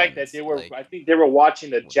your it's the fact that friends, they were. like, I think they were watching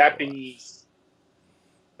the what they Japanese.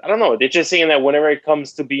 I don't know. They're just saying that whenever it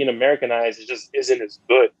comes to being Americanized, it just isn't as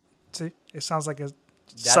good. See, it sounds like a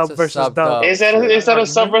That's sub a versus sub dub. dub. Is that a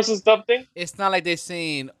sub versus dub thing? it's not like they're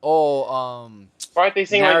saying, oh, Or aren't they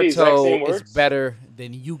saying like the exact same Naruto words? is better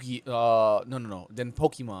than Yugi. No, than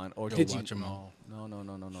Pokemon or Yo, Digimon. watch 'em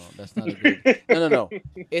No. That's not a good. No.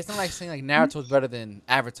 It's not like saying like Naruto is better than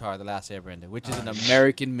Avatar: The Last Airbender, which is an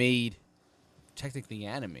American-made, technically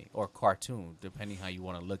anime or cartoon, depending how you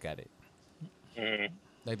want to look at it. Mhm.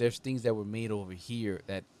 Like there's things that were made over here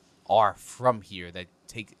that are from here that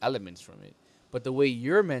take elements from it. But the way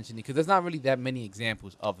you're mentioning, because there's not really that many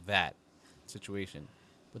examples of that situation.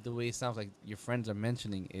 But the way it sounds like your friends are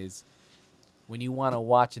mentioning is when you want to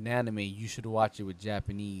watch an anime, you should watch it with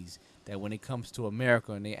Japanese. That when it comes to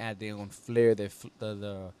America and they add their own flair,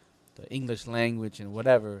 the English language and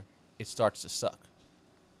whatever, it starts to suck.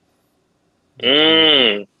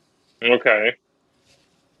 Okay.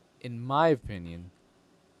 In my opinion,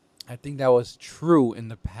 I think that was true in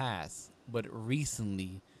the past, but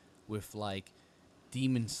recently, with like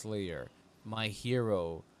Demon Slayer, My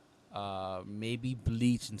Hero, maybe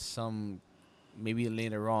Bleach, and maybe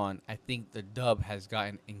later on, I think the dub has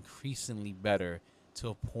gotten increasingly better to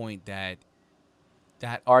a point that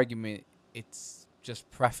argument, it's just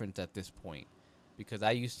preference at this point. Because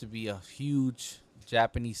I used to be a huge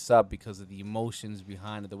Japanese sub because of the emotions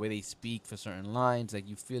behind it, the way they speak for certain lines, like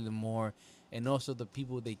you feel it more, and also the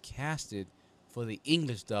people they casted for the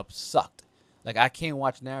English dub sucked. Like I can't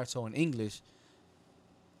watch Naruto in English.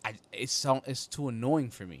 It's too annoying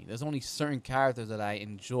for me. There's only certain characters that I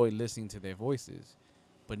enjoy listening to their voices.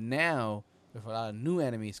 But now, with a lot of new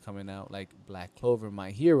animes coming out, like Black Clover,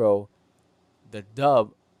 My Hero, the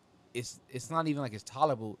dub, it's not even like it's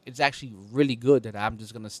tolerable. It's actually really good that I'm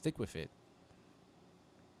just gonna stick with it.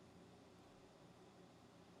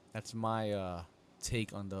 That's my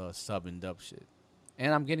take on the sub and dub shit.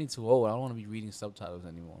 And I'm getting too old. I don't want to be reading subtitles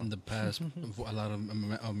anymore. In the past, a lot of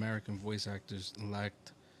American voice actors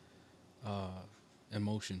lacked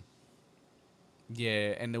emotion.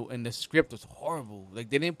 Yeah, and the script was horrible. Like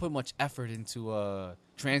they didn't put much effort into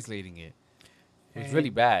translating it. It was really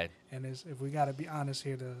bad. And if we gotta be honest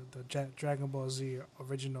here, the Dragon Ball Z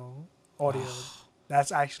original audio,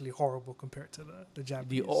 that's actually horrible compared to the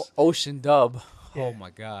Japanese. The ocean dub. Yeah. Oh my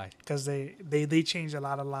god. Because they changed a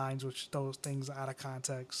lot of lines, which those things out of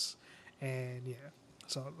context, and yeah.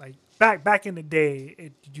 So like back in the day,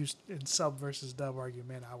 it used in sub versus dub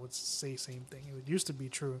argument, I would say same thing. It used to be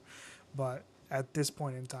true, but at this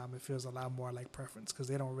point in time, it feels a lot more like preference because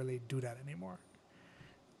they don't really do that anymore.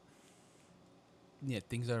 Yeah,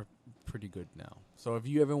 things are pretty good now. So if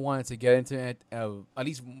you ever wanted to get into it, at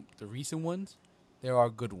least the recent ones, there are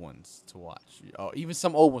good ones to watch. Even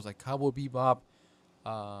some old ones like Cowboy Bebop,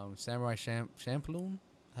 Samurai Champloo.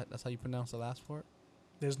 That's how you pronounce the last part.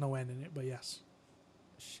 There's no end in it, but yes.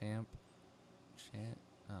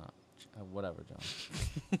 Whatever,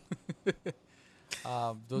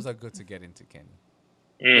 John. Those are good to get into, Kenny.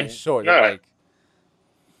 Mm. They're short. All They're right. like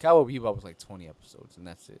Cowboy Bebop was like 20 episodes, and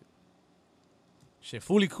that's it. Shit,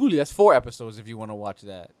 Foolie Cooley, that's 4 episodes if you want to watch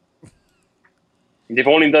that. They've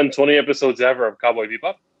only done 20 episodes ever of Cowboy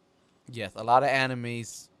Bebop. Yes, a lot of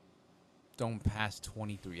animes don't pass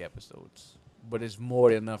 23 episodes, but it's more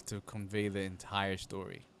than enough to convey the entire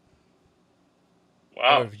story. Or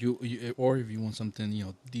Wow. if you want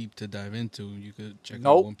something deep to dive into, you could check out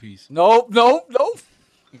Nope. One Piece. Nope.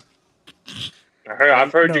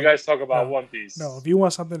 I've heard No, you guys talk about no, One Piece. No, if you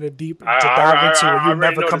want something to dive I into, you're already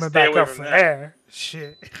never know to coming stay back away up from for that. air.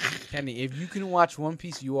 Shit. Kenny, if you can watch One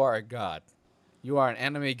Piece, you are a god. You are an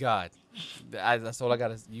anime god. That's all I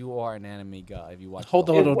got. You are an anime god if you watch. Hold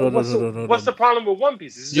it. on, What's the problem with One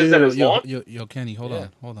Piece? Is it just that it's long? yo, Kenny, hold Yeah.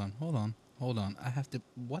 on. I have to.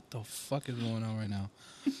 What the fuck is going on right now?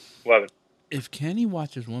 What? If Kenny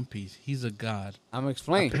watches One Piece, he's a god. I'm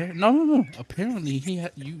explaining. No. Apparently,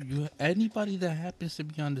 you anybody that happens to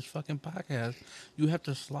be on this fucking podcast, you have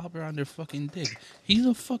to slobber on their fucking dick. He's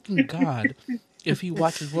a fucking god if he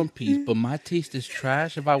watches One Piece, but my taste is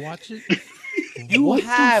trash if I watch it. You What the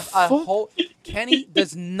have a fuck? whole. Kenny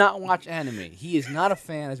does not watch anime. He is not a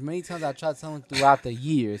fan. As many times I tried to tell him throughout the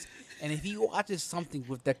years, and if he watches something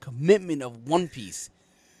with the commitment of One Piece,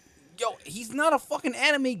 he's not a fucking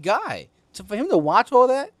anime guy. So for him to watch all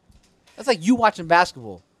that, that's like you watching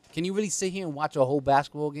basketball. Can you really sit here and watch a whole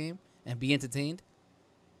basketball game and be entertained?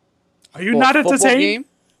 Are you Or not a football entertained?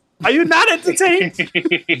 game? Are you not entertained?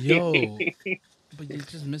 Yo, but you're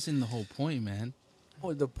just missing the whole point, man.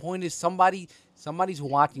 Oh, the point is somebody's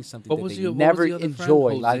watching something What that was they your- what never was the other friend, enjoy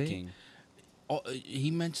Jose? liking. He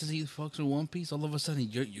mentions he fucks with One Piece. All of a sudden,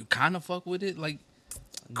 you kind of fuck with it, like.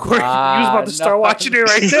 Quick, you was about to start watching it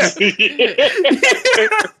right there.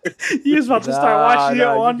 You was about to start watching it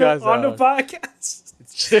on the podcast.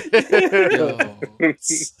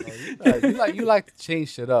 Yo, you like to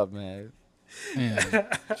change shit up, man.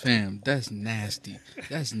 fam, that's nasty.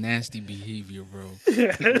 That's nasty behavior, bro. What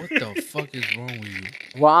the fuck is wrong with you?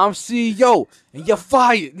 Well, I'm CEO and you're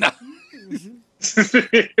fired. Nah.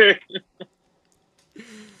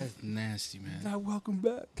 That's nasty, man. Not welcome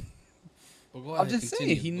back. But go I'm ahead, just saying,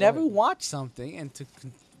 continue. he Go never ahead. watched something, and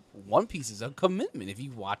One Piece is a commitment. If he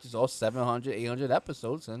watches all 700, 800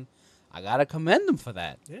 episodes, and I gotta commend him for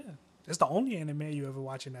that. Yeah, it's the only anime you ever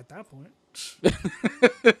watching at that point.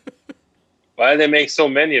 Why do they make so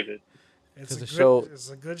many of it? It's a the good, show- It's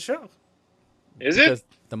a good show. Is Because it?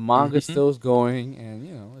 the manga still's going,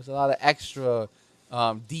 and there's a lot of extra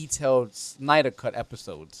detailed Snyder Cut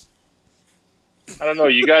episodes. I don't know.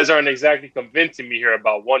 You guys aren't exactly convincing me here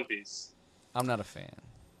about One Piece. I'm not a fan,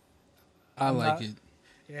 I I'm like not- it.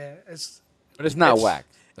 Yeah, but it's not It's- whack.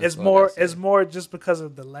 That's it's what I more gotta say. it's more just because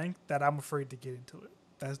of the length that I'm afraid to get into it.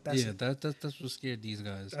 That's Yeah, it. that's what scared these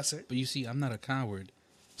guys. That's it. But you see, I'm not a coward.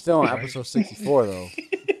 Still on episode 64 though.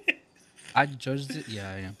 I judged it. Yeah,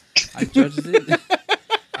 I am. I judged it.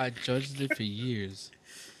 I judged it for years,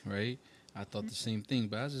 right? I thought the same thing,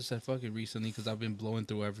 but I just said fuck it recently because I've been blowing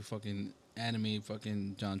through every fucking anime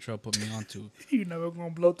fucking John Trump put me onto. You never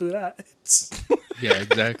gonna blow through that. Yeah,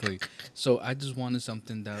 exactly. So I just wanted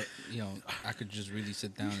something that I could just really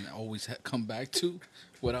sit down and always come back to,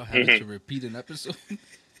 without having to repeat an episode. It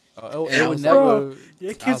And I would was never. Bro,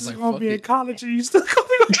 your I kids was is like, gonna fuck be in it. college and you still coming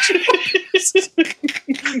on shows.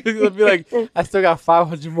 It's gonna be like, I still got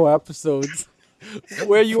 500 more episodes.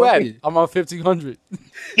 Where you Fuck at? it. I'm on 1500.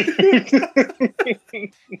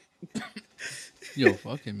 Yo,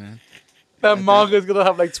 fuck it, man. That manga's gonna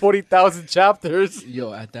have like 20,000 chapters.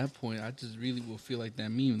 Yo, at that point, I just really will feel like that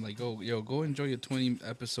meme. Like, oh, go enjoy your 20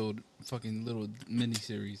 episode fucking little mini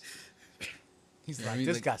series. He's Yeah, I like, mean,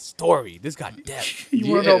 this like- got story. This got depth. You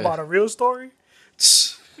wanna know Yeah. about a real story?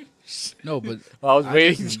 No, but I was I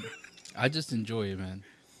waiting. I just enjoy it, man.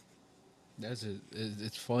 That's it.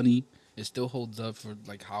 It's funny. It still holds up for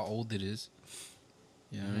like how old it is.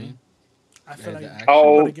 You know what I mean? I feel Yeah, like the action-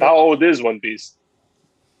 How old is One Piece?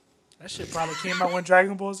 that shit probably came out when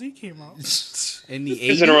Dragon Ball Z came out. In the 80s.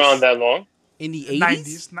 Isn't around that long. In the 80s?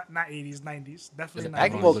 90s, not 80s, 90s. Definitely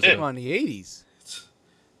Dragon 90s. Ball Look came it up. out in the 80s.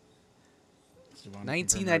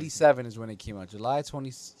 1997 is when it came out. July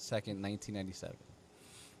 22nd, 1997.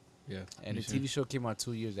 Yeah. And the me too. TV show came out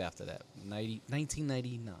 2 years after that.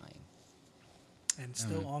 1999. And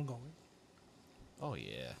still ongoing. Oh,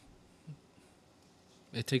 yeah.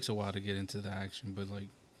 It takes a while to get into the action, but like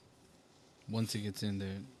once it gets in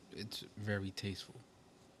there, it's very tasteful.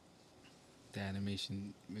 The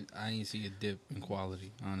animation, I ain't see a dip in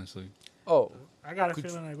quality, honestly. Oh, I got a Could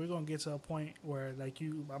feeling like we're gonna get to a point where like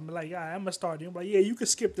I'm like, yeah, I'm gonna start doing, but yeah, you can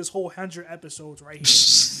skip this whole 100 episodes right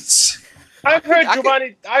here. I've heard I could-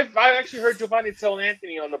 Giovanni. I've actually heard Giovanni tell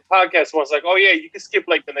Anthony on the podcast once, like, "Oh yeah, you can skip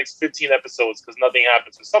like the next 15 episodes because nothing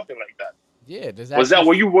happens," or something like that. yeah. There's Was that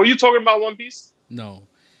actually- were you talking about One Piece? No,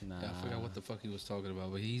 Nah. I forgot what the fuck he was talking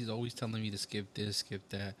about, but he's always telling me to skip this, skip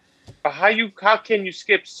that. But how can you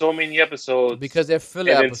skip so many episodes? Because they're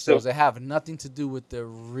filler And then episodes still- that have nothing to do with the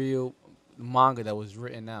real manga that was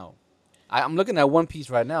written out. I'm looking at One Piece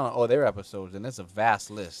right now, all their episodes, and it's a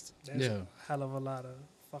vast list. There's Yeah. a hell of a lot of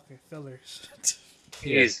fucking fillers.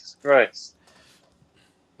 Jesus Christ.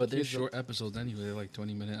 But they're Here's the- short episodes anyway. They're like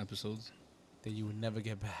 20-minute episodes. That you would never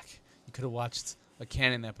get back. You could have watched a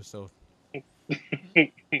canon episode.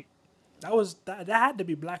 that had to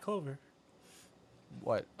be Black Clover.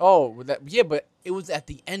 What? Oh, yeah, but it was at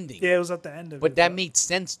the ending. Yeah, it was at the end of it. But that made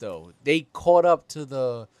sense though. They caught up to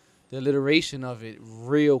the alliteration of it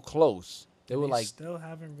real close. They were like, still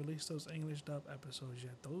haven't released those English dub episodes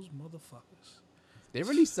yet. Those motherfuckers. they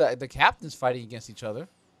released the captains fighting against each other.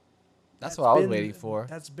 That's what I was waiting for.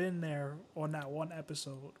 That's been there on that one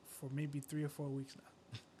episode for maybe 3 or 4 weeks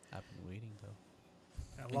now. I've been waiting though.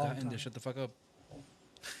 A long And time. there, shut the fuck up.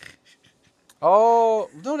 Oh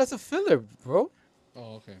no, that's a filler, bro.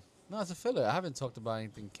 Oh, okay. No, it's a filler. I haven't talked about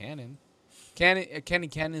anything canon.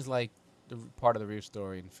 Canon is like the part of the real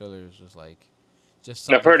story, and filler is just like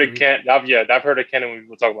just. I've heard something of I've heard of Ken when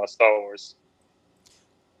we talk about Star Wars.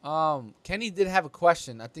 Kenny did have a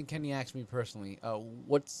question. I think Kenny asked me personally.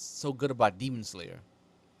 What's so good about Demon Slayer?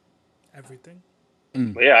 Everything.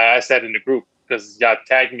 But yeah, I said in the group because y'all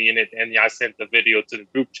tagged me in it, and I sent the video to the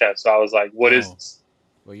group chat. So I was like, "What is Oh. this?"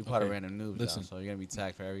 Well, you part of Okay, random noobs now, listen. so you're gonna be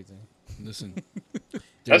tagged for everything. Listen. That's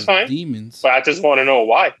There's fine. Demons. But I just want to know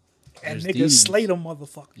why. And There's niggas demons. slay them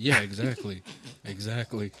motherfuckers. Yeah, exactly.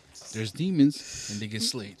 Exactly. There's demons and they get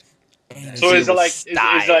slayed. So is it like is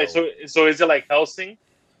it like Helsing?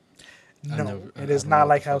 I No, never- I it don't is know not what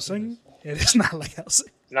like the fuck it Helsing. It is not like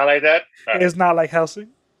Helsing. Not like that. All It right. is not like Helsing.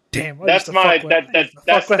 Damn, I used That's to my fuck with- that I that used to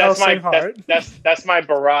that's fuck with that's my Helsing hard. that's my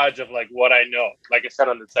barrage of like what I know. Like I said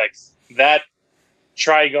on the text, that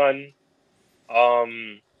Trigun,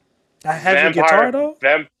 That heavy guitar though.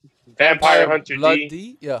 Vampire Hunter Blood D.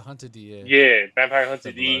 D? Yeah, Hunter D. Yeah. Yeah, Vampire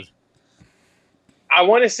Hunter The D. Blood. I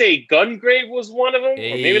want to say Gungrave was one of them, or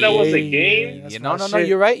maybe that was a Hey. game. That's Yeah, my no, shit.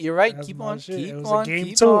 you're right. You're right. That's Keep my on. shit. It Keep was a on. game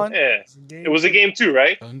Keep too. on. Yeah, it was a game too,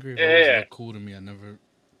 right? Gungrave Yeah. always looked cool to me. I never.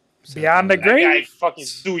 sat Beyond down the and- Grave? That guy fucking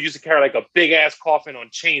dude used to carry like a big ass coffin on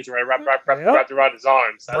chains, right? Wrapped Yep. around his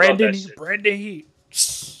arms. I love Brandon that shit. Brandon Heat.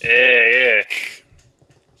 Yeah.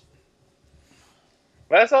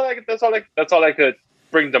 But that's all I could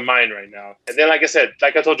bring to mind right now. And then, like I said,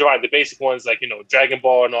 like I told you, the basic ones like Dragon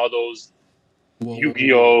Ball and all those Whoa, whoa,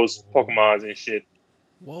 Yu-Gi-Ohs, whoa, whoa, Pokemons and shit.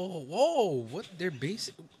 Whoa! What? They're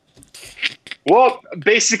basic. Well,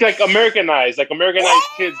 basic like Americanized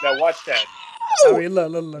kids that watch that. I mean,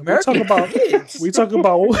 look. We American talk about kids. we talk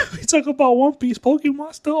about One Piece.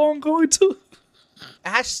 Pokemon still ongoing too.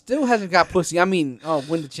 Ash still hasn't got pussy. I mean,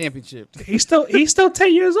 win the championship. He's still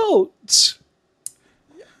 10 years old.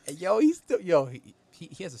 Yo,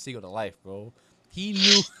 he has a secret to life, bro. He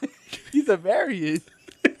knew he's a variant.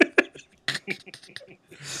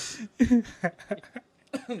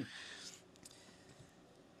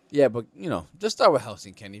 Yeah, but just start with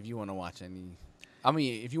Helsing, Kenny. If you want to watch any, I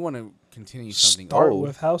mean, if you want to continue something Start old,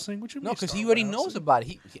 with Helsing. What you mean? no, because he start already with knows Helsing? about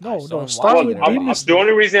it. No, I no, saw him start watching with it already. Demon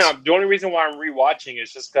the only reason why I'm rewatching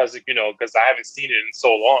is just because because I haven't seen it in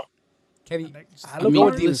so long. Kenny, I go mean,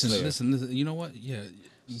 with Demon listen, Slayer. listen. You know what? Yeah,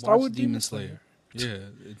 Start watch with Demon Demon Slayer. Slayer.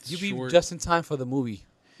 Yeah, it's You be short. just in time for the movie.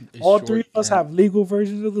 it's All short, three of us and- have legal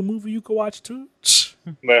versions of the movie you can watch too.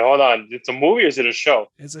 Wait, hold on. It's a movie or is it a show?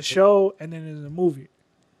 It's a show and then it's a movie.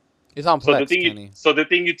 It's on So Plex, the Kenny.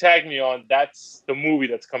 thing you tagged me on, that's the movie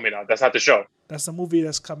that's coming out. That's not the show. That's the movie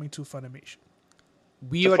that's coming to Funimation.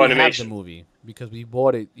 We The already have the Funimation. movie because we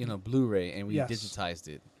bought it, Blu-ray, and we Yes. digitized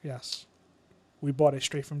it. Yes, we bought it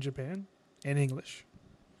straight from Japan in English.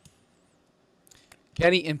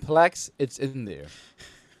 Kenny, in Plex, it's in there.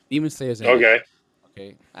 Demon Slayer's in there. Okay.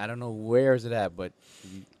 Okay, I don't know where is it at, but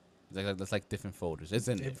that's like different folders. It's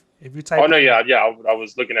in there. If you type, Oh no, in- yeah. I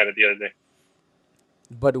was looking at it the other day.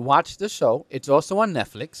 But watch the show. It's also on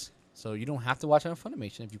Netflix, so you don't have to watch it on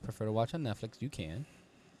Funimation. If you prefer to watch on Netflix, you can.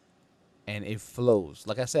 And it flows.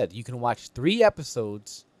 Like I said, you can watch 3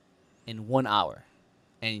 episodes in 1 hour,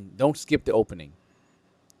 and don't skip the opening.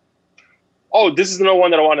 Oh, this is another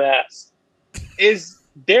one that I want to ask. Is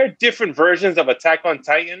there different versions of Attack on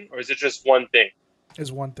Titan, or is it just one thing?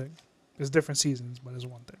 It's one thing. There's different seasons, but it's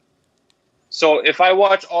one thing. So if I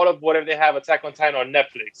watch all of whatever they have Attack on Titan on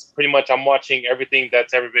Netflix, pretty much I'm watching everything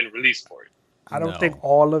that's ever been released for it. I don't No. think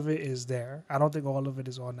all of it is there. I don't think all of it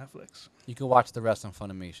is on Netflix. You can watch the rest on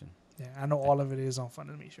Funimation. Yeah, I know all of it is on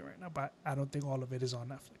Funimation right now, but I don't think all of it is on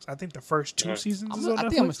Netflix. I think the first 2 Yeah. seasons is I on think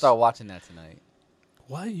Netflix. I'm gonna start watching that tonight.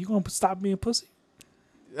 What? You gonna stop being pussy?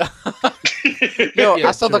 Yo, Yeah,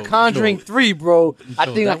 I saw The Joe, Conjuring Joe. 3, bro. I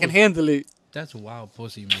Joe, think I that can was- handle it. That's wild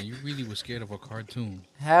pussy, man. You really was scared of a cartoon.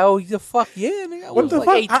 Hell the fuck yeah, nigga. I What was the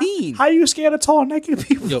like fuck? 18. How you scared of tall naked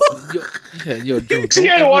people? Yo, Joe. You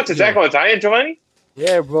scared to watch Attack on Titan, Giovanni?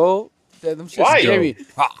 Yeah, bro. Them shit's Why? scary.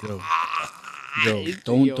 Yo,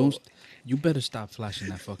 Yo. don't. You better stop flashing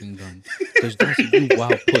that fucking gun, cause that's you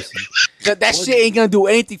wild pussy. That shit ain't gonna do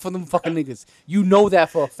anything for them fucking niggas. You know that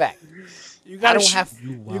for a fact. You I gotta don't shoot, have You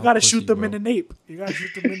you wild gotta pussy, shoot them bro. in the nape. You gotta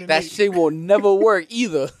shoot them in the that nape. shit will never work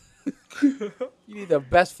either. You need the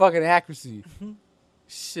best fucking accuracy.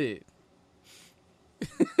 Shit.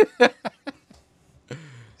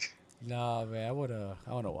 Nah, man, I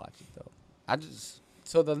wanna watch it though.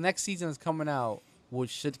 So the next season is coming out, which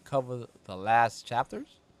should cover the last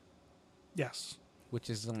chapters, Yes. which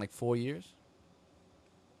is in like 4 years.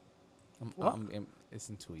 What? It's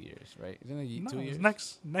in 2 years, right? Isn't it No, 2 years?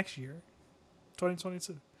 it's next year,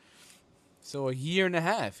 2022. So a year and a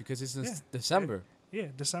half because it's in Yeah. December. Yeah,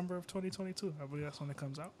 December of 2022. I believe that's when it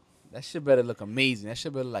comes out. That shit better look amazing. That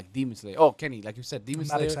shit better look like Demon Slayer. Oh, Kenny, like you said, Demon I'm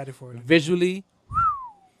not Slayer excited for it. visually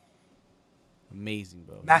amazing,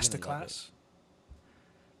 bro. You're gonna love it. Masterclass.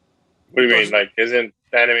 What do you mean? Like, isn't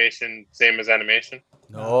animation same as animation?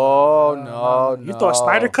 No, no, no. You thought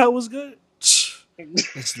Snyder Cut was good?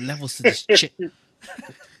 There's levels to this shit.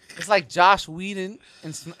 It's like Josh Whedon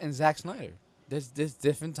and Zack Snyder. There's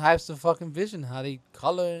different types of fucking vision, how they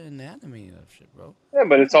color and animate that shit, bro. Yeah,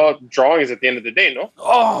 but it's all drawings at the end of the day, no?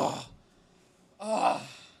 Oh,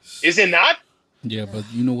 Is it not? Yeah, but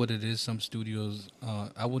you know what it is? Some studios,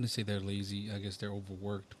 I wouldn't say they're lazy. I guess they're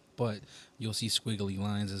overworked. But you'll see squiggly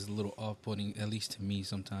lines as a little off-putting, at least to me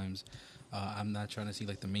sometimes. I'm not trying to see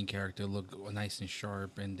like the main character look nice and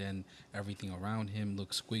sharp, and then everything around him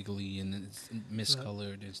looks squiggly and it's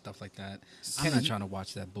miscolored and stuff like that. I'm not trying to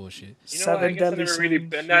watch that bullshit. You know what? I guess I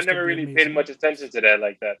never really, paid much attention to that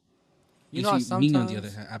like that. you know, see, me on the sometimes other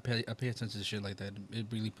hand, I pay attention to shit like that. It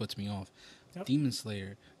really puts me off. Yep. Demon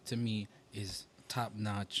Slayer to me is top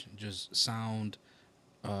notch. Just sound,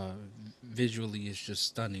 visually, is just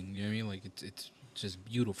stunning. You know what I mean? Like it's just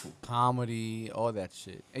beautiful. comedy, all that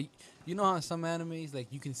shit. And you know how in some animes, like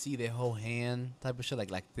you can see their whole hand type of shit,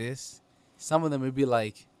 like this. Some of them would be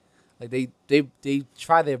like they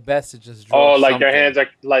try their best to just draw. Oh, like their something. hands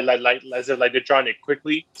are like as if like they're drawing it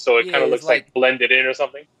quickly, so it Yeah, kind of it's looks like like- blended in or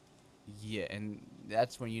something. Yeah, and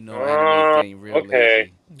that's when you know anime is getting real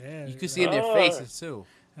okay. lazy. Yeah. You can see in their Ah. faces too,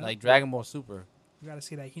 Yeah. like Dragon Ball Super. You gotta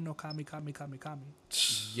see that Hino Kami Kami Kami Kami.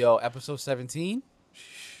 Yo, episode 17. I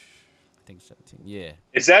think 17. Yeah.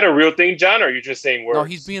 Is that a real thing, John, or are you just saying words? No,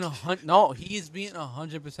 he is being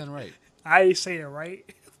 100% right. I ain't say it right,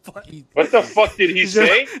 but He, What the fuck did he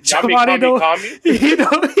say? Yami Giovanni know- Kami? you know,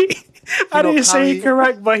 I didn't say Kami. it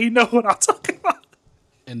correct, but he know what I'm talking about.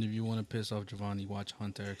 And if you want to piss off Giovanni, watch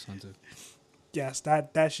Hunter x Hunter. Yes,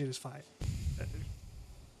 that shit is fire.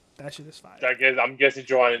 That shit is fire. I'm guessing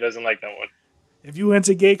Giovanni doesn't like that one. If you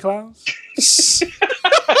into gay clowns,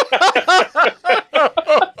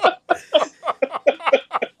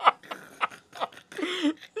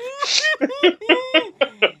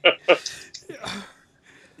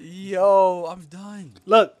 Yo, I'm done.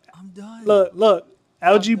 look, I'm done. look.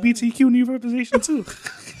 LGBTQ need representation too.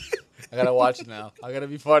 I gotta watch it now. I gotta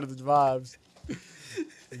be part of the vibes.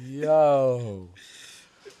 Yo.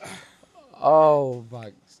 Oh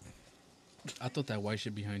my. I thought that white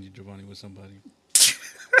shit behind you, Giovanni, was somebody.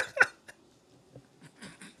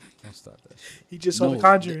 Don't stop that shit. He just saw No, the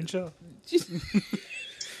Conjuring show.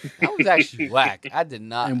 That was actually whack. I did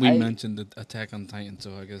not. And we I- mentioned the Attack on Titan,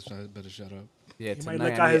 so I guess I better shut up. Yeah, He might tonight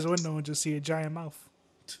look I out need- his window and just see a giant mouth.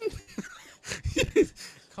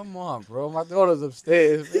 Come on, bro. My daughter's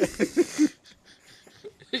upstairs. Man.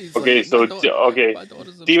 He's Okay, like, so my daughter- okay, my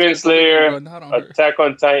daughter's Demon upstairs, Slayer, run out on her. Attack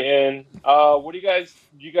on Titan. What do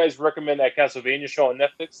you guys recommend that Castlevania show on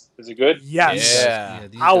Netflix? Is it good? Yes. Yeah.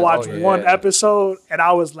 these I guys- watched Oh, one yeah. episode and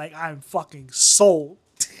I was like, I'm fucking sold.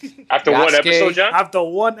 After Yasuke. one episode, John. After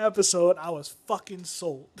one episode, I was fucking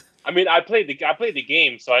sold. I mean, I played the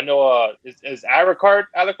game, so I know. Is Alucard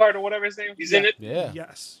or whatever his name? He's in it. Yeah.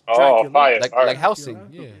 Yes. Oh, Dracula. fire! Like All right. like housing.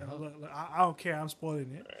 Yeah. Look, I don't care. I'm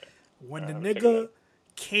spoiling it. When the Alright, check it nigga out.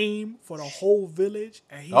 came for the whole village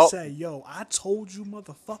and he Oh. said, "Yo, I told you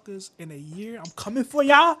motherfuckers in a year I'm coming for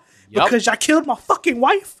y'all Yup. because y'all killed my fucking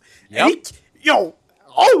wife." Yup. And yo,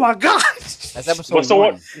 oh my god. That's episode What's the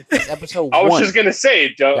one. one? That's episode I was one. just gonna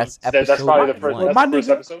say, Joe. That's That's episode probably the first. one. When That's my the first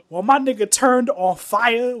nigga, episode. when my nigga turned on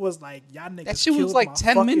fire, was like, y'all niggas. That shit was killed like my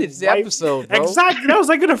 10 fucking minutes, the wife." episode, bro. Exactly. That was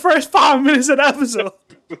like in the first 5 minutes of the episode.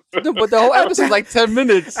 No, but the whole episode's like 10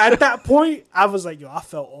 minutes. At that point, I was like, yo, I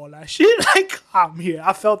felt all that shit. Like, I'm here.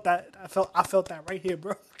 I felt that. I felt that right here,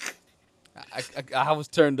 bro. I was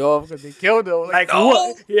turned off because they killed him. Like,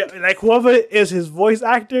 no. like whoever is his voice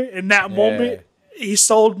actor in that moment, he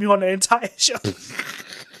sold me on the entire show.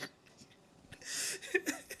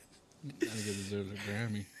 That nigga deserves a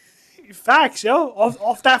Grammy. Facts, yo.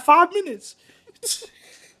 Off that 5 minutes.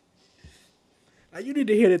 Like, you need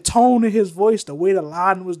to hear the tone of his voice, the way the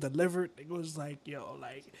line was delivered. It was like, yo,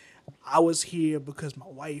 like, I was here because my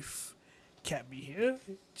wife kept me here.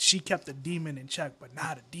 She kept the demon in check, but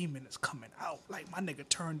now the demon is coming out. Like, my nigga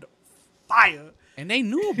turned fire. And they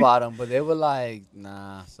knew about him, but they were like,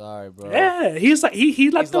 nah, sorry, bro. Yeah, he's like,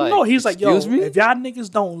 he let He's them like, know. He's like, yo, "Excuse me?" if y'all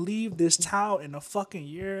niggas don't leave this town in a fucking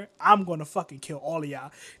year, I'm gonna fucking kill all of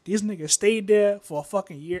y'all. These niggas stayed there for a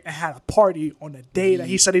fucking year and had a party on the day that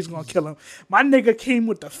he said he's gonna kill him. My nigga came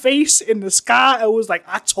with the face in the sky and was like,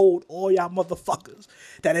 I told all y'all motherfuckers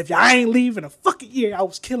that if y'all ain't leave in a fucking year, I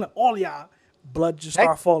was killing all y'all. Blood just Heck-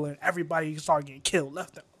 start falling. Everybody started getting killed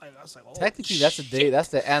left. Like, I was like, oh, Technically, that's the day. That's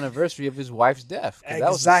the anniversary of his wife's death. 'Cause that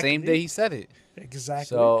was the Exactly. same day he said it. exactly.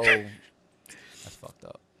 So that's fucked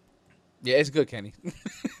up. Yeah, it's good, Kenny.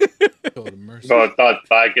 Oh, the mercy. So I thought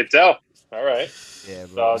I could tell. All right. Yeah,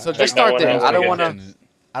 bro. So check just that start one there. out I don't when want I to. get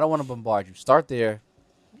I don't want to bombard you. Start there,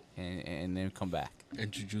 and then come back.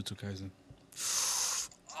 And Jujutsu Kaisen.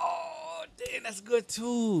 Oh, damn, that's good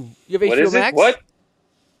too. You have What HBO is it? Max? What?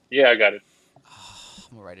 Yeah, I got it.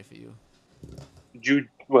 I'm gonna write it for you.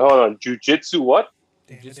 Well, hold on. Jujitsu what?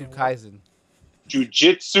 Damn, it Jujutsu didn't work. Kaisen.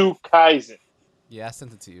 Jujitsu Kaisen. Yeah, I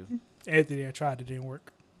sent it to you. Anthony, I tried. It didn't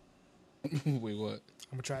work. Wait, what?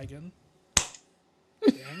 I'm gonna try again.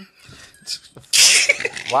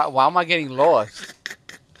 Why am I getting lost?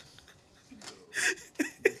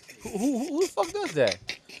 Who the fuck does that?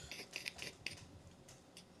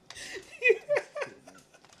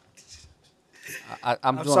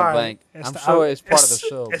 I'm drawing sorry. a blank. It's I'm the sure al- it's part of the it's-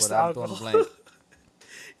 show, it's but the I'm drawing a alcohol. blank.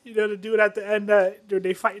 You know the dude at the end that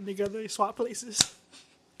they fighting together, they swap places.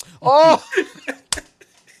 Oh,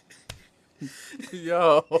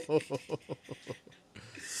 yo,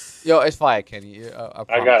 it's fire, Kenny.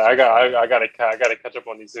 I gotta catch up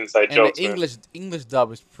on these inside And jokes. the man. English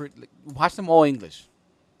dub is pretty. Watch them all English.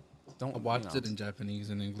 Don't I watched you it know. in Japanese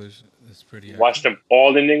and English. It's pretty. Watch them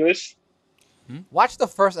all in English. Watch the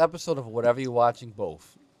first episode of whatever you're watching,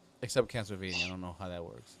 both, except Castlevania. I don't know how that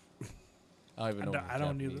works. I don't even know. I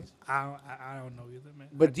don't either. Japanese. I don't know either, man.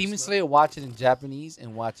 I But just Demon love- Slayer, watch it in Japanese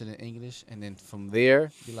and watch it in English, and then from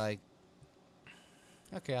there, be like,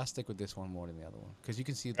 okay, I'll stick with this one more than the other one, because you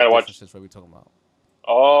can see the Gotta watch- differences. What we're talking about.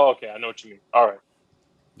 Oh, okay. I know what you mean. All right.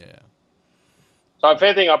 Yeah. So if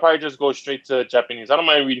anything, I'll probably just go straight to Japanese. I don't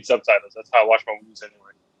mind reading subtitles. That's how I watch my movies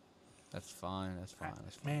anyway. That's fine. That's fine.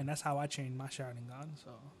 That's fine. Man, that's how I changed my shouting gun.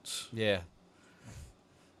 So Yeah.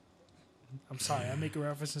 I'm sorry. I'm making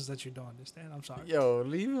references that you don't understand. I'm sorry. Yo,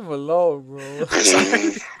 leave him alone, bro.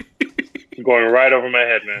 Going right over my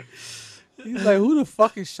head, man. He's like, who the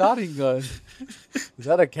fuck is Shotting Gun? Is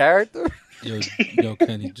that a character? Yo,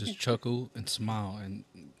 Kenny, just chuckle and smile, and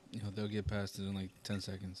they'll get past it in like 10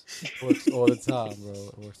 seconds. Works all the time, bro.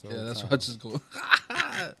 It works all Yeah, the that's time. why I just go.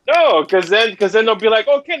 No, because then they'll be like,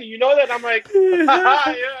 "Oh, Kenny, you know that?" I'm like,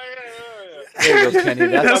 "Yeah, yeah." There you go, Kenny.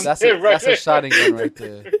 That's a Shotting Gun right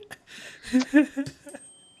there.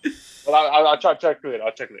 Well, I'll check later.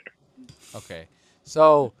 I'll check later. Okay,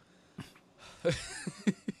 so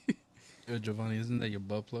Yo, Giovanni, isn't that your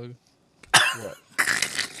butt plug? what?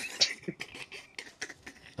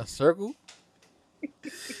 A circle?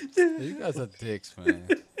 You guys are dicks, man.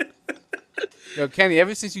 Yo, Kenny,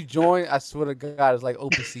 ever since you joined, I swear to God, it's like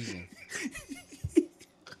open season.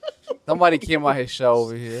 Somebody came on his show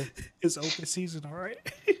over here. It's open season, all right.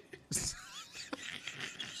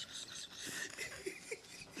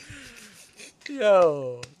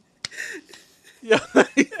 Yo, you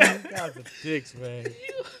guys are dicks, man.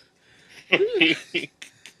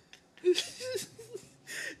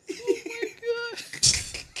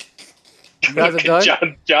 You guys are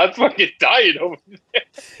done? John's fucking dying over there.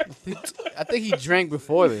 I think he drank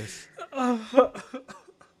before this.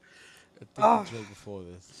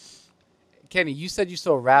 Kenny, you said you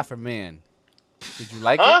saw Wrath for Man. Did you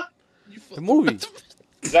like Huh? it? The movie.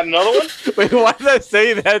 Is that another one? Wait, why did I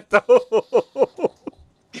say that though?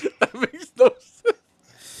 That makes no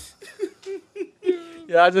sense.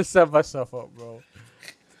 Yeah, I just set myself up, bro.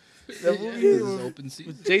 That movie This is was open season.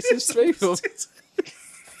 with Jason Statham.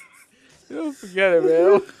 Don't forget it,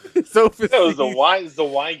 man. It's open Yo, is the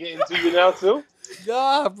season. wine getting to you now too?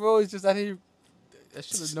 Nah, bro. It's just I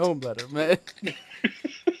should have known better, man.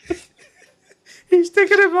 He's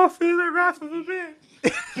thinking about feeling Wrath of a Man.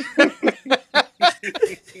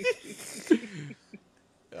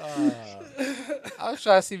 I was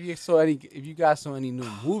trying to see if you guys saw any new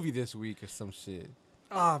movie this week or some shit.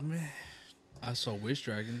 Oh man, I saw Wish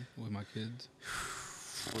Dragon with my kids.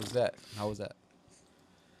 What was that? How was that?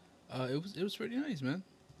 It was pretty nice, man.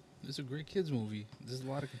 It's a great kids movie. There's a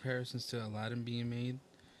lot of comparisons to Aladdin being made,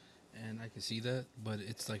 and I can see that, but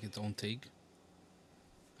it's like its own take.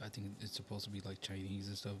 I think it's supposed to be like Chinese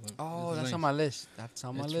and stuff. But Oh, it's that's nice. on my list. That's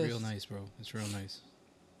on my It's list. real nice, bro. It's real nice.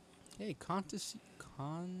 Hey, Constance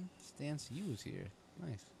U is here.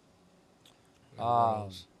 Nice. What Um,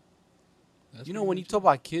 else? That's You know, pretty when you much talk it.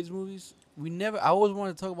 about kids movies, I always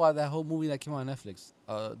wanted to talk about that whole movie that came out on Netflix.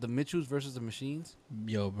 The Mitchells versus the Machines.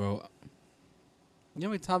 Yo, bro, You know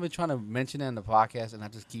how many times I've been trying to mention that in the podcast and I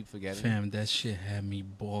just keep forgetting? fam, that shit had me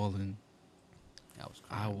balling. I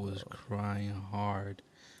I was was crying hard.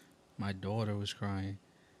 My daughter was crying.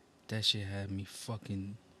 That shit had me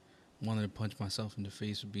fucking wanting to punch myself in the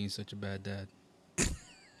face for being such a bad dad.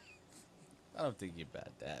 I don't think you're bad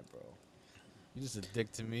dad, bro. You're just a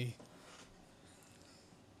dick to me.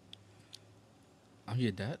 I'm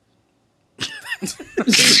your dad.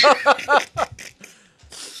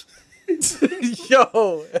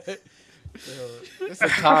 Yo, it's a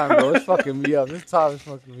time, bro. It's fucking me up. This time is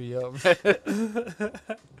fucking me up, man.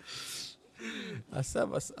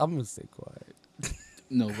 I'm gonna stay quiet.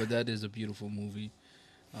 No, but that is a beautiful movie.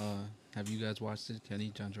 Have you guys watched it,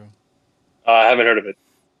 Kenny, Jandro? I haven't heard of it.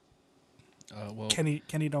 Well,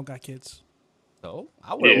 Kenny don't got kids. So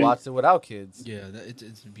I would have Yeah. watched it without kids. yeah, it's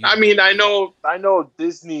beautiful. I mean, I know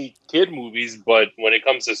Disney kid movies, but when it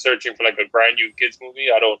comes to searching for like a brand new kids movie,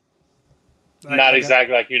 I don't. Not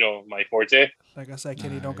exactly like my forte. Like I said,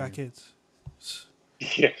 Kenny don't got Nah. kids.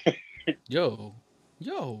 Yeah. Yo,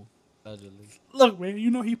 Allegedly. Look, man, you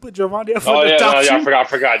know he put Giovanni up Oh for the yeah, no, top yeah, shoe. I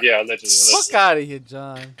forgot. Yeah, allegedly. Fuck out of here,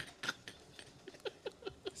 John.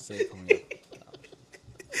 Say for me.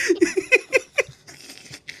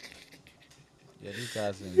 Yeah, these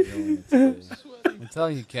guys are enjoying it today. I'm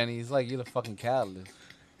telling you, Kenny, it's like you're the fucking catalyst.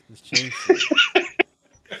 Just change shit.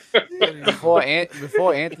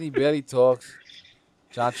 Before Anthony Bailey talks,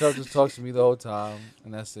 John Chuck just talks to me the whole time,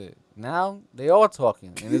 and that's it. Now they all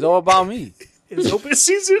talking, and it's all about me. It's open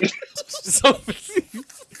season. So,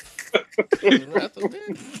 Wrath of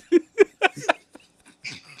Man.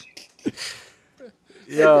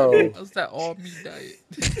 yo, How's that all meat diet?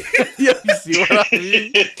 yo, you see what I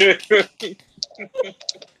mean?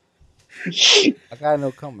 I got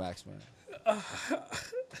no comebacks, man.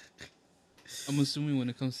 I'm assuming when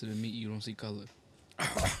it comes to the meat, you don't see color.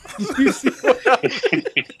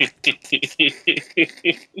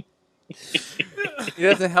 It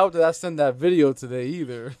doesn't help that I sent that video today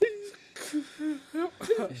either.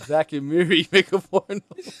 Zach and Miri make a porno.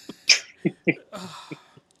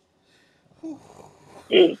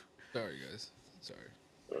 Sorry, guys. Sorry.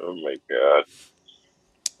 Oh my god.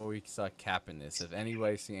 Or we can start capping this. If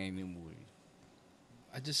anybody's seen any new movie,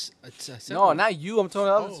 I said No, not you. I'm talking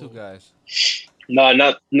the other two Oh. guys.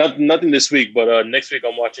 No, nothing this week. But next week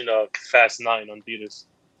I'm watching Fast 9 on theaters.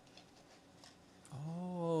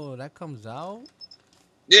 Oh, that comes out.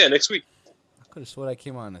 Yeah, next week. I could have swore that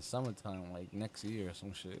came out in the summertime, like next year or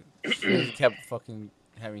some shit. They just kept fucking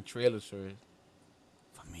having trailers for it.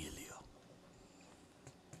 Familia.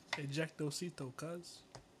 Ejectocito, cuz.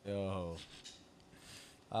 Yo.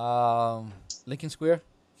 Lincoln Square.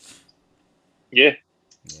 Yeah,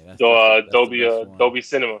 Yeah, that's the Dolby best one. Dolby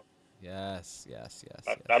Cinema. Yes, yes, yes,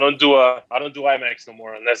 I, yes. I don't do IMAX no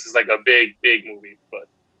more unless it's like a big movie. But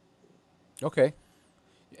Okay.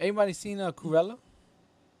 Anybody seen Cruella?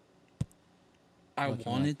 I What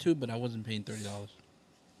you wanted to, but I wasn't paying $30.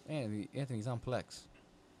 Anthony's on Plex.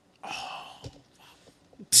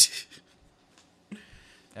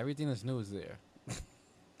 Everything that's new is there.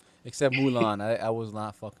 Except Mulan. I was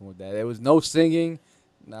not fucking with that. There was no singing.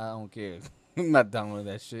 Nah, I don't care. I'm not down with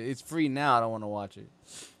that shit. It's free now. I don't want to watch it.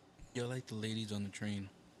 You're like the ladies on the train.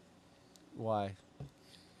 Why?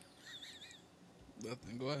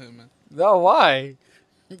 Nothing. Go ahead, man. No, why?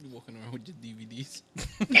 You're walking around with your DVDs.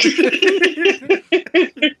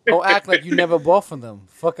 Don't act like you never bought from them.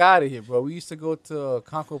 Fuck out of here, bro. We used to go to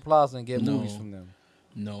Concord Plaza and get movies No. from them.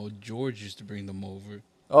 No, George used to bring them over.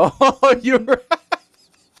 Oh, you're right.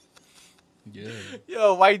 Yeah.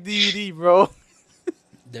 Yo, white DVD, bro.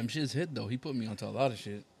 Them shits hit, though. He put me onto a lot of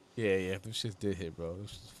shit. Yeah, this shit did hit, bro.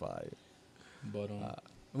 This is fire. But,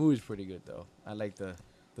 The movie's pretty good though. I like the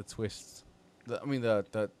twists.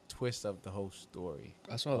 The twist of the whole story.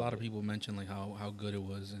 I saw a lot of people mention, like, how good it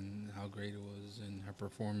was and how great it was. And her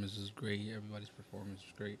performance is great. Everybody's performance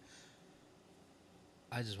is great.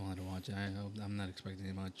 I just wanted to watch it. I'm not expecting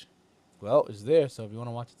it much. Well, it's there, so if you want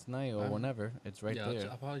to watch it tonight or I'm- whenever, it's right yeah, there.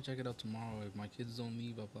 I'll probably check it out tomorrow. If my kids don't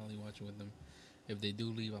leave, I'll probably watch it with them. If they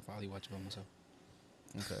do leave, I'll probably watch it by myself.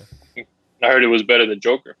 Okay. I heard it was better than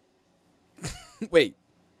Joker. Wait.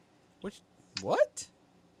 What?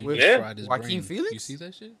 He With just Yeah. fried his Joaquin brain. Phoenix? You see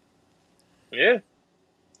that shit? Yeah,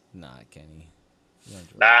 Nah, Kenny. You on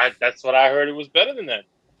drugs. nah, that's what I heard. It was better than that.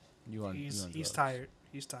 You on He's drugs. tired.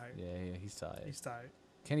 He's tired. Yeah, he's tired. He's tired.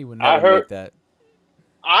 Kenny would I never heard- make that.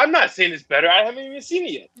 I'm not saying it's better. I haven't even seen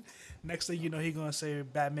it yet. Next thing you know, he gonna say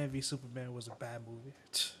Batman v Superman was a bad movie.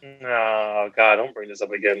 No, God, don't bring this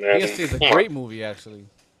up again, He man. gonna say it's a great movie, actually.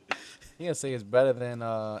 He gonna say it's better than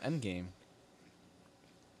Endgame.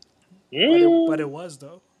 But it was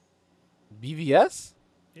though. BVS?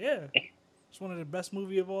 Yeah, it's one of the best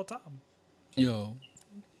movie of all time. Yo,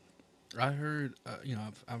 I heard,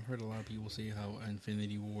 I've heard a lot of people say how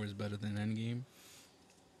Infinity War is better than Endgame.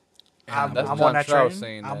 And That's I'm John on that Trout train.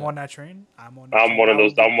 saying I'm that. on that train. I'm on. I'm one of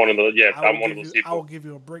those. I'm one of those. Yeah, I will I'm one of give those you- I will people. give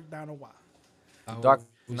you a breakdown of why. I Dark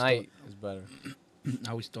always Knight is better. thought-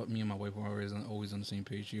 I always thought me and my wife were always on the same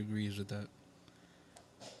page. She agrees with that.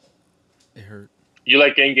 It hurt. You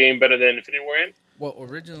like Endgame better than Infinity War? End? Well,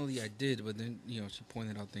 originally I did, but then she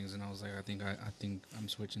pointed out things, and I was like, I think I'm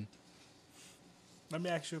switching. Let me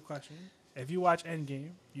ask you a question. If you watch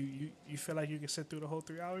Endgame, you feel like you can sit through the whole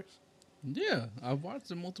 3 hours, Yeah, I've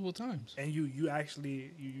watched it multiple times. and you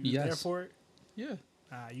actually you Yes. there for it. Yeah,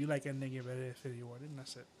 You like Endgame better than Infinity War, then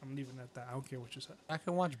that's it. I'm leaving it at that. I don't care what you said. I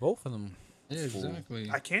can watch both of them. yeah,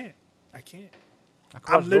 exactly. I can't. I can't. I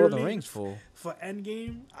can I'm watch Lord of the literally- Rings full. For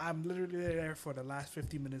Endgame, I'm literally there for the last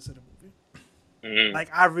 50 minutes of the movie. Mhm. Like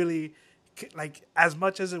I really, like as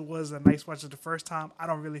much as it was a nice watch the first time, I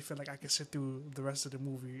don't really feel like I can sit through the rest of the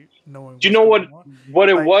movie knowing. Do you know what's what? going on. What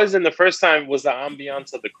it Like- was in the first time was the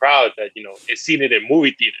ambiance of the crowd that is seen it in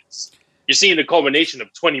movie theaters. You're seeing the culmination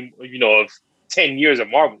of 20, of 10 years of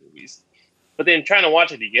Marvel movies. But then trying to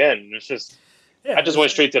watch it again, it's just Yeah, I just went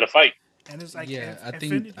straight to the fight. And it's like yeah, I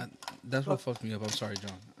Infinity- think that's what fucked me up. I'm sorry,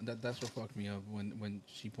 John. That's what fucked me up when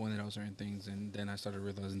she pointed out certain things, and then I started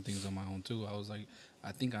realizing things on my own too. I was like,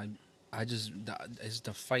 I think it's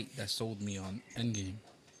the fight that sold me on Endgame.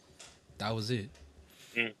 That was it.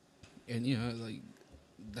 Mm. And like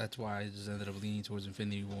that's why I just ended up leaning towards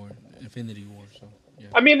Infinity War. So yeah.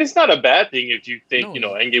 I mean, it's not a bad thing if you think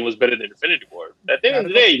No. Endgame was better than Infinity War. At the end of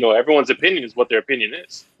the day, everyone's opinion is what their opinion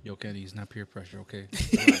is. Yo, Kenny, it's not peer pressure, okay?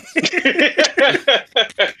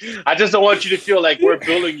 I just don't want you to feel like we're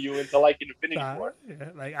bullying you into liking Infinity Nah, War. yeah,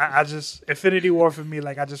 like I just Infinity War for me,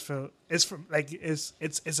 like I just feel it's from like it's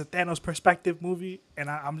a Thanos perspective movie, and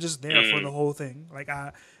I'm just there for the whole thing. Like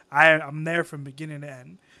I'm there from beginning to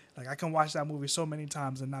end. Like I can watch that movie so many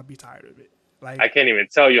times and not be tired of it. Like I can't even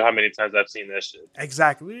tell you how many times I've seen that shit.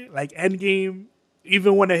 exactly like Endgame.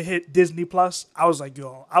 Even when it hit Disney Plus, I was like,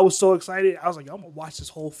 yo, I was so excited. I was like, yo, I'm gonna watch this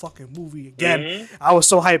whole fucking movie again. Mhm. I was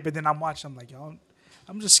so hyped, and then I'm watching. I'm like, yo,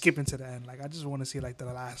 I'm just skipping to the end. Like I just want to see like the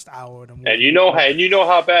last hour of the movie. And you know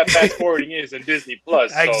how bad fast forwarding is in Disney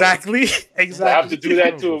Plus. So Exactly. to Exactly. have to do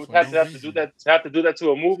that Terrible to for no have to do that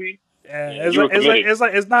to a movie. Yeah, Yeah, it's you were like it's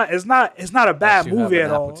like committed. it's not a bad Unless you have movie an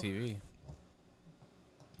at Apple all. TV.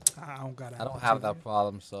 I don't got. I Apple don't have TV. that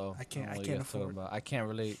problem, so I can't- don't know I what can't you guys talking afford. about. I can't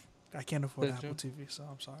relate. I can't afford Yeah, Apple Joe. TV, so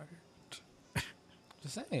I'm sorry.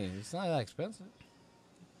 Just saying, it's not that expensive.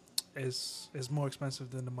 It's more expensive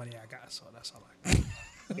than the money I got, so that's all I got.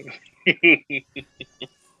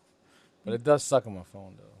 But it does suck on my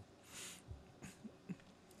phone, though.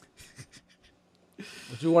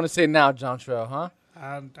 What you want to say now, John Trail, huh?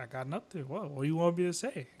 I got nothing. What do you want me to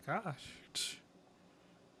say? Gosh.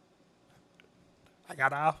 I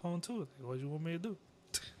got an iPhone too. What do you want me to do?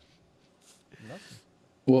 Nothing.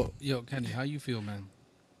 Well, yo, Kenny, how you feel, man?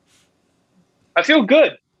 I feel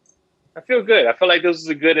good. I feel like this was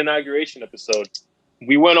a good inauguration episode.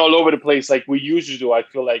 We went all over the place like we usually do. I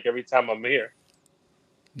feel like every time I'm here.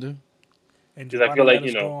 Yeah. And 'Cause I Giovanni feel like, let us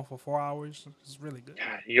you know- go on for 4 hours. It's really good.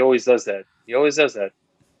 God, he always does that.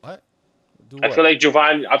 What? Do I what? feel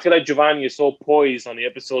like Giovanni is so poised on the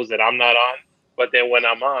episodes that I'm not on, but then when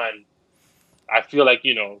I'm on, I feel like,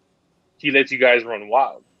 you know, he lets you guys run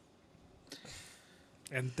wild.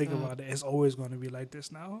 And think about it, it's always going to be like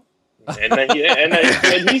this now. And then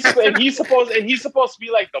and he's supposed to be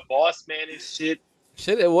like the boss man and shit.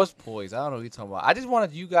 Shit, it was poised. I don't know what you're talking about. I just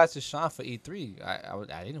wanted you guys to shine for E3.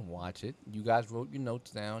 I didn't watch it. You guys wrote your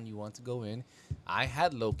notes down. You want to go in. I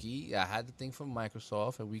had Loki. I had the thing from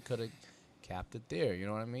Microsoft, and we could have capped it there. You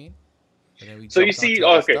know what I mean? And then we So you jumped see- onto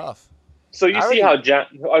other okay. stuff. So you I see already-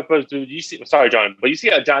 Sorry, John, but you see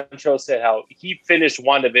how John Cho said how he finished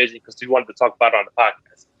WandaVision because he wanted to talk about it on the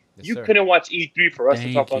podcast. Yes, You sir. couldn't watch E3 for us to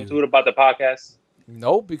Thank talk on you. to it about the podcast.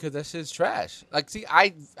 No, because that shit's trash. Like, see,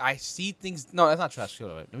 I see things. No, that's not trash.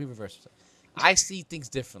 Hold on, let me reverse it. I see things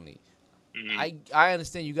differently. Mhm. I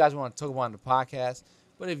understand you guys want to talk about it on the podcast,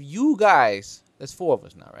 but if you guys, there's 4 of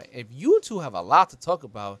us now, right? If you two have a lot to talk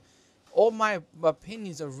about, all my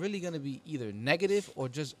opinions are really going to be either negative or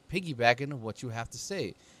just piggybacking on what you have to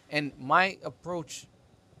say. And my approach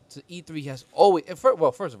to E3 has always,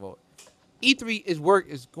 first of all, E3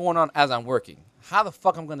 is going on as I'm working. How the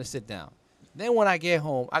fuck I'm going to sit down? Then when I get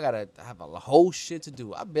home, I got to have a whole shit to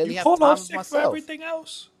do. I barely You have call time off for sick for myself. everything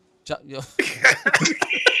else? Yo.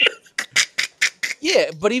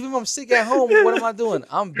 Yeah, but even if I'm sick at home, what am I doing?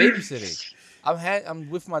 I'm babysitting. I'm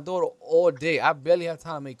with my daughter all day. I barely have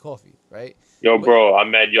time to make coffee, right? Yo, But- bro,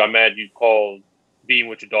 I'm mad you called being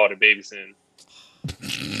with your daughter babysitting.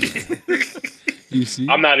 You see?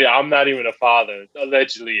 I'm not even a father,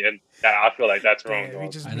 allegedly, and I feel like that's wrong. Damn, we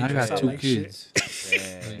dog. just And made I you got sound 2 like shit.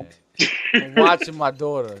 kids. Damn. I'm watching my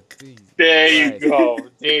daughter. Jeez. There Right. you go.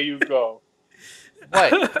 There you go.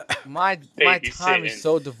 But my time is Babysitting.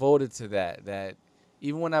 so devoted to that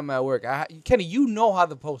even when I'm at work, Kenny, you know how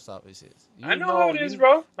the post office is. You I know how it is, you-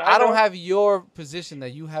 bro. I don't know. have your position that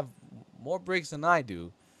you have more breaks than I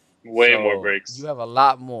do. way So, more breaks. You have a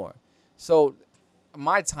lot more. So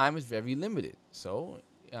my time is very limited. So,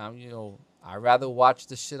 I'd rather watch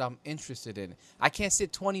the shit I'm interested in. I can't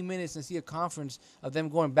sit 20 minutes and see a conference of them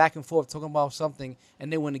going back and forth talking about something,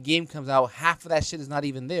 and then when the game comes out, half of that shit is not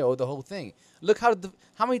even there, or the whole thing. Look how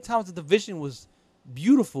many times the Division was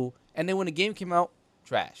beautiful, and then when the game came out,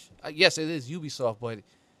 trash. Yes, it is Ubisoft, but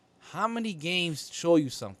how many games show you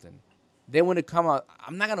something? Then when it come out,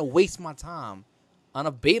 I'm not gonna waste my time on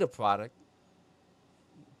a beta product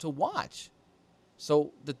to watch.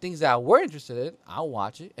 So the things that I were interested in, I'll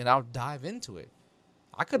watch it and I'll dive into it.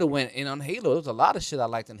 I could have went in on Halo. There was a lot of shit I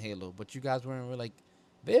liked in Halo, but you guys weren't really like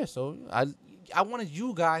there. So I wanted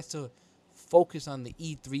you guys to focus on the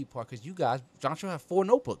E3 part because you guys, John Shaw had 4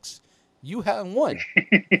 notebooks. You had 1.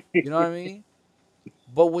 You know what I mean?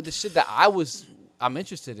 But with the shit that I'm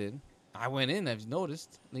interested in, I went in, as you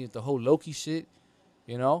noticed, the whole Loki shit,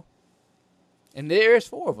 and there's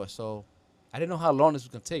 4 of us, so I didn't know how long this was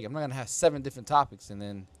going to take. I'm not going to have 7 different topics, and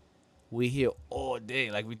then we here all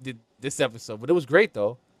day like we did this episode. But it was great,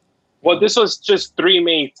 though. Well, this was just 3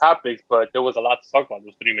 main topics, but there was a lot to talk about.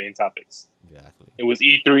 Those 3 main topics. Exactly. It was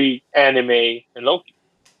E3, anime, and Loki.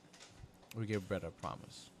 We get better, I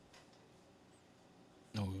promise.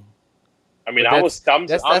 No. I mean, But I was. I'm,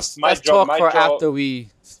 That's my let's jaw- talk my for jaw- after we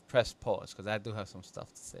press pause, because I do have some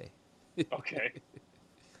stuff to say. Okay.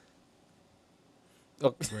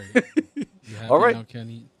 Oh, Right. You happy All right. now,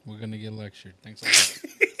 Kenny? We're gonna get lectured. Thanks a lot.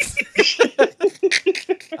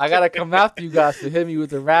 I got to come after you guys to hit me with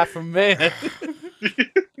the wrath from man.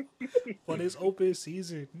 But it's open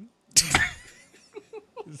season.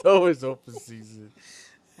 It's always open season.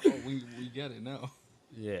 Oh, we get it now.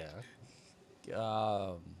 Yeah.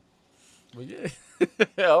 But yeah.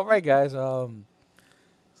 All right, guys.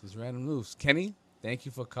 This is Random News. Kenny, thank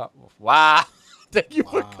you for coming. Wow. Thank you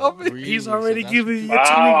for coming. Really? He's So already that's giving what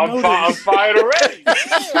you Wow, 2 week I'm notice. fired already.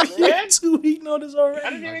 Damn, man. 2 week notice I already.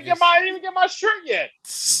 didn't even get my shirt yet.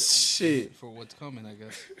 Shit. for what's coming, I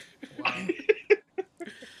guess. Wow.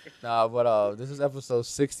 Nah, but this is episode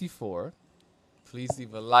 64. Please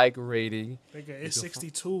leave a like, rating. Nigga, it's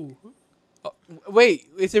 62. Wait,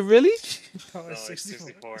 is it really? No, it's it's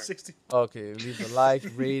 64. 64. 60. Okay, leave a like,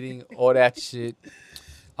 rating, all that shit.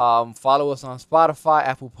 Follow us on Spotify,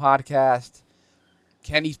 Apple Podcast.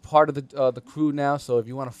 Kenny's part of the crew now, so if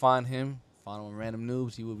you want to find him, follow him Random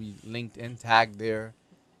Noobs. He will be linked and tagged there.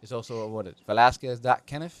 It's also what is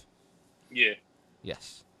Velasquez.Kenneth? Yeah.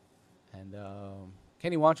 Yes. And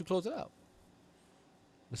Kenny, why don't you close it out?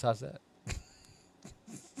 Besides that,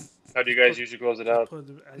 How do you guys usually close it out?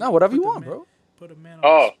 no, whatever you put the want, man- bro. Put a man on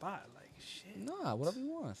Oh. the spot. Like, shit. Nah, whatever you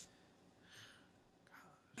want.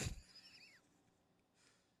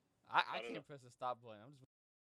 I don't can't know. press the stop button. I'm just